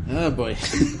 Oh, boy.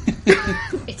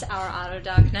 It's our auto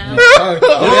dock now.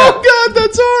 Oh, God,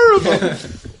 that's horrible.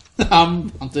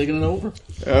 I'm taking it over.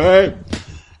 All right.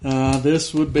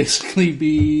 This would basically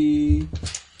be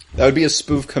That would be a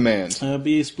spoof command.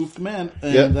 be a spoof command.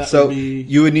 And Yeah, that so would be...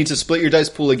 you would need to split your dice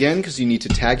pool again because you need to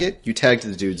tag it. You tagged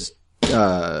the dude's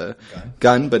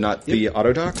gun, but not the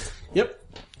auto dock. Yep.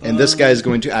 And this guy is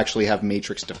going to actually have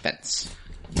matrix defense.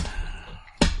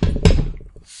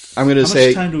 I'm going to How say...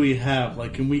 much time do we have?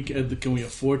 Like, can we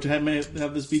afford to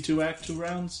have this be 2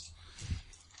 rounds?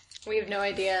 We have no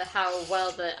idea how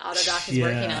well the auto dock is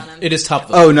working on him. It is top of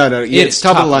the Oh, no. Yeah, It's it's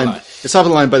top of the top of line. the line. It's top of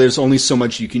the line, but there's only so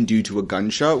much you can do to a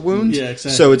gunshot wound. Yeah,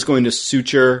 exactly. So it's going to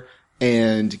suture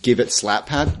and give him slap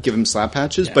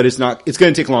patches, but it's going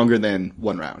to take longer than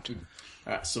 1 round.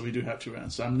 Alright, so we do have 2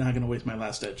 rounds. So I'm not going to waste my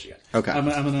last edge yet. Okay. I'm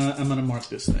gonna mark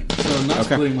this thing. So I'm not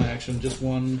splitting my action, just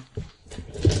 1.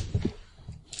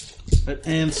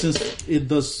 And since it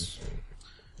does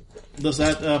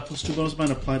that +2 bonus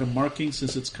mind apply to marking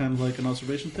since it's kind of like an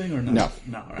observation thing or not?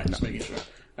 No. Alright, just making sure.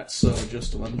 Alright, so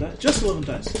just 11 dice. Just 11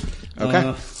 dice.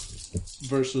 Okay.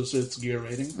 Versus its gear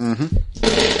rating. Mm-hmm.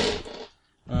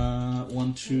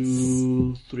 1,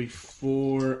 2, 3,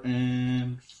 4,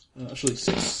 and actually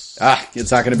 6.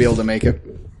 It's not going to be able to make it.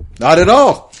 Not at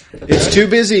all. It's too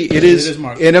busy. It is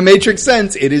marked. in a matrix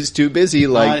sense, it is too busy.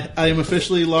 Like, I am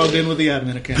officially logged in with the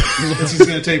admin account. It's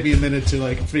going to take me a minute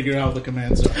to figure out the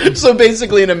commands are. so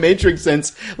basically in a matrix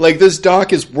sense, like this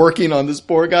doc is working on this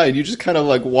poor guy and you just kind of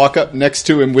like walk up next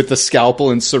to him with the scalpel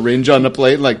and syringe on the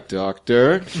plate like,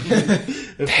 doctor,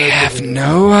 they have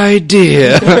no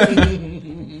idea.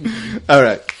 All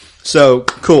right. So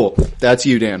cool. That's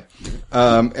you, Dan.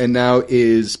 And now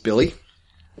is Billy.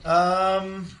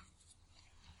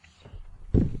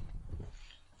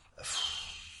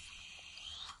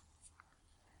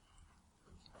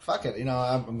 Fuck it.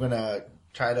 I'm gonna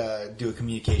try to do a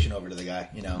communication over to the guy.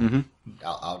 I'm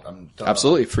don't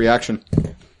Absolutely. Free action.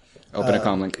 Open a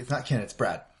comm link. It's not Ken. It's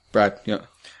Brad. Brad, yeah.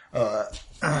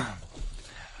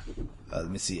 Let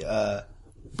me see.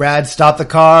 Brad, stop the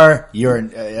car.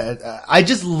 I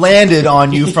just landed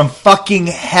on you from fucking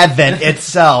heaven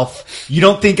itself. You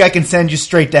don't think I can send you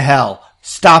straight to hell?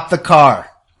 Stop the car.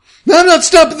 No, I'm not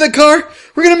stopping the car.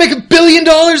 We're going to make $1 billion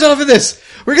off of this.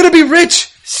 We're going to be rich.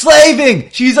 Slaving!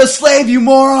 She's a slave, you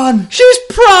moron! She's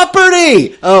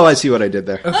property! Oh, I see what I did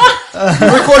there.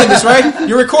 You're recording this, right?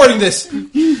 You're recording this.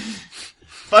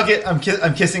 Fuck it, I'm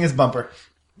kissing his bumper.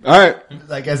 All right.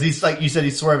 Like, as he's, like you said,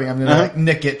 he's swerving, I'm gonna,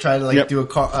 nick it, try to, do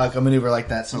a maneuver like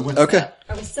that. So what's Okay. that?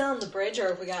 Are we still on the bridge, or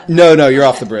have we got? No, you're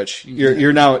off the bridge.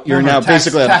 You're now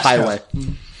basically on a tax highway.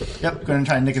 code. Yep, gonna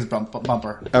try and nick his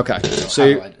bumper. Okay. So how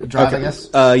you do I drive, I guess?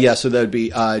 Yeah, so that would be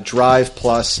drive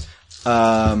plus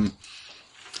I'm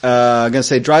gonna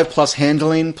say drive plus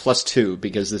handling plus 2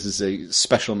 because this is a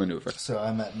special maneuver. So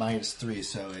I'm at -3,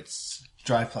 so it's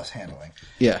drive plus handling.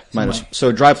 Yeah,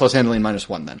 so drive plus handling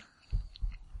 -1 then.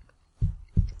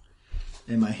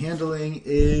 And my handling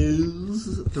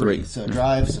is 3. So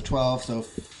drive, so 12, so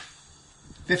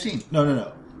 15.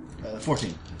 No.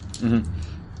 14. Mm-hmm.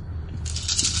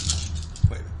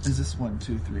 Wait, is this 1,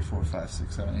 2, 3, 4, 5,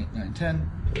 6, 7, 8, 9, 10,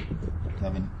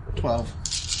 11, 12.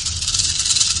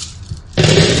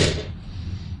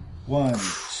 1,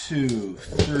 2,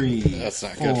 3. That's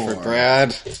not 4. good for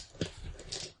Brad.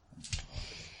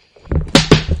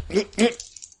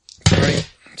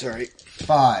 Sorry.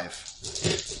 5.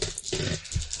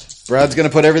 Brad's gonna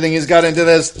put everything he's got into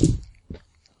this.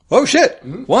 Oh shit!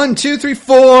 1, 2, 3,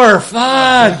 4,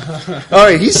 5. All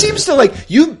right, he seems to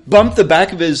you bump the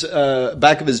back of his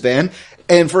van,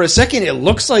 and for a second it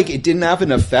looks like it didn't have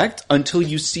an effect until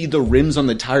you see the rims on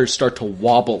the tires start to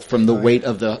wobble from the weight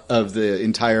of the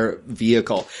entire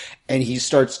vehicle, and he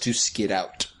starts to skid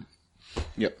out.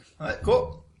 Yep. All right,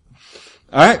 cool.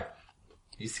 All right.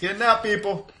 He's skidding out,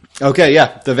 people. Okay,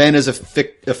 yeah, the van is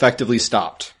effectively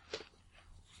stopped.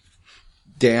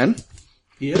 Dan,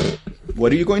 Yeah.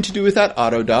 what are you going to do with that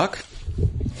auto dock?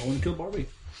 I want to kill Barbie.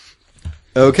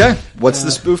 Okay, what's the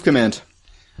spoof command?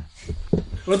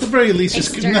 Well, at the very least,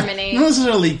 just Exterminate. not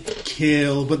necessarily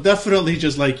kill, but definitely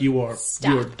just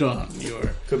you're done.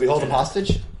 Could we hold him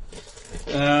hostage?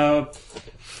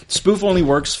 Spoof only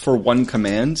works for one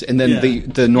command, and then Yeah.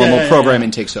 the normal Yeah.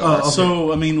 programming takes over. Okay.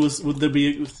 So, I mean, would there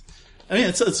be? I mean,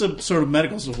 it's a sort of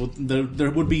medical. So there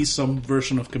would be some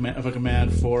version of a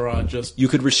command for just You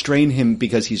could restrain him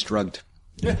because he's drugged.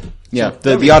 yeah. Yeah,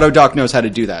 So, the auto dock knows how to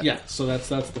do that. Yeah, so that's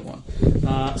the one.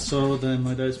 So then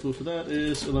my dice pool for that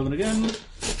is 11 again.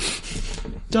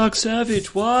 Doc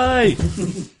Savage, why?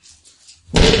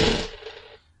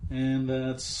 And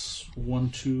that's 1,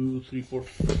 2, 3, 4,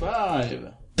 5.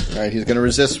 All right, he's going to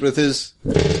resist with his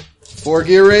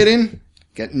 4-gear rating.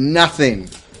 Get nothing.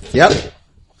 Yep.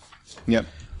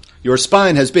 Your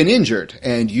spine has been injured,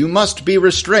 and you must be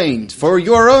restrained for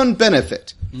your own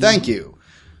benefit. Thank you.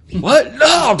 What?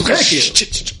 No. Thank you.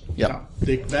 Yep.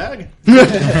 Dick bag.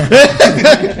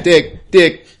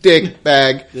 Dick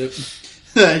bag. Yep.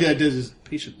 I did his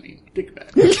patient name. Dick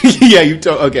bag. Yeah, you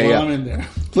don't. Okay, While yeah. I'm in there.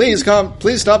 Please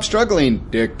stop struggling,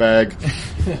 dick bag.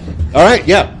 All right,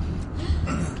 yeah.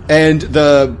 And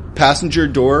the passenger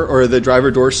door or the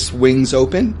driver door swings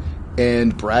open,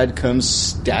 and Brad comes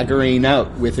staggering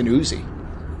out with an Uzi.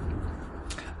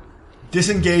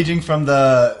 Disengaging from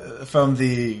the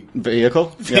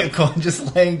Vehicle? vehicle and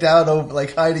just laying down over,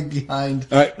 hiding behind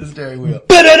All right. the steering wheel.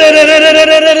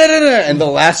 And the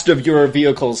last of your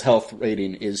vehicle's health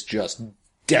rating is just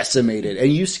decimated,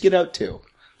 and you skid out too.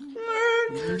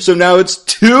 So now it's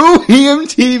 2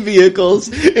 EMT vehicles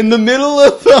in the middle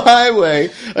of the highway,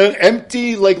 an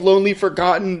empty, lonely,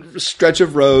 forgotten stretch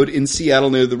of road in Seattle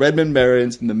near the Redmond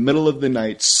Barrens in the middle of the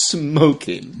night,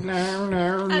 smoking. I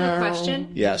have a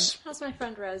question. Yes. How's my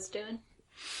friend Rose doing?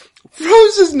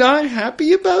 Rose is not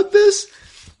happy about this,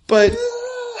 but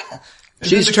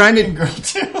she's trying to... Girl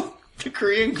too. The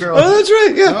Korean girl. Oh, that's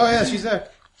right, yeah. Oh yeah, she's there.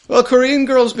 Well, Korean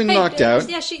girl's been Hey, knocked out.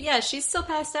 Yeah, she's still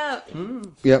passed out.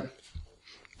 Yep.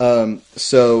 But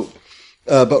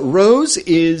Rose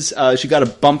is, she got a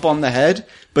bump on the head,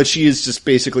 but she is just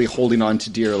basically holding on to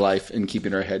dear life and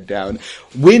keeping her head down.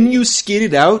 When you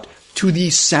skidded out to the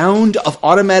sound of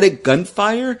automatic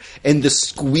gunfire and the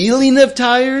squealing of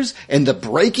tires and the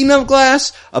breaking of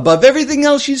glass, above everything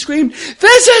else she screamed,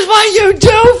 "This is what you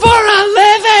do for a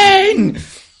living!"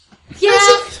 Yeah.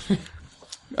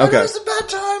 Okay. It's a bad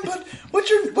time, but what's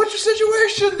your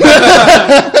situation?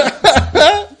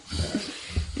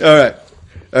 All right,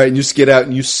 and you skid out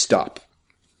and you stop.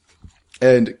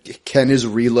 And Ken is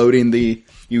reloading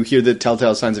you hear the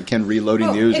telltale signs of Ken reloading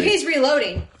the Uzi. If he's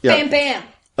reloading, Yeah. bam, bam.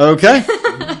 Okay.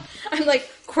 I'm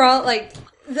crawl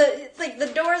the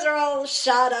doors are all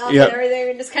shot up Yep. and everything,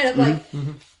 and just kind of the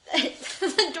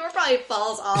door probably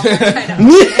falls off.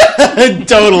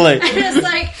 Totally. I'm just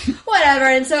whatever.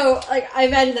 And so I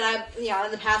imagine that I'm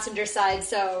on the passenger side,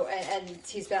 so and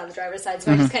he's been on the driver's side,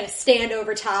 so I just kind of stand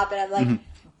over top and I'm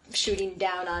shooting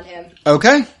down on him.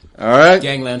 Okay. All right.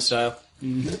 Gangland style.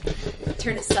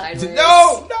 Turn it sideways.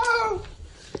 No.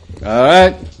 All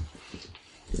right.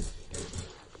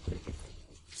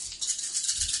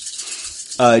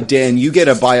 Dan, you get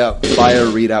a bio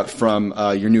readout from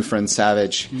your new friend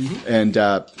Savage, and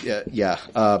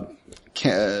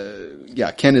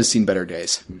Ken has seen better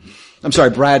days. I'm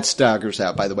sorry, Brad staggers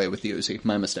out. By the way, with the Uzi,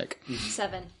 my mistake.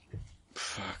 7.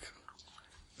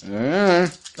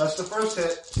 That's the first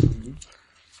hit.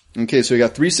 Okay, so we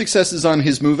got 3 successes on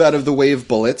his move out of the way of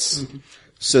bullets,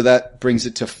 so that brings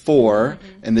it to 4,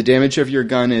 and the damage of your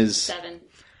gun is 7.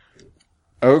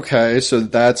 Okay, so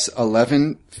that's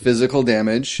 11 physical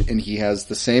damage, and he has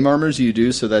the same armor as you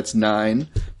do, so that's 9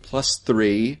 plus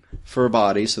 3 for a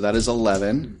body, so that is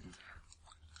 11.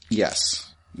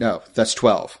 Yes. No, that's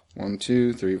 12. 1,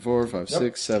 2, 3, 4, 5,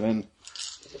 6, 7,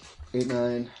 8,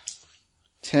 9,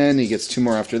 10. He gets 2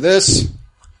 more after this.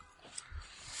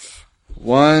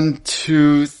 1,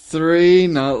 2, 3.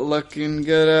 Not looking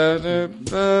good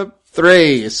at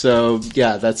 3. So,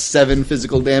 yeah, that's 7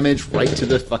 physical damage right to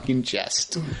the fucking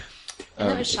chest. And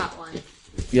that was shot 1.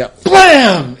 Yeah.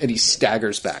 Blam! And he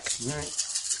staggers back.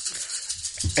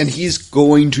 And he's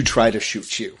going to try to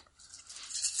shoot you.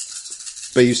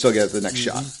 But you still get the next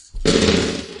shot.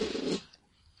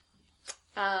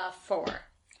 4.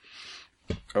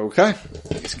 Okay.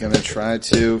 He's going to try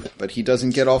to, but he doesn't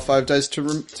get all 5 dice to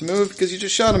move because you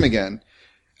just shot him again.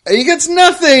 And he gets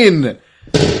nothing!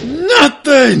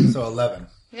 Nothing! So 11.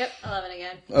 Yep, 11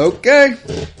 again. Okay.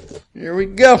 Here we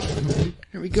go.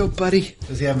 Here we go, buddy.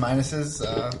 Does he have minuses?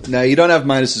 No, you don't have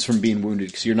minuses from being wounded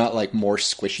because you're not like more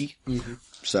squishy. Mm-hmm.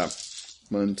 So,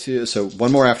 1, 2. So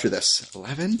one more after this.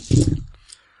 11.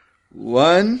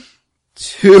 1,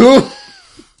 2.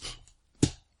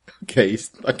 Okay, he's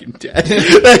fucking dead.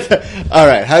 All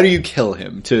right, how do you kill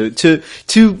him? To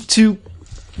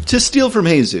steal from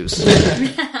Jesus.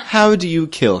 How do you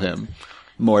kill him,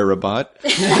 Moira Bot?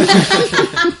 The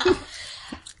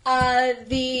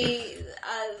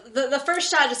first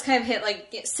shot just kind of hit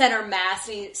like center mass,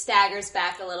 and he staggers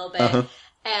back a little bit. Uh-huh.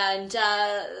 And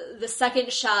the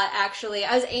second shot, actually,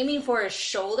 I was aiming for his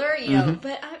shoulder, you know,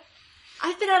 but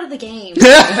I've been out of the game.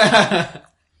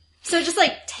 So it just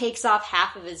like takes off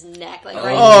half of his neck, like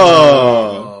right.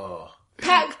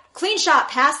 Clean shot,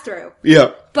 pass through.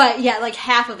 Yeah. But yeah, like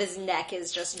half of his neck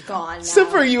is just gone now.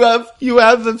 Super, you have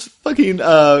the fucking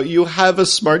you have a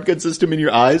smart gun system in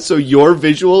your eyes, so your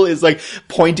visual is like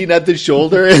pointing at the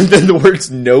shoulder, and then the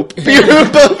words "nope" appear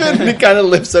above it, and it kind of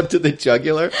lifts up to the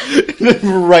jugular,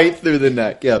 right through the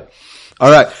neck. Yeah.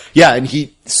 All right. Yeah, and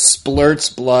he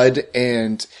splurts blood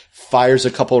and fires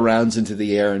a couple rounds into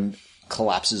the air and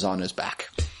collapses on his back.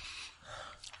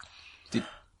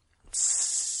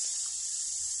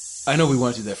 I know we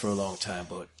wanted to do that for a long time,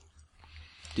 but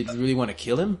did you really want to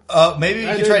kill him? Maybe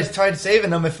we could try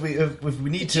saving him if we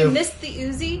need to. Did you miss the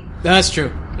Uzi? That's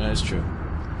true. That's true.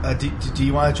 Do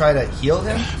you want to try to heal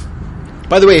him?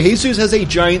 By the way, Jesus has a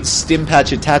giant stim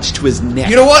patch attached to his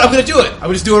neck. You know what? I'm going to do it. I'm going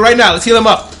to just do it right now. Let's heal him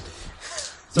up.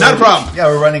 So not a problem. Yeah,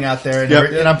 we're running out there,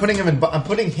 and I'm putting him in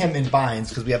binds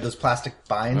because we have those plastic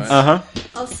binds.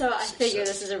 Also, I figure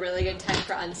this is a really good time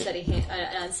for unsteady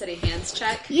hands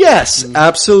check. Yes,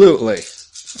 absolutely.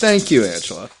 Thank you,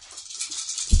 Angela.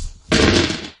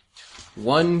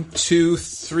 1, 2,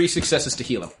 3 successes to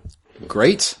heal him.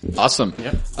 Great, awesome.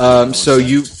 Yep. So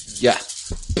you, yeah.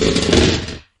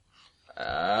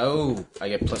 I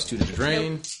get +2 to the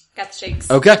drain. Got the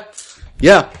shakes. Okay,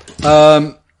 yeah.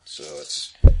 So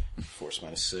it's force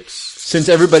 -6. Since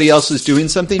everybody else is doing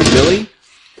something, Billy,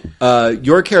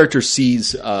 your character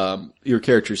sees.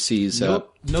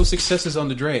 Nope, no successes on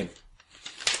the drain.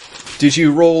 Did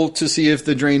you roll to see if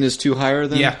the drain is too higher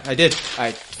than? Yeah, I did.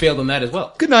 I failed on that as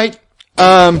well. Good night.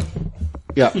 Yeah.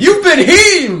 You've been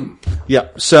him. Yeah.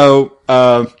 So.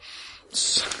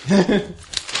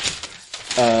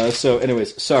 So,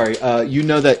 anyways, sorry. You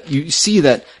know that you see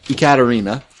that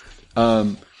Ekaterina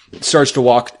starts to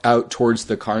walk out towards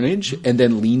the carnage and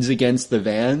then leans against the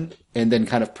van and then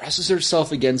kind of presses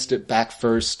herself against it back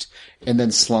first and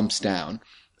then slumps down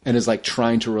and is like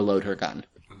trying to reload her gun.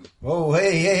 Oh,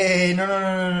 hey,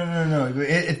 no.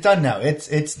 It's done now.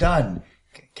 It's done.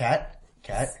 Cat.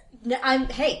 No, I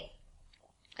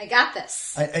got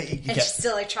this. And she's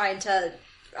still like trying to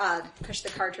push the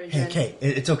cartridge in. Okay,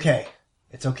 it's okay.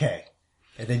 It's okay.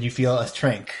 And then you feel a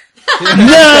trank.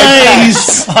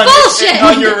 Nice! Bullshit!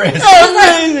 On your wrist.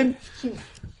 Amazing!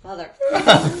 Mother.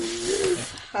 That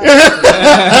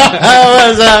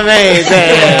was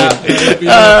amazing!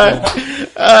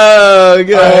 Oh,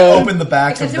 God. I opened the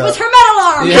back Because of it the... was her metal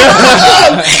arm!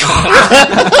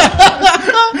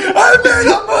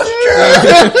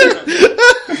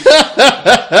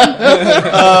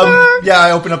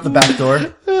 I open up the back door.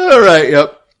 Alright,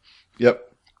 yep.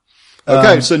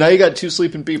 Okay, so now you got 2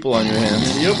 sleeping people on your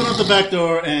hands. You open up the back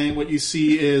door, and what you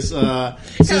see is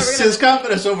since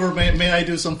confidence over. May I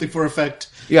do something for effect?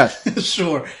 Yeah,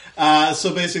 sure.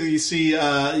 So basically, you see,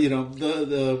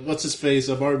 the what's his face,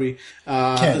 Barbie,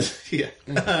 yeah,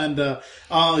 and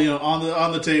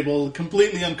on the table,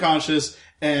 completely unconscious.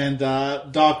 And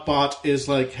Doc Bot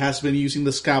has been using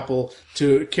the scalpel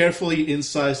to carefully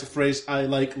incise the phrase "I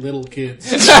like little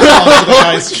kids" onto the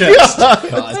guy's chest.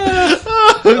 God.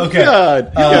 Okay.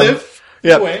 God. You live.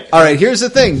 Yeah. Wait. All right. Here's the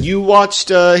thing. You watched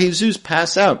Jesus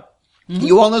pass out.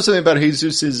 You all know something about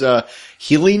Jesus's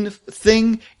healing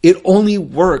thing. It only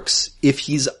works if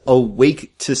he's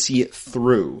awake to see it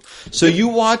through. So you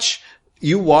watch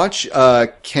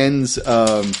Ken's.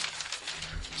 You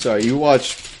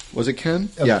watch. Was it Ken?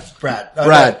 Yeah, Brad.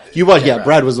 Brad. You watch. Yeah, Brad.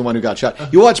 Brad was the one who got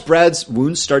shot. You watch Brad's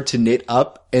wounds start to knit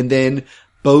up, and then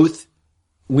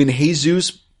when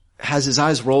Jesus has his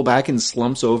eyes roll back and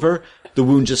slumps over, the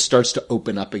wound just starts to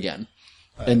open up again,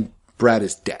 and Brad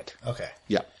is dead. Okay.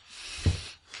 Yeah.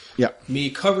 Yeah. Me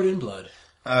covered in blood.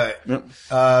 All right. Yep.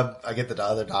 I get the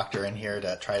other doctor in here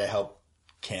to try to help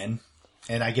Ken,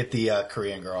 and I get the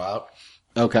Korean girl out,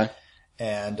 Okay.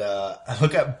 and I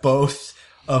look at both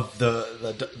of the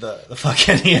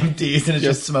fucking EMTs, and it's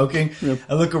just smoking.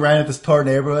 I look around at this poor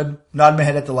neighborhood, nod my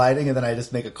head at the lighting, and then I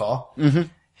just make a call. Mm-hmm.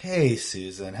 Hey,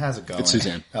 Susan, how's it going? It's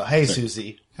Suzanne. Oh, hey,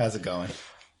 Susie, how's it going?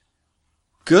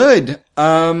 Good.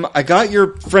 I got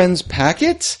your friend's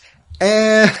packet,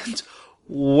 and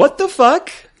what the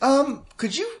fuck?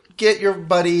 Could you get your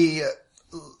buddy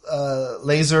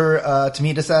Laser to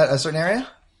meet us at a certain area?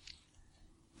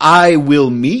 I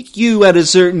will meet you at a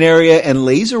certain area, and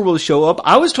Laser will show up.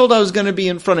 I was told I was going to be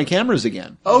in front of cameras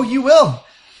again. Oh, you will.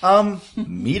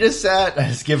 Meet us at. I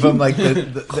just give him like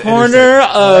the Corner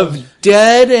of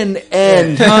dead and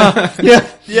end. Huh? Yeah.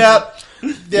 Yeah.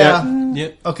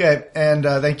 Yep. Okay, and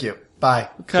thank you. Bye.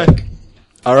 Okay.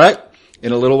 All right.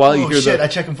 In a little while, you Oh hear shit! the. I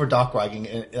check him for dock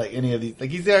wagging. Like any of these,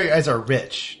 like these guys are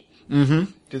rich.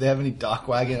 Mm-hmm. Do they have any dock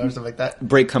wagging or something like that?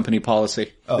 Break company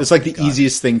policy. Oh, it's like the God.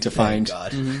 easiest thing to find.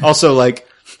 God. Also,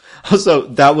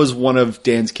 that was one of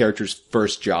Dan's character's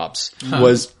first jobs.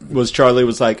 Was Charlie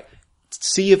was like,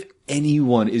 see if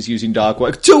anyone is using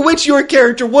Dockwag. To which your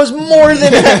character was more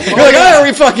than that. You're like, I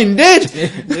already fucking did.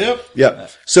 Yep. Yeah.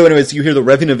 So anyways, you hear the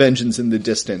revving of engines in the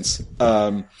distance.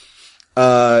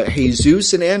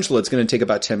 Jesus and Angela, it's going to take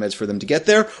about 10 minutes for them to get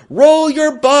there. Roll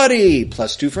your body.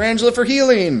 +2 for Angela for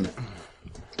healing.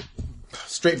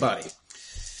 Straight body.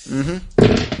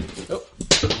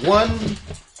 One.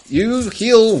 You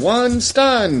heal 1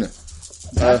 stun.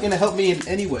 Not gonna help me in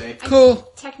any way. Cool.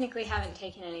 Technically haven't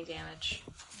taken any damage.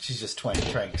 She's just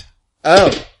tranked.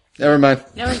 Oh, never mind.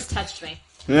 No one's touched me.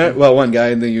 Yeah, well, one guy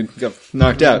and then you got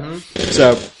knocked out.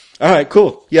 So, all right,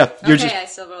 cool. Yeah, you're Okay, just I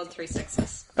still rolled 3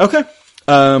 6s. okay.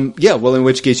 Yeah, well, in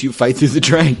which case you fight through the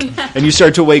trank and you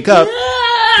start to wake up.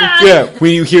 Yeah,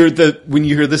 when you hear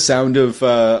the sound of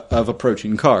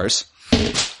approaching cars.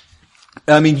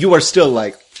 I mean, you are still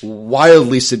like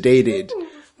wildly sedated,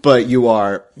 but you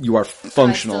are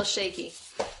functional. I'm still shaky.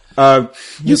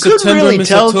 You couldn't really Miss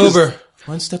tell 'cause- October.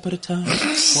 One step at a time. One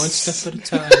step at a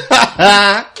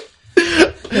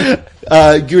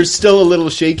time. you're still a little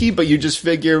shaky, but you just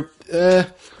figure,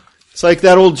 it's like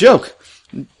that old joke.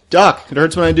 Doc, it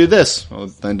hurts when I do this. Well,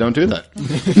 then don't do that.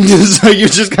 So you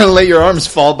just kind of let your arms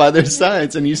fall by their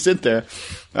sides and you sit there.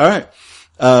 All right.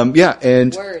 Yeah,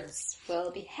 and Words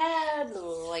will be had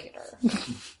later.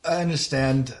 I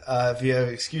understand. If you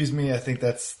excuse me, I think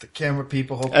that's the camera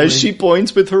people. Hopefully. as she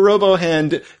points with her robo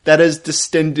hand that has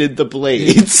distended the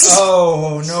blades.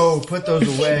 Oh no! Put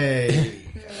those away.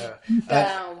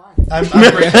 Down.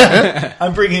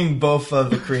 I'm bringing both of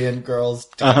the Korean girls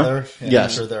together. And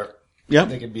Yes. I'm sure Yep.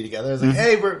 they can be together. It's like,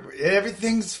 hey,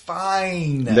 everything's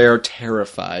fine. They're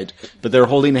terrified, but they're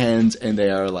holding hands and they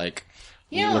are like,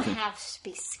 You don't have to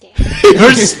be scared.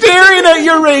 you're staring at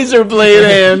your razor blade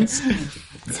hands.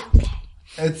 It's okay.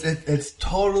 It's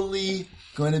totally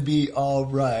going to be all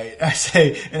right. I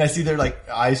say, and I see their like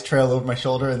eyes trail over my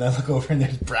shoulder, and then I look over and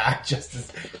there's Brack just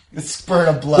this spurt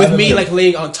of blood. With me, like,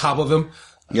 laying on top of him.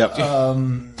 Yep.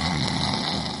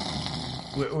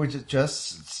 we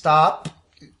just stop.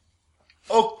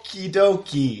 Okie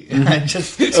dokie. And I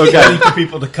just wait for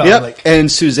people to come. Yep. Like,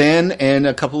 And Suzanne and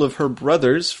a couple of her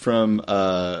brothers from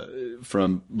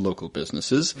local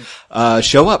businesses,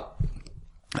 show up,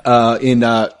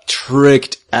 in,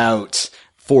 tricked out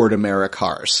Ford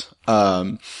Americars.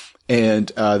 And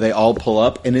they all pull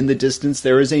up, and in the distance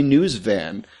there is a news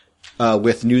van,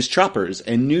 with news choppers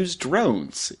and news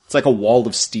drones. It's like a wall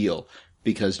of steel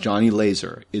because Johnny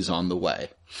Laser is on the way.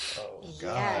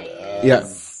 Yeah.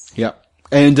 Yeah.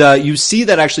 And you see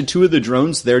that actually 2 of the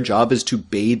drones, their job is to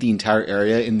bathe the entire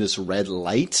area in this red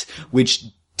light, which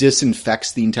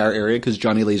disinfects the entire area because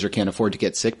Johnny Laser can't afford to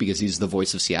get sick because he's the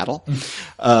voice of Seattle.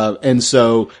 And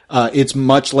so it's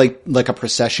much like a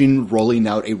procession rolling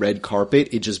out a red carpet.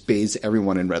 It just bathes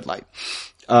everyone in red light.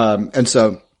 And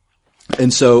so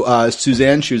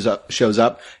Suzanne shows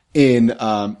up in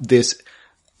this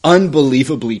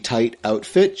unbelievably tight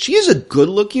outfit. She is a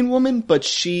good-looking woman, but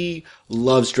she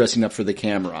loves dressing up for the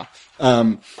camera.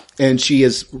 And she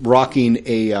is rocking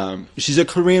she's a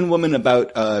Korean woman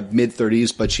about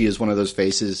mid-30s, but she is one of those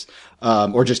faces,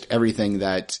 or just everything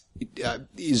that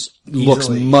looks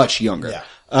much younger.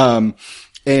 Yeah.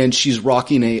 And she's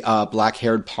rocking a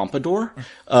black-haired pompadour,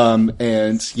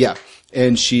 and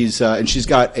she's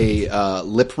got a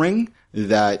lip ring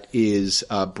that is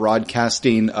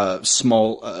broadcasting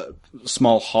small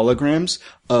holograms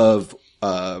of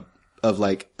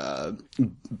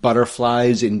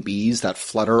butterflies and bees that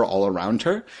flutter all around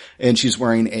her. And she's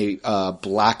wearing a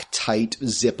black tight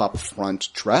zip up front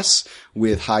dress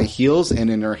with high heels, and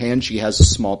in her hand she has a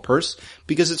small purse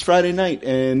because it's Friday night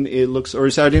and or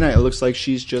Saturday night. It looks like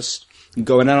she's just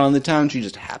going out on the town. She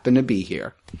just happened to be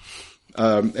here.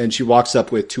 And she walks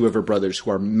up with two of her brothers who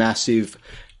are massive,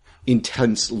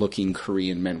 intense looking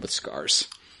Korean men with scars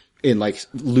in like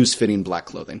loose fitting black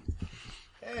clothing.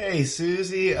 Hey,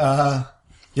 Susie,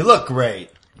 you look great.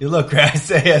 You look great. I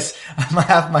say yes.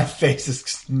 Half my face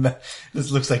this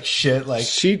looks like shit. Like,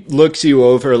 she looks you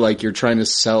over like you're trying to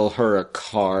sell her a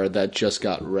car that just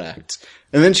got wrecked.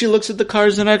 And then she looks at the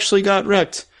cars that actually got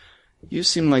wrecked. You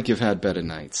seem like you've had better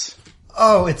nights.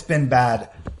 Oh, it's been bad.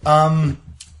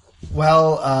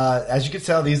 Well, as you can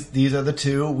tell, these are the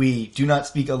two. We do not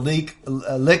speak a lick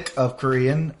of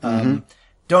Korean.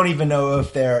 Don't even know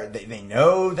if they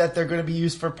know that they're going to be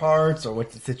used for parts or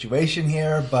what's the situation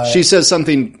here. But she says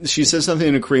something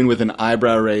in Korean with an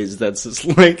eyebrow raise that's just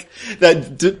like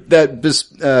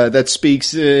that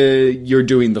speaks. You're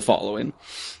doing the following.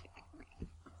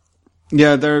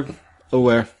 Yeah, they're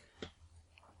aware.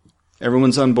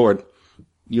 Everyone's on board.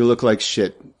 You look like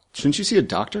shit. Shouldn't you see a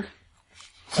doctor?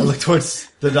 I look towards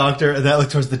the doctor, and then I look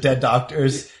towards the dead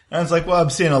doctors. And I was like, well, I'm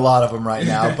seeing a lot of them right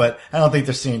now, but I don't think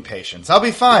they're seeing patients. I'll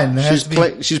be fine.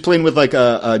 She's playing with like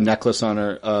a necklace on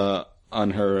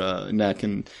her neck,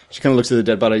 and she kind of looks at the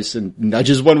dead bodies and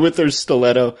nudges one with her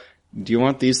stiletto. Do you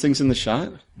want these things in the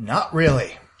shot? Not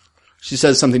really. She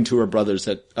says something to her brothers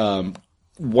that,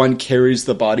 one carries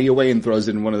the body away and throws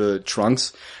it in one of the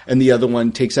trunks, and the other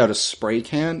one takes out a spray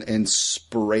can and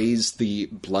sprays the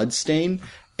blood stain,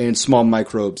 and small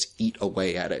microbes eat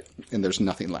away at it, and there's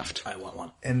nothing left. I want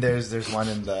one. And there's one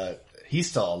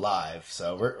he's still alive,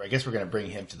 so I guess we're going to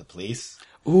bring him to the police.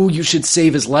 Ooh, you should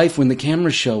save his life when the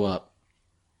cameras show up.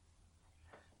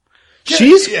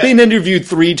 She's been interviewed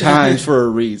 3 times for a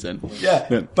reason.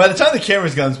 Yeah. By the time the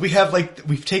camera's gone,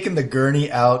 we've taken the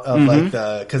gurney out of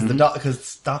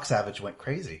because Doc Savage went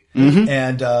crazy.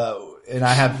 And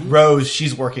I have Rose,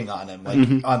 she's working on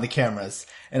him, on the cameras.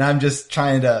 And I'm just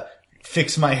trying to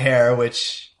fix my hair,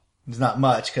 which is not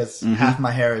much because half my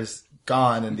hair is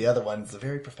gone and the other one's a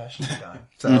very professional guy.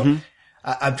 So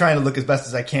I'm trying to look as best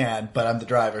as I can, but I'm the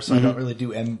driver, so I don't really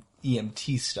do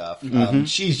EMT stuff.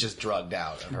 She's just drugged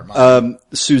out of her mind.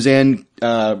 Suzanne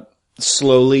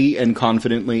slowly and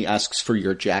confidently asks for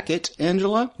your jacket,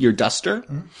 Angela, your duster.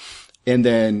 And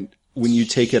then when you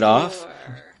take it off,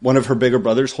 one of her bigger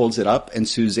brothers holds it up, and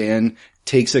Suzanne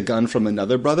takes a gun from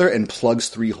another brother and plugs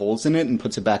 3 holes in it and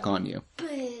puts it back on you. But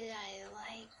I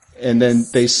like And then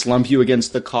they slump you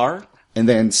against the car and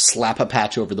then slap a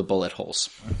patch over the bullet holes.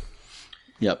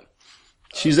 Yep.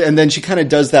 And then she kind of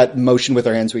does that motion with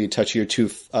her hands where you touch your two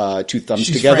thumbs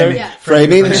She's together.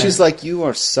 framing. And she's like, you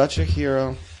are such a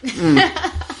hero.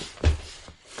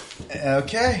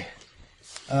 Okay.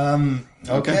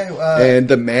 Okay. And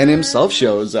the man himself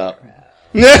shows up.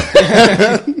 And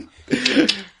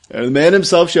the man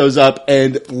himself shows up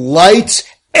and lights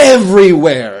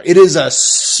everywhere. It is a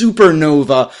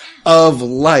supernova of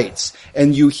lights.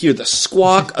 And you hear the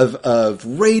squawk of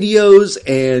radios,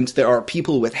 and there are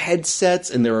people with headsets,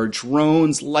 and there are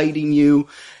drones lighting you.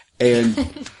 And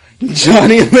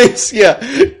Johnny Lynch,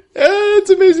 it's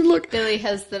amazing. Look. Billy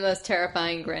has the most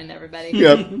terrifying grin, everybody.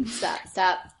 Yep.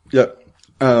 Stop. Yep.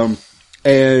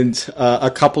 And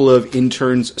a couple of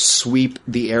interns sweep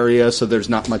the area so there's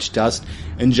not much dust.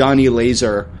 And Johnny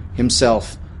Laser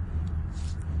himself,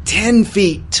 10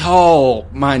 feet tall,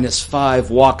 -5,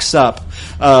 walks up.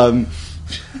 And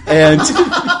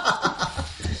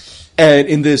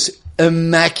in this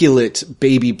immaculate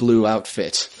baby blue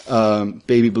outfit,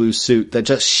 baby blue suit that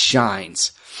just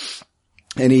shines.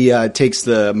 And he takes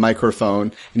the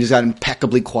microphone, and he's got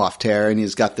impeccably coiffed hair, and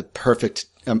he's got the perfect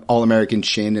all-American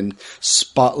chin and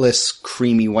spotless,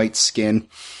 creamy white skin.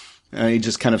 And he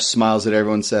just kind of smiles at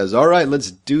everyone and says, all right, let's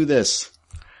do this.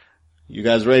 You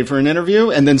guys ready for an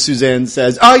interview? And then Suzanne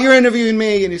says, oh, you're interviewing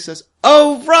me. And he says,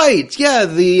 oh, right. Yeah,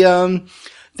 the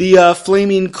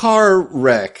flaming car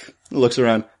wreck. Looks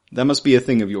around. That must be a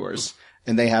thing of yours.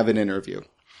 And they have an interview.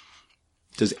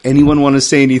 Does anyone want to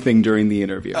say anything during the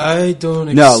interview? I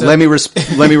don't No, accept... let me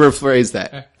rephrase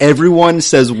that. Everyone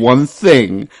says one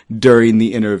thing during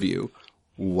the interview.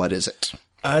 What is it?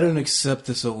 I don't accept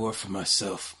this award for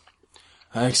myself.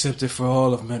 I accept it for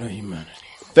all of meta humanity.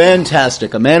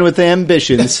 Fantastic. A man with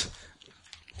ambitions.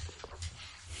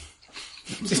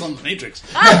 I'm still on the Matrix.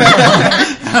 I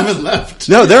haven't left.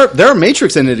 No, there are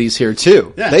Matrix entities here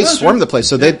too. Yeah, they that's swarm true. the place,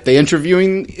 so they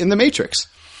interviewing in the Matrix.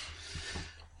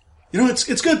 You know,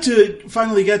 it's good to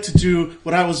finally get to do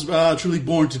what I was truly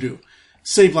born to do.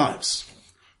 Save lives.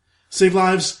 Save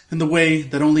lives in the way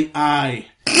that only I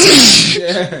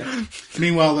can.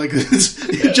 Meanwhile, like,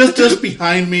 just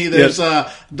behind me, there's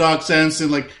Doc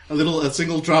Samson, like, a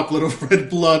single droplet of red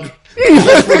blood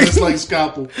from his, like,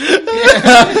 scalpel.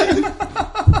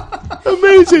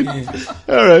 Amazing.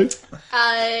 All right.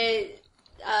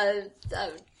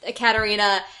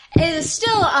 Katarina is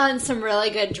still on some really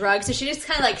good drugs, so she just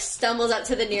kind of like stumbles up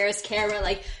to the nearest camera,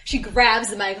 like she grabs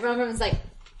the microphone and is like,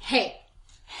 "Hey,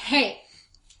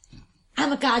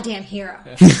 I'm a goddamn hero."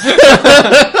 And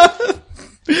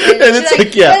it's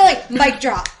like, yeah. like mic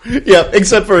drop. Yeah,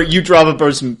 except for you drop a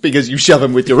person because you shove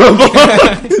him with your robot.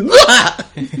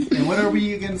 And what are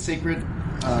we again? Sacred?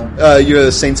 You're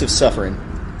the Saints of Suffering.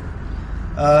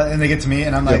 And they get to me,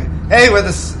 and I'm like, "Hey, we're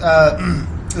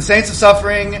the Saints of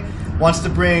Suffering wants to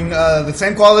bring the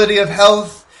same quality of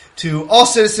health to all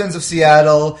citizens of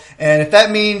Seattle, and if that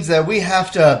means that we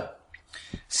have to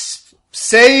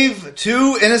save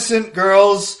 2 innocent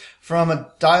girls from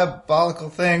a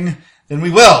diabolical thing, then we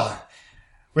will,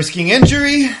 risking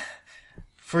injury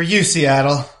for you,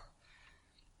 Seattle."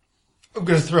 I'm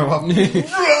gonna throw up.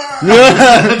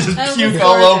 Just puke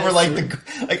all over, like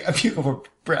I puke over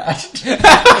Brad,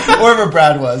 wherever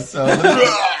Brad was. So,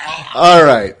 All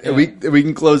right, we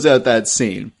can close out that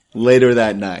scene. Later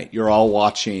that night, you're all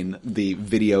watching the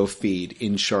video feed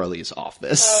in Charlie's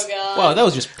office. Oh god! Wow, that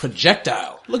was just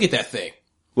projectile. Look at that thing.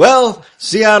 Well,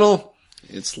 Seattle,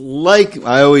 it's like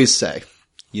I always say,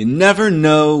 you never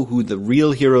know who the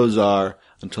real heroes are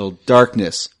until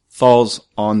darkness falls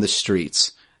on the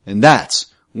streets. And that's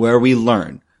where we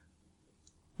learn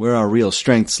where our real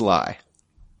strengths lie.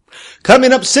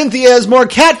 Coming up, Cynthia has more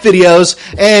cat videos,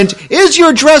 and is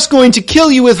your dress going to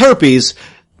kill you with herpes?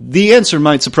 The answer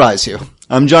might surprise you.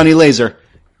 I'm Johnny Laser,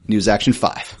 News Action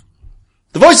 5.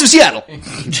 The voice of Seattle!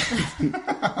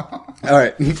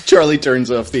 Alright, Charlie turns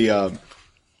off the,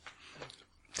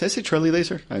 Did I say Charlie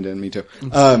Laser? I didn't mean to.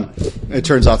 It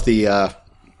turns off the,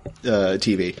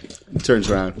 TV. It turns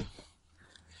around.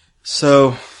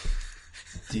 So...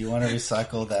 do you want to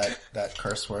recycle that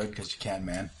curse word? Because you can,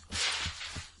 man.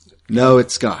 No,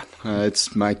 it's gone.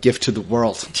 It's my gift to the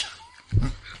world.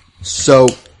 So,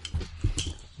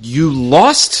 you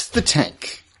lost the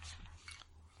tank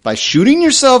by shooting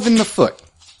yourself in the foot.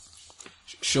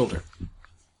 Shoulder.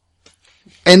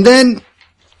 And then,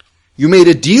 you made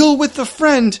a deal with a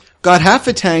friend, got half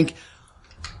a tank,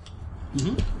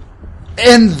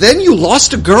 and then you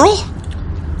lost a girl?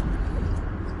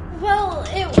 Well,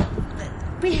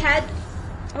 we had.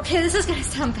 Okay, this is gonna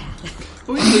sound bad.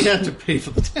 We had to pay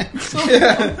for the tanks. Yep,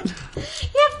 that's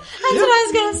what I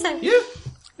was gonna say. Yeah.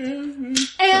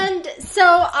 And so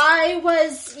I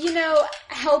was,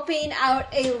 helping out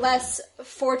a less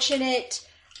fortunate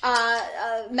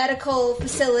medical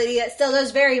facility that still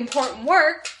does very important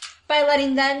work by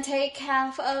letting them take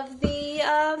half of the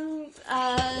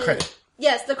Credit.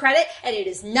 Yes, the credit. And it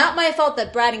is not my fault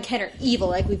that Brad and Ken are evil,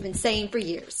 like we've been saying for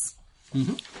years.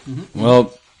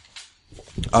 Well,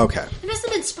 okay. They must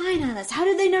have been spying on us. How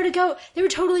did they know to go? They were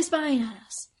totally spying on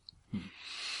us.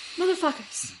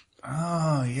 Motherfuckers.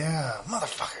 Oh, yeah.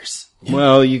 Motherfuckers.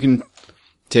 Well, you can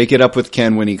take it up with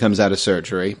Ken when he comes out of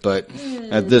surgery, but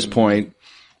at this point,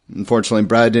 unfortunately,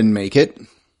 Brad didn't make it.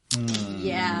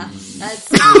 Yeah, that's...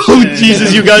 Oh,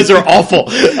 Jesus, you guys are awful.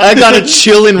 I got a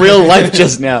chill in real life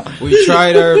just now. We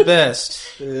tried our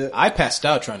best. I passed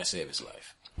out trying to save his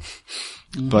life.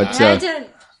 But, I didn't.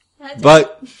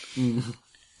 but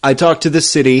I talked to the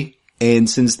city, and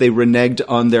since they reneged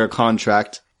on their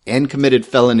contract and committed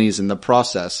felonies in the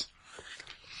process,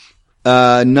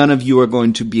 none of you are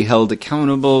going to be held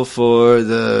accountable for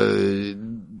the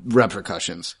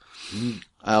repercussions.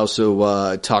 I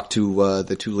also talked to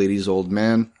the two ladies' old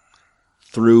man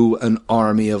through an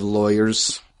army of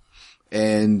lawyers,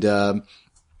 and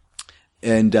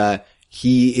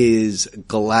he is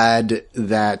glad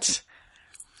that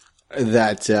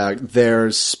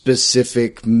their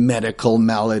specific medical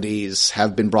maladies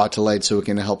have been brought to light so it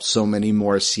can help so many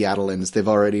more Seattleans. They've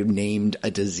already named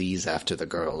a disease after the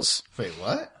girls. Wait,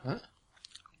 what?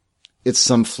 It's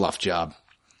some fluff job.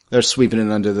 They're sweeping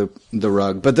it under the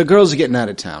rug. But the girls are getting out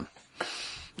of town.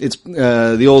 It's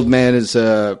the old man is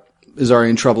already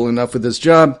in trouble enough with his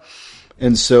job,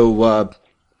 and so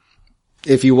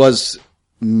if he was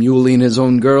muling his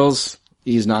own girls,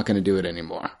 he's not going to do it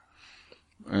anymore.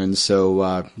 And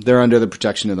so they're under the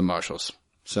protection of the marshals.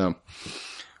 So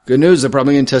good news, they're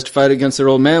probably going to testify against their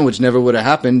old man, which never would have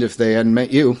happened if they hadn't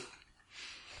met you.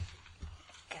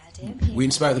 Goddamn. We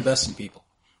inspire the best in people.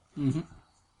 Mm-hmm.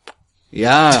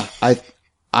 Yeah,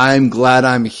 I'm glad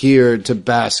I'm here to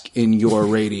bask in your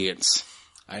radiance.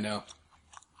 I know.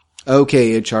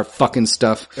 Okay, HR fucking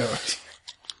stuff. Oh.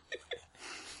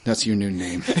 That's your new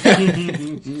name.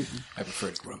 I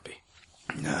prefer Grumpy.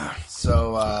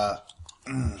 So,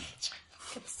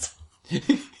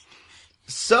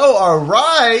 so our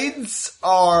rides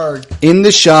are... In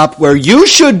the shop where you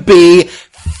should be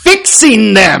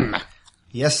fixing them.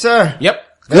 Yes, sir. Yep.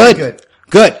 Very Good.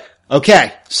 Good.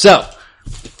 Okay, so,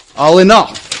 all in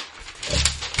all.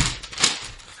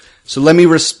 So let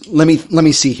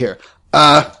me see here.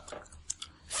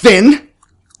 Finn,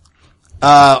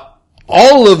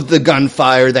 all of the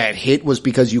gunfire that hit was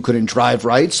because you couldn't drive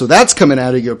right, so that's coming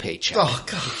out of your paycheck. Oh,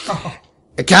 God.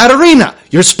 Katarina,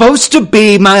 you're supposed to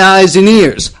be my eyes and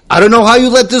ears. I don't know how you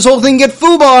let this whole thing get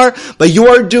FUBAR, but you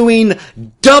are doing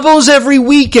doubles every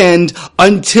weekend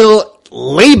until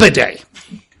Labor Day.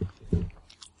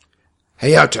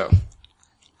 Hayato.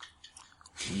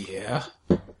 Yeah.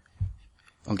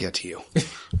 I'll get to you.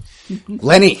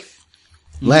 Lenny,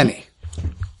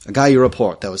 a guy you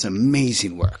report, that was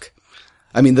amazing work.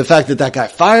 I mean, the fact that guy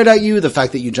fired at you, the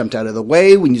fact that you jumped out of the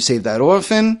way when you saved that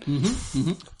orphan,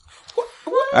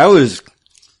 I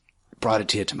brought a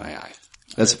tear to my eye.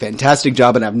 That's a fantastic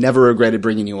job, and I've never regretted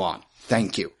bringing you on.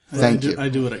 Thank you. Thank you. I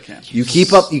do what I can. You keep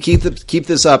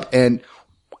this up, and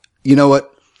you know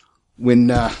what? When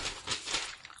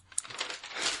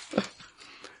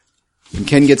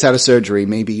Ken gets out of surgery,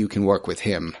 maybe you can work with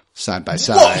him side by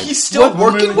side. Whoa, he's still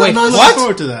working with us? I look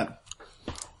forward to that.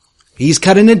 He's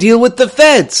cutting a deal with the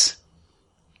feds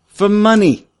for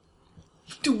money.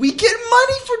 Do we get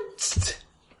money for...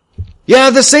 Yeah,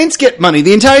 the Saints get money.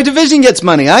 The entire division gets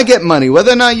money. I get money.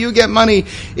 Whether or not you get money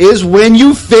is when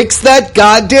you fix that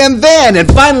goddamn van.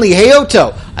 And finally,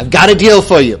 Hayato, I've got a deal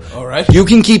for you. All right. You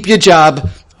can keep your job,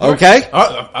 okay?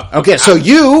 Okay, so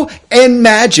you and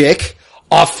Magic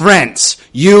are friends.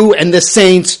 You and the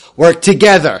Saints work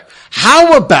together.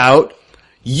 How about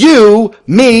you,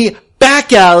 me,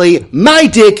 back alley, my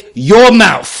dick, your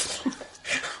mouth?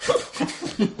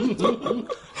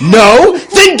 No?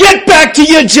 Then get back to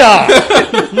your job!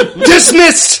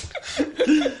 Dismissed!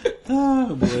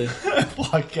 Oh, boy.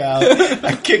 Walk out.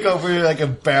 I kick over like a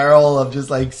barrel of just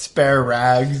like spare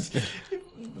rags.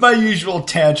 My usual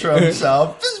tantrum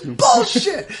self. This is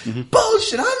bullshit.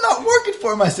 Bullshit. I'm not working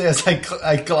for him, I say as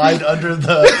I glide under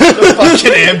the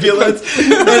fucking ambulance.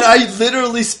 And I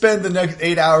literally spend the next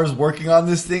 8 hours working on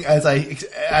this thing as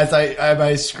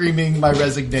I screaming my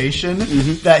resignation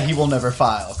that he will never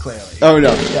file, clearly. Oh,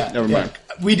 no. Never mind.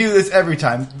 We do this every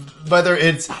time. Whether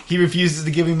it's he refuses to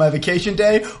give me my vacation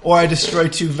day or I destroy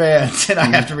 2 vans and I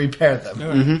have to repair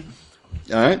them.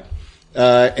 All right.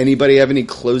 Anybody have any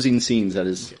closing scenes? That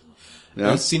is,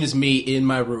 no? The scene is me in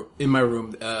my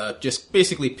room, just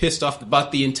basically pissed off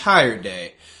about the entire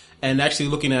day, and actually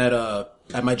looking at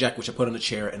my jacket, which I put on a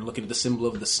chair, and looking at the symbol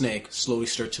of the snake slowly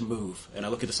start to move, and I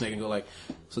look at the snake and go like,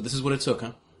 "So this is what it took,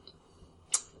 huh?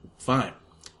 Fine,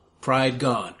 pride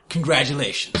gone.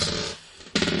 Congratulations."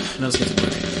 Now let's get to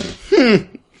work.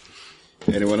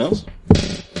 Anyone else?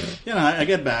 You know, I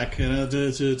get back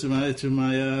to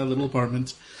my little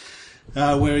apartment.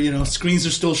 Where, screens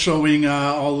are still showing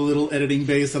all the little editing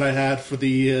bays that I had for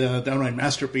the downright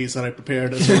masterpiece that I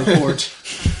prepared as a report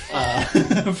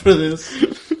for this.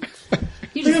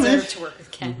 You deserve to work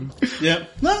with Ken. Yeah.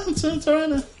 No, it's all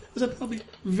right. I'll be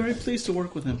very pleased to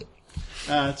work with him.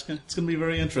 It's going to be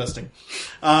very interesting.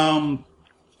 I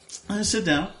sit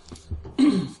down,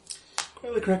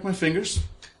 quietly crack my fingers,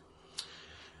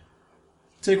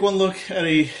 take one look at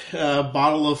a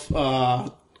bottle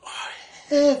of...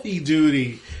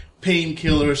 heavy-duty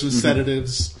painkillers and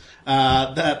sedatives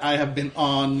that I have been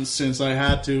on since I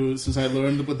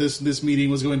learned that this meeting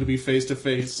was going to be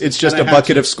face-to-face. It's just a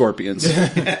bucket of scorpions.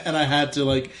 And I had to,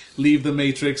 leave the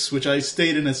Matrix, which I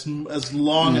stayed in as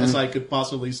long as I could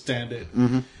possibly stand it.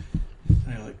 And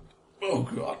I'm like, oh,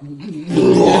 God.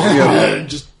 And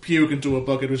just puke into a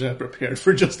bucket which I had prepared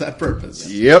for just that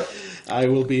purpose. Yep. I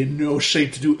will be in no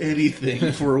shape to do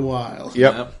anything for a while.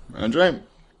 Yep. That's right.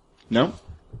 No?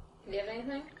 Do you have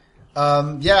anything?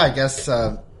 Yeah, I guess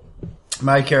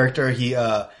my character he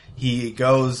he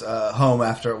goes home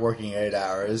after working 8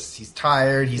 hours. He's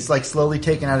tired. He's like slowly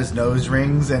taking out his nose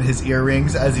rings and his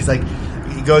earrings as he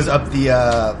goes up the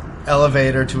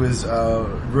elevator to his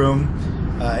room,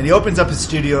 and he opens up his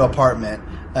studio apartment,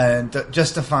 and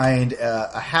just to find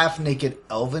a half-naked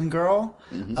elven girl,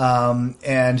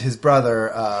 and his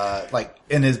brother like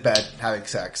in his bed having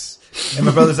sex. And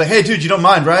my brother's like, "Hey, dude, you don't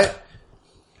mind, right?"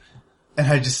 And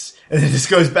it just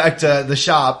goes back to the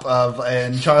shop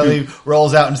and Charlie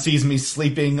rolls out and sees me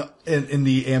sleeping in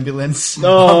the ambulance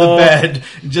on the bed,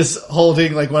 just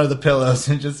holding like one of the pillows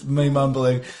and just me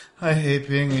mumbling, "I hate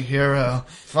being a hero.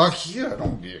 Fuck you, I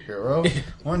don't be a hero.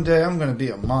 One day I'm gonna be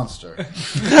a monster."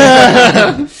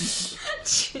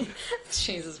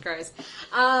 Jesus Christ.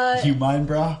 You mind,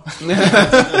 bro?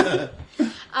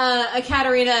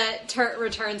 Katerina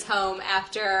returns home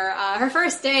after her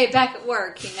first day back at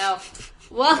work,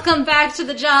 Welcome back to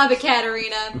the job,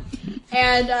 Katerina.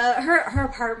 And her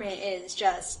apartment is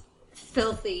just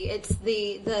filthy. It's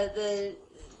the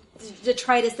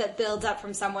detritus that builds up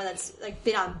from someone that's like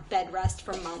been on bed rest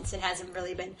for months and hasn't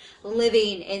really been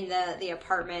living in the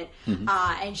apartment.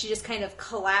 And she just kind of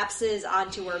collapses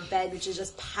onto her bed, which is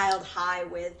just piled high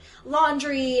with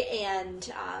laundry and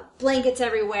blankets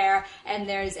everywhere. And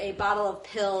there's a bottle of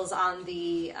pills on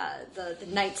the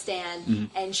nightstand,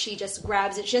 and she just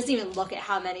grabs it. She doesn't even look at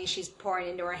how many she's pouring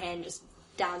into her hand, just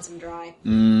downs them dry.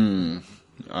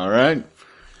 All right.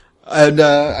 And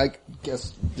I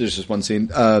guess there's just one scene.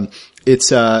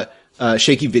 It's a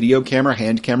shaky video camera,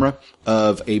 hand camera,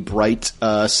 of a bright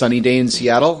sunny day in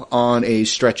Seattle on a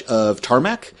stretch of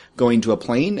tarmac going to a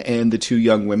plane, and the two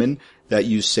young women that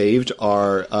you saved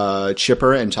are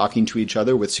chipper and talking to each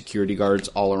other with security guards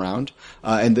all around.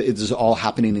 And this is all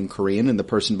happening in Korean, and the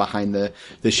person behind the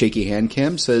shaky hand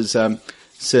cam says, so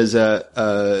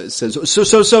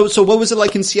what was it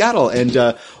like in Seattle? And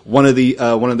one of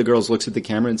the girls looks at the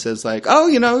camera and says like, "Oh,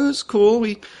 it was cool.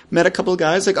 We met a couple of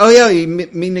guys." Like, "Oh yeah, you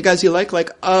mean the guys you like?" Like,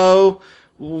 "Oh,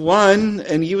 one,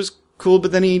 and he was cool,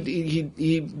 but then he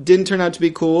didn't turn out to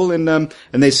be cool." And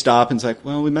they stop and it's like,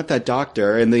 "Well, we met that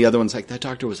doctor." And the other one's like, "That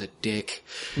doctor was a dick."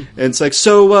 And it's like,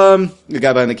 the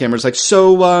guy behind the camera is like,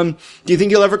 "Do you think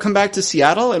you'll ever come back to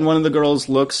Seattle?" And one of the girls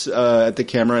looks at the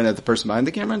camera and at the person behind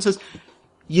the camera and says,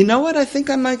 "You know what? I think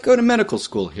I might go to medical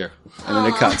school here." And then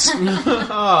it cuts.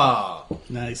 Oh,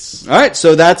 nice. All right,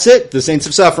 so that's it. The Saints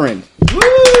of Suffering. Woo!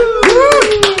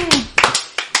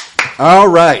 All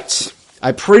right.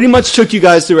 I pretty much took you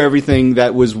guys through everything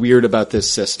that was weird about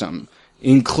this system,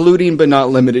 including but not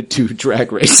limited to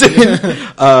drag racing.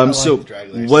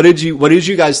 What did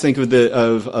you guys think of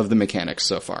the mechanics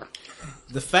so far?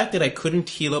 The fact that I couldn't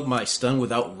heal up my stun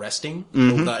without resting,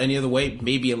 or without any other way,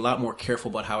 made me a lot more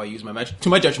careful about how I use my magic. To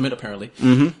my judgment, apparently.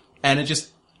 And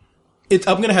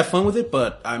I'm going to have fun with it,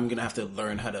 but I'm going to have to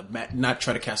learn how to not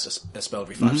try to cast a spell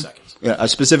every 5 seconds. Yeah, I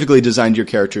specifically designed your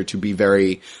character to be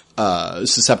very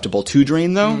susceptible to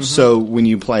drain, though. So when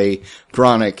you play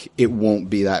Dronic, it won't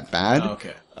be that bad.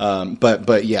 Okay.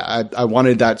 But yeah, I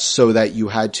wanted that so that you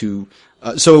had to,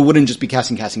 so it wouldn't just be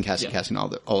casting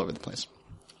all over the place.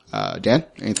 Dan,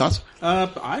 any thoughts?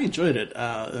 I enjoyed it.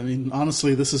 I mean,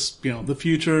 honestly, this is, the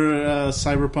future,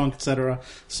 cyberpunk, etc.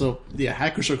 So, yeah,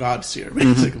 hackers are gods here,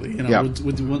 basically.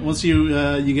 Once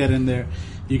you get in there,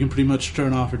 you can pretty much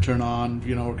turn off or turn on,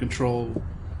 or control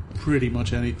pretty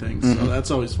much anything. So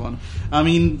that's always fun. I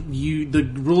mean, the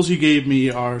rules you gave me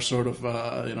are sort of,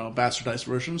 bastardized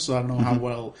versions, so I don't know how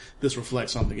well this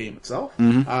reflects on the game itself.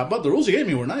 But the rules you gave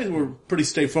me were nice, were pretty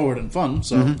straightforward and fun,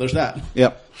 so there's that.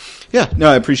 Yep. Yeah,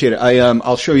 no, I appreciate it.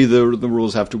 I'll show you the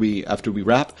rules after we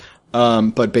wrap.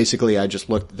 But basically I just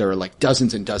looked, there are like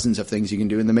dozens and dozens of things you can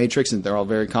do in the Matrix, and they're all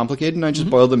very complicated, and I just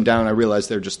boiled them down. I realized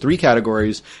they're just 3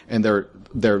 categories, and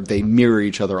they mirror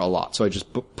each other a lot. So I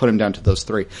just put them down to those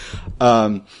 3.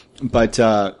 But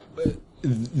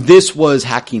this was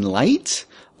hacking light.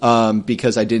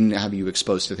 Because I didn't have you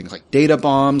exposed to things like data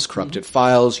bombs, corrupted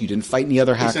files. You didn't fight any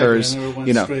other hackers. Exactly. I never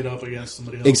went straight up against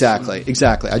somebody else.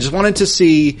 Exactly. I just wanted to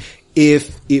see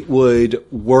if it would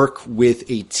work with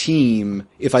a team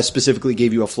if I specifically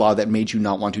gave you a flaw that made you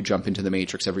not want to jump into the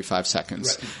Matrix every 5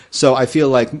 seconds. Right. So I feel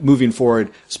like moving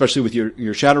forward, especially with your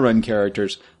Shadowrun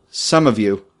characters, some of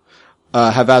you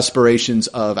have aspirations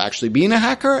of actually being a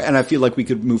hacker, and I feel like we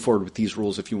could move forward with these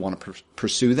rules if you want to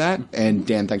pursue that. And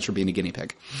Dan, thanks for being a guinea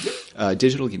pig.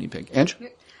 Digital guinea pig. Ange?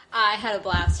 I had a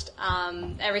blast.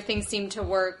 Everything seemed to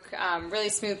work really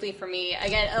smoothly for me.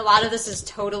 Again, a lot of this is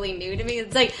totally new to me.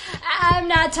 It's like, I'm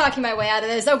not talking my way out of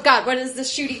this. Oh God, what does the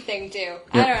shooty thing do?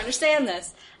 I don't understand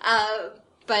this.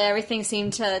 but everything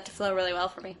seemed to flow really well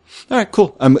for me. All right,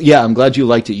 cool. Yeah, I'm glad you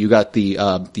liked it. You got the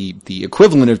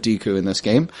equivalent of Deku in this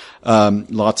game.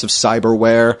 Lots of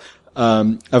cyberware.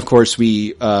 Of course,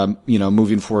 we,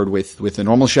 moving forward with the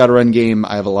normal Shadowrun game,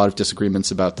 I have a lot of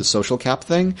disagreements about the social cap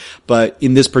thing, but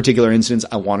in this particular instance,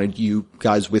 I wanted you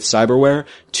guys with cyberware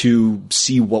to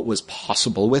see what was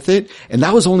possible with it, and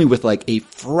that was only with like a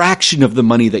fraction of the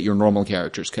money that your normal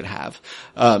characters could have.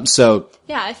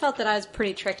 Yeah, I felt that I was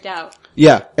pretty tricked out.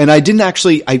 Yeah, and I didn't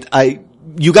actually,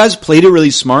 you guys played it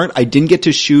really smart. I didn't get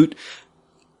to shoot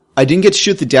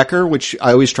the Decker, which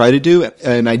I always try to do,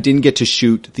 and I didn't get to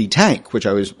shoot the tank, which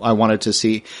I wanted to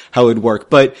see how it would work.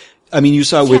 But, I mean, you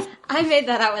saw with... I made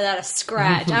that out without a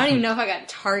scratch. I don't even know if I got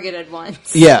targeted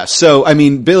once. Yeah, so, I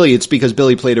mean, Billy, it's because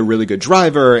Billy played a really good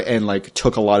driver and, like,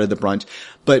 took a lot of the brunt.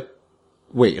 But,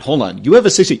 wait, hold on. You have a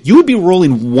 60... You would be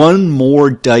rolling one more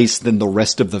dice than the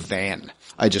rest of the van,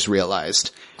 I just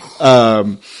realized.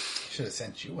 Should have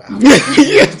sent you out.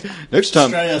 Next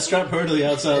time. Strap her to the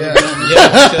outside of the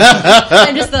Yeah.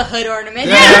 And just the hood ornament.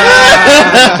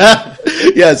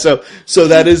 Yeah, so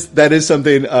that is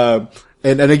something,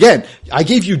 and again, I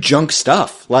gave you junk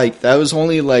stuff. Like, that was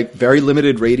only like very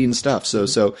limited rating stuff.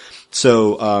 So,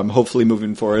 hopefully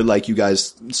moving forward, like you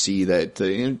guys see that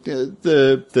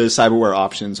the cyberware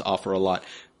options offer a lot.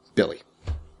 Billy.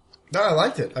 No, I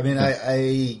liked it. I mean,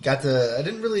 I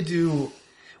didn't really do...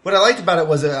 What I liked about it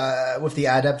was, with the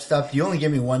adept stuff, you only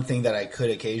gave me one thing that I could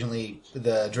occasionally,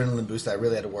 the adrenaline boost that I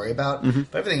really had to worry about. Mm-hmm.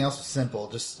 But everything else was simple.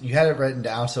 Just, you had it written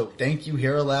down. So thank you,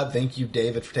 Hero Lab. Thank you,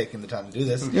 David, for taking the time to do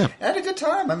this. Yeah. I had a good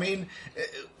time. I mean,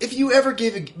 if you ever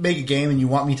make a game and you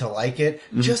want me to like it,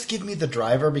 just give me the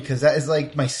driver, because that is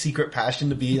like my secret passion,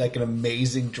 to be like an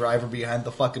amazing driver behind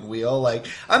the fucking wheel. Like,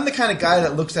 I'm the kind of guy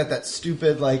that looks at that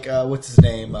stupid, like, what's his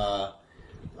name?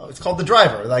 It's called The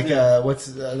Driver. Like, what's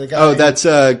the guy? Oh, that's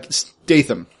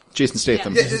Statham. Jason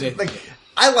Statham. Yeah, like,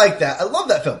 I like that. I love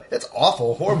that film. It's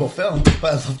awful, horrible film, but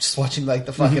I love just watching like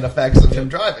the fucking effects of him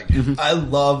driving. I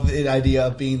love the idea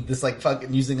of being this like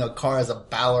fucking using a car as a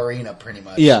ballerina, pretty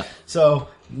much. Yeah. So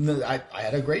I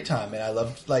had a great time, and I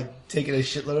loved like taking a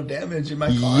shitload of damage in my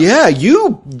car. Yeah,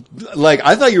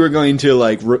 I thought you were going to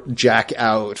like jack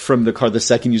out from the car the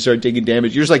second you started taking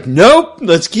damage. You're just like, nope,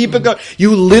 let's keep it going.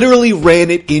 You literally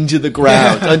ran it into the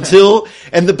ground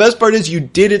and the best part is you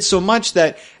did it so much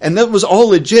that was all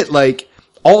legit, like,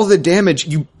 all the damage,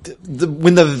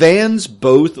 when the vans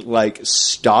both, like,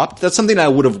 stopped, that's something I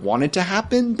would have wanted to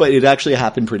happen, but it actually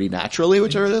happened pretty naturally,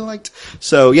 which I really liked.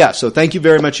 So, yeah, so thank you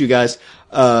very much, you guys,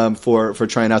 for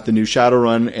trying out the new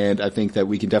Shadowrun, and I think that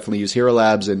we can definitely use Hero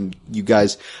Labs, and you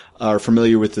guys are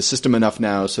familiar with the system enough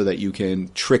now so that you can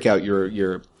trick out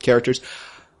your characters.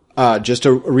 Just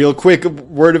a real quick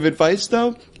word of advice,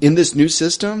 though. In this new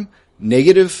system,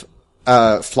 negative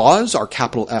flaws are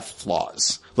capital F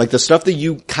flaws. Like, the stuff that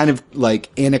you kind of, like,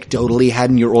 anecdotally had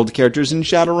in your old characters in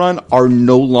Shadowrun are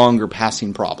no longer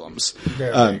passing problems.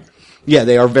 Yeah,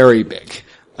 they are very big.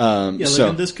 Like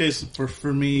in this case,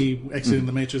 for me, exiting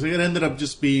the Matrix, it ended up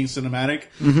just being cinematic.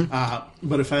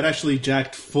 But if I'd actually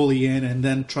jacked fully in and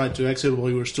then tried to exit while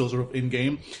we were still sort of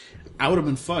in-game, I would have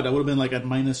been fucked. I would have been like at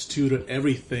 -2 to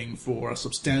everything for a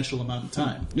substantial amount of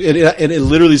time. And it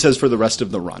literally says for the rest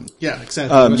of the run. Yeah,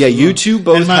 exactly. Yeah, you two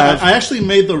both have... I actually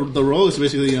made the roll. It's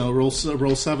basically, roll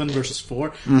 7 versus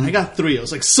 4. I got 3. I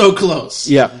was like so close.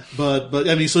 Yeah. But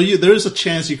I mean, so there is a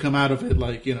chance you come out of it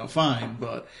like, fine.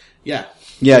 But yeah.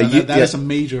 Yeah, that is a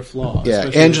major flaw. Yeah,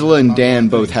 Angela and Dan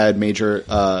both had major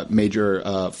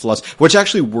flaws, which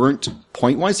actually weren't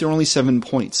point-wise. They were only 7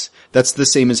 points. That's the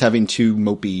same as having 2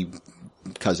 mopey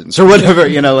cousins or whatever,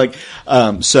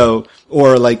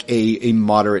 or like a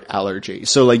moderate allergy.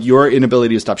 So like your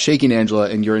inability to stop shaking, Angela,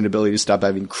 and your inability to stop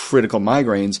having critical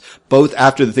migraines, both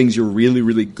after the things you're really,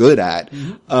 really good at,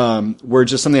 were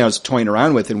just something I was toying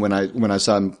around with. And when I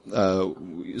saw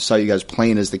you guys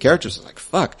playing as the characters, I was like,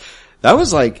 fuck. That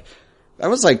was like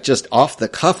just off the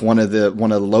cuff one of the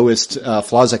lowest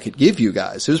flaws I could give you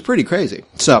guys. It was pretty crazy.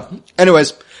 So,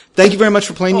 anyways, thank you very much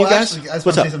for playing, you guys. Actually, I was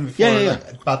going to say something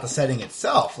before about the setting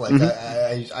itself. Like,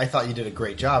 I thought you did a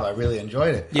great job. I really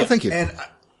enjoyed it. Yeah, thank you. And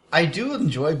I do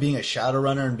enjoy being a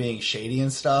Shadowrunner and being shady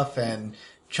and stuff, and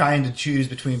trying to choose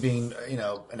between being,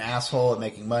 an asshole and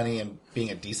making money and being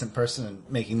a decent person and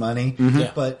making money.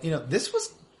 But, this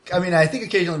was... I mean, I think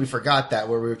occasionally we forgot that,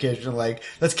 where we were occasionally like,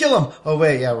 let's kill him. Oh,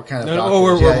 wait, yeah, we're kind of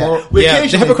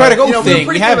the Hippocratic Oath thing.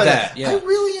 We have that. I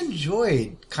really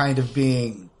enjoyed kind of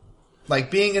being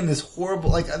in this horrible...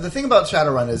 Like, the thing about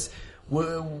Shadowrun is,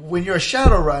 when you're a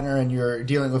Shadowrunner and you're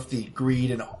dealing with the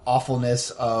greed and awfulness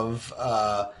of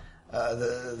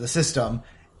the system,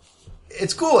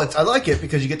 it's cool. I like it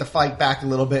because you get to fight back a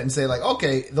little bit and say like,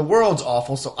 okay, the world's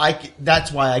awful, so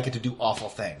that's why I get to do awful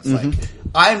things. Like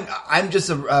I'm just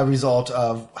a result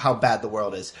of how bad the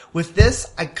world is. With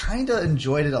this, I kind of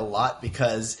enjoyed it a lot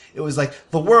because it was like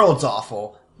the world's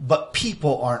awful, but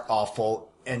people aren't awful.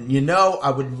 And I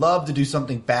would love to do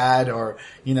something bad or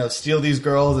steal these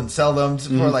girls and sell them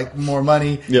for like more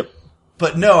money. Yep.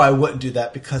 But no, I wouldn't do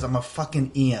that because I'm a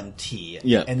fucking EMT.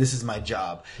 Yeah. And this is my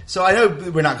job. So I know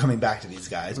we're not coming back to these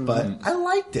guys, but I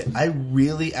liked it. I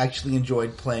really actually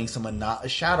enjoyed playing someone not a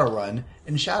Shadowrun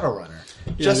in Shadowrunner.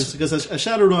 Yeah, just because a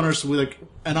Shadowrunner, like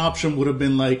an option would have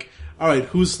been like, all right,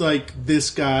 who's like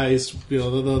this guy's,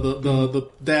 the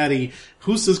daddy?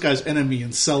 Who's this guy's enemy,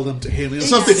 and sell them to him?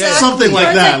 Something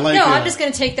like that. Like, I'm just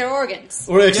going to take their organs.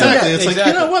 Or exactly, it's like,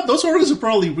 you know what? Those organs are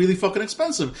probably really fucking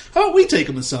expensive. How about we take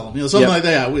them and sell them? Something like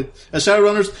that. As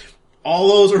Shadowrunners, all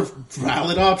those are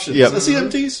valid options. Yep. As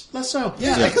CMTs, less so.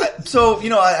 Yeah. So,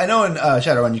 I know in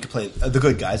Shadowrun you can play the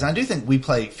good guys, and I do think we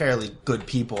play fairly good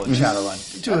people in Shadowrun.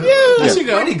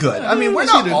 Pretty good. I mean, we're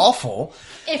not awful.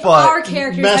 If our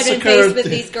characters had been faced with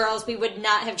these girls, we would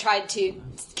not have tried to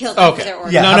kill them for their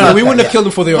organs. Yeah, no, we wouldn't have killed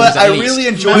them for their organs. But I really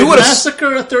enjoyed it.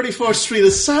 Massacre at 34th Street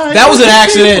aside. That was an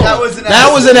accident.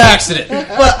 That was an accident.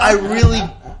 But I really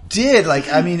did.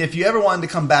 Like, I mean, if you ever wanted to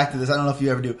come back to this, I don't know if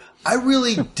you ever do. I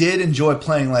really did enjoy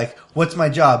playing, like, what's my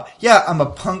job? Yeah, I'm a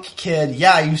punk kid.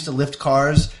 Yeah, I used to lift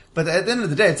cars. But at the end of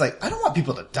the day, it's like, I don't want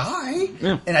people to die.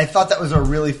 Yeah. And I thought that was a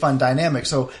really fun dynamic.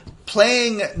 So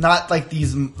playing not like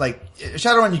these, like,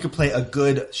 Shadowrun, you could play a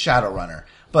good Shadowrunner.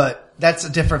 But that's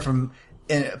different from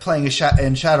playing in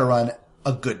Shadowrun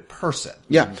a good person.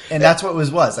 Yeah. And that's what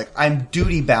it was. Like, I'm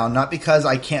duty bound, not because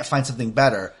I can't find something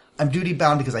better. I'm duty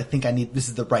bound because I think this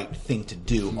is the right thing to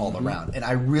do all around. And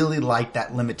I really like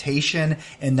that limitation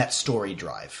and that story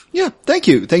drive. Yeah, thank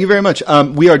you. Thank you very much.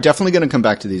 We are definitely going to come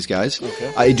back to these guys.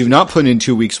 Okay. I do not put in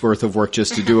 2 weeks worth of work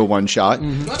just to do a one shot.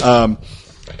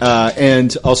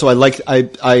 And also I like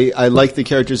the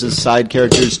characters as side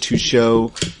characters to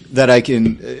show that I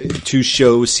can, to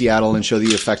show Seattle and show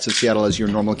the effects of Seattle as your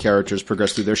normal characters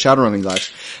progress through their Shadowrunning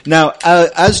lives. Now,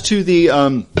 as to the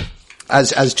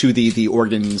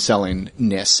organ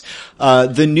sellingness,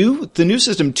 the new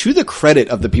system, to the credit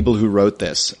of the people who wrote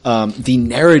this, the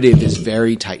narrative is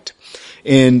very tight,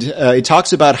 and it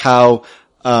talks about how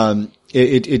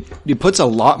it puts a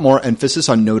lot more emphasis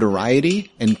on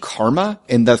notoriety and karma,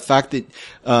 and the fact that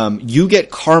you get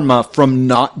karma from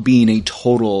not being a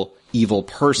total evil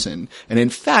person. And in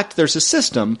fact, there's a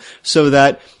system so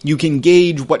that you can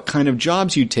gauge what kind of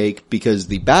jobs you take, because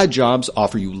the bad jobs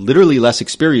offer you literally less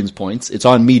experience points. It's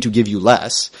on me to give you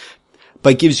less,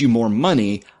 but gives you more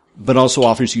money, but also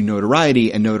offers you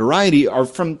notoriety. And notoriety are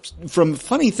from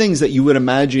funny things that you would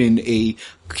imagine a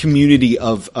community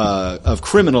of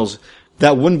criminals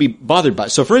that wouldn't be bothered by.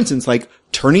 So for instance, like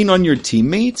turning on your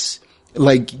teammates,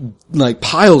 like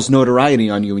piles notoriety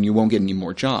on you and you won't get any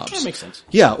more jobs. That makes sense.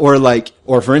 Yeah,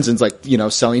 or for instance, like,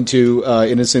 selling to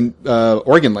innocent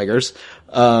organ leggers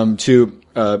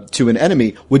to an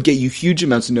enemy would get you huge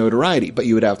amounts of notoriety, but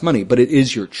you would have money. But it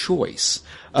is your choice.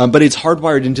 But it's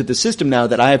hardwired into the system now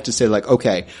that I have to say, like,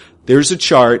 okay, there's a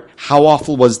chart. How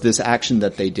awful was this action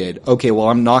that they did? Okay, well,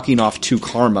 I'm knocking off 2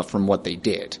 karma from what they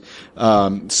did.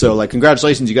 So, like,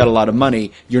 congratulations, you got a lot of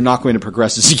money. You're not going to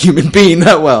progress as a human being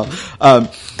that well.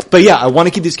 But yeah, I want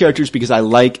to keep these characters because I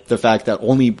like the fact that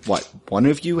only, one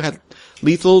of you had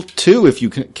lethal? 2 if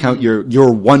you count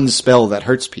your one spell that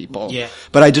hurts people. Yeah.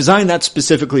 But I designed that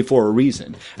specifically for a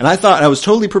reason. And I thought I was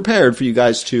totally prepared for you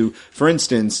guys to, for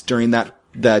instance, during that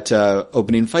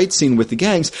opening fight scene with the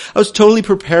gangs, I was totally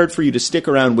prepared for you to stick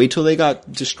around, wait till they got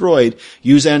destroyed,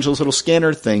 use Angela's little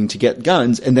scanner thing to get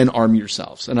guns, and then arm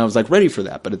yourselves. And I was like ready for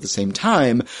that. But at the same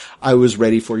time, I was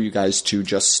ready for you guys to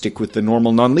just stick with the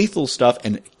normal non-lethal stuff,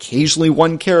 and occasionally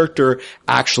one character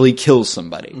actually kills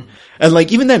somebody. Mm-hmm. And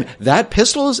like, even then, that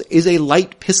pistol is a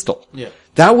light pistol. Yeah.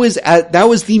 That was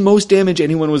the most damage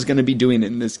anyone was going to be doing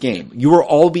in this game. You were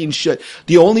all being shot.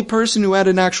 The only person who had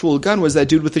an actual gun was that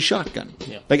dude with the shotgun.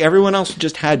 Yeah. Like, everyone else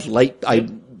just had I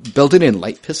built it in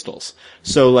light pistols.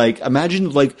 So, like,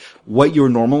 imagine, like, what your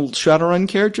normal Shadowrun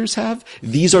characters have.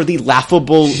 These are the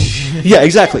laughable, yeah,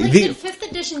 exactly. Did 5th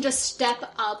edition just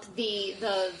step up the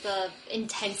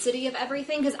intensity of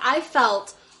everything? Because I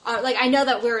felt, I know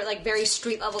that we're like very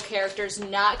street level characters,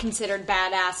 not considered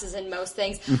badasses in most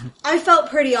things. Mm-hmm. I felt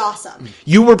pretty awesome.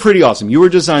 You were pretty awesome. You were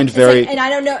designed very... and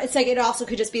I don't know, it's like it also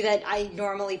could just be that I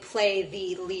normally play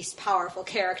the least powerful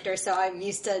character, so I'm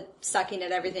used to sucking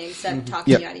at everything except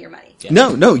talking you out of your money. Yeah.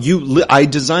 No, I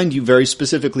designed you very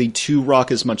specifically to rock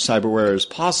as much cyberware as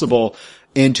possible,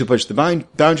 and to push the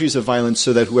boundaries of violence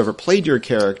so that whoever played your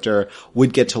character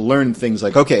would get to learn things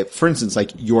like, okay, for instance,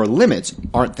 like your limits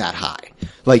aren't that high.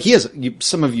 Like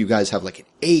some of you guys have like an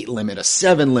 8 limit, a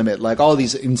 7 limit, like all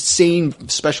these insane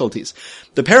specialties.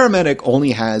 The paramedic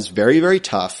only has very, very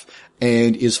tough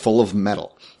and is full of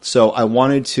metal. So I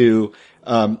wanted to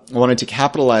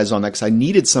capitalize on that because I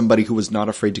needed somebody who was not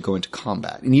afraid to go into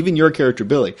combat. And even your character,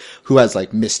 Billy, who has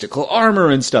like mystical armor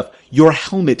and stuff, your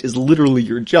helmet is literally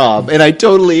your job. And I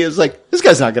totally is like, this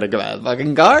guy's not going to go out of the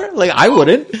fucking car. Like, I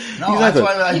wouldn't. No, exactly. that's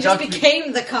why I You just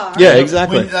became the car. Yeah,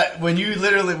 exactly. When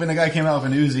the guy came out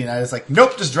with an Uzi, and I was like,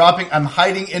 nope, just dropping. I'm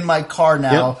hiding in my car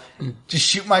now. Yep. Just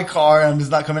shoot my car, and I'm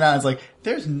just not coming out. It's like,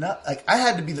 there's not, like, I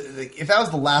had to be, if I was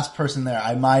the last person there,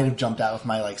 I might have jumped out with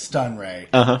my, like, stun ray.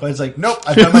 But it's like, nope,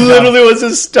 I've done my job. It literally was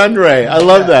a stun ray. I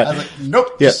love that. I was like,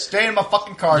 nope, just stay in my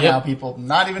fucking car now, people.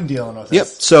 Not even dealing with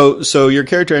this. Yep. So your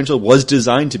character, Angela, was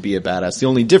designed to be a badass. The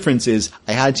only difference is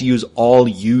I had to use all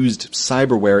used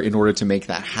cyberware in order to make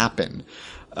that happen.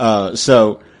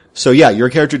 So yeah, your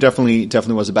character definitely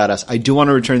was a badass. I do want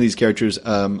to return these characters,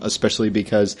 especially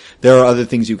because there are other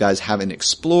things you guys haven't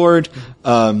explored.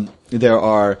 There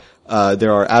are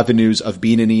avenues of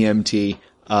being an EMT,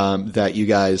 that you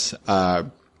guys,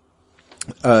 there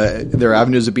are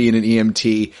avenues of being an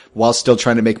EMT while still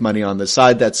trying to make money on the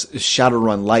side. That's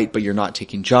Shadowrun light, but you're not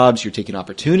taking jobs, you're taking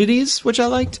opportunities, which I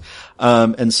liked.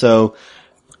 And also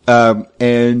I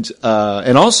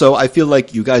feel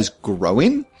like you guys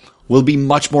growing will be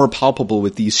much more palpable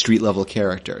with these street level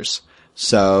characters.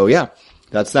 So yeah,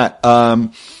 that's that.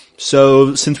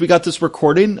 So since we got this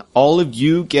recording, all of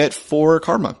you get 4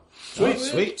 karma.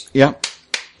 Sweet. Yeah.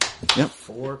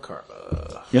 4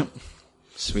 karma. Yep.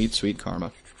 Sweet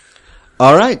karma.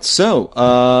 All right. So,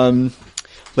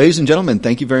 ladies and gentlemen,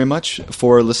 thank you very much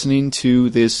for listening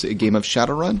to this game of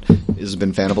Shadowrun. This has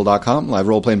been Fandible.com, live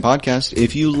role-playing podcast.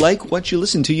 If you like what you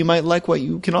listen to, you might like what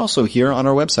you can also hear on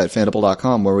our website,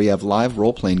 Fandible.com, where we have live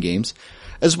role-playing games,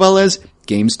 as well as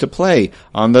games to play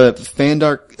on the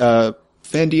Fandicade,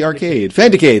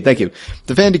 thank you.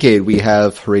 The Fandicade, we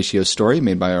have Horatio's Story,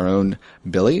 made by our own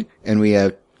Billy, and we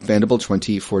have Fandible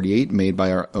 2048, made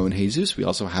by our own Jesus. We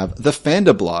also have the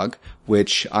Fandablog,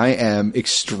 which I am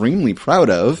extremely proud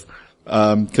of,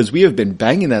 because we have been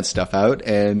banging that stuff out,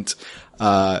 and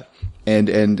I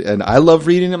love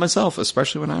reading it myself,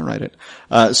 especially when I write it.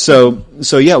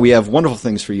 So yeah, we have wonderful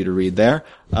things for you to read there.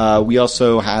 We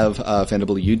also have a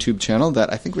Fandible YouTube channel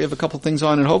that I think we have a couple things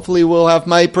on, and hopefully we'll have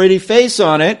my pretty face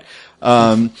on it.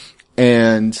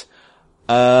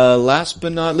 Last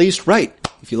but not least, right.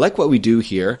 If you like what we do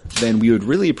here, then we would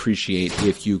really appreciate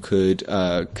if you could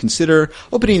consider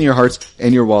opening your hearts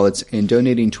and your wallets and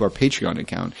donating to our Patreon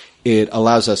account. It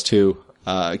allows us to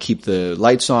keep the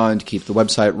lights on, to keep the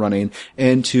website running,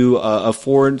 and to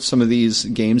afford some of these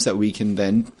games that we can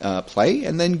then play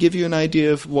and then give you an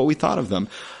idea of what we thought of them.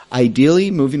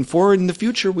 Ideally, moving forward in the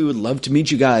future, we would love to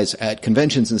meet you guys at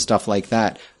conventions and stuff like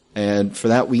that. And for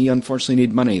that, we unfortunately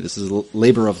need money. This is a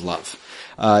labor of love.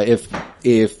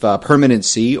 If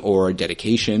permanency or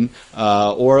dedication,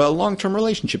 or a long-term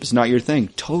relationship is not your thing,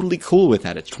 totally cool with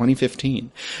that. It's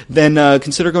 2015. Then,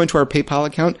 consider going to our PayPal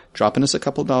account, dropping us a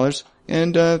couple dollars,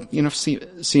 and,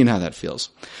 seeing how that feels.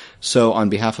 So on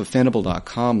behalf of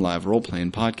Fandible.com, live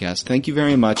role-playing podcast, thank you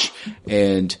very much,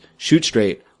 and shoot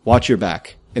straight, watch your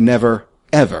back, and never,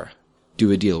 ever do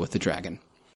a deal with the dragon.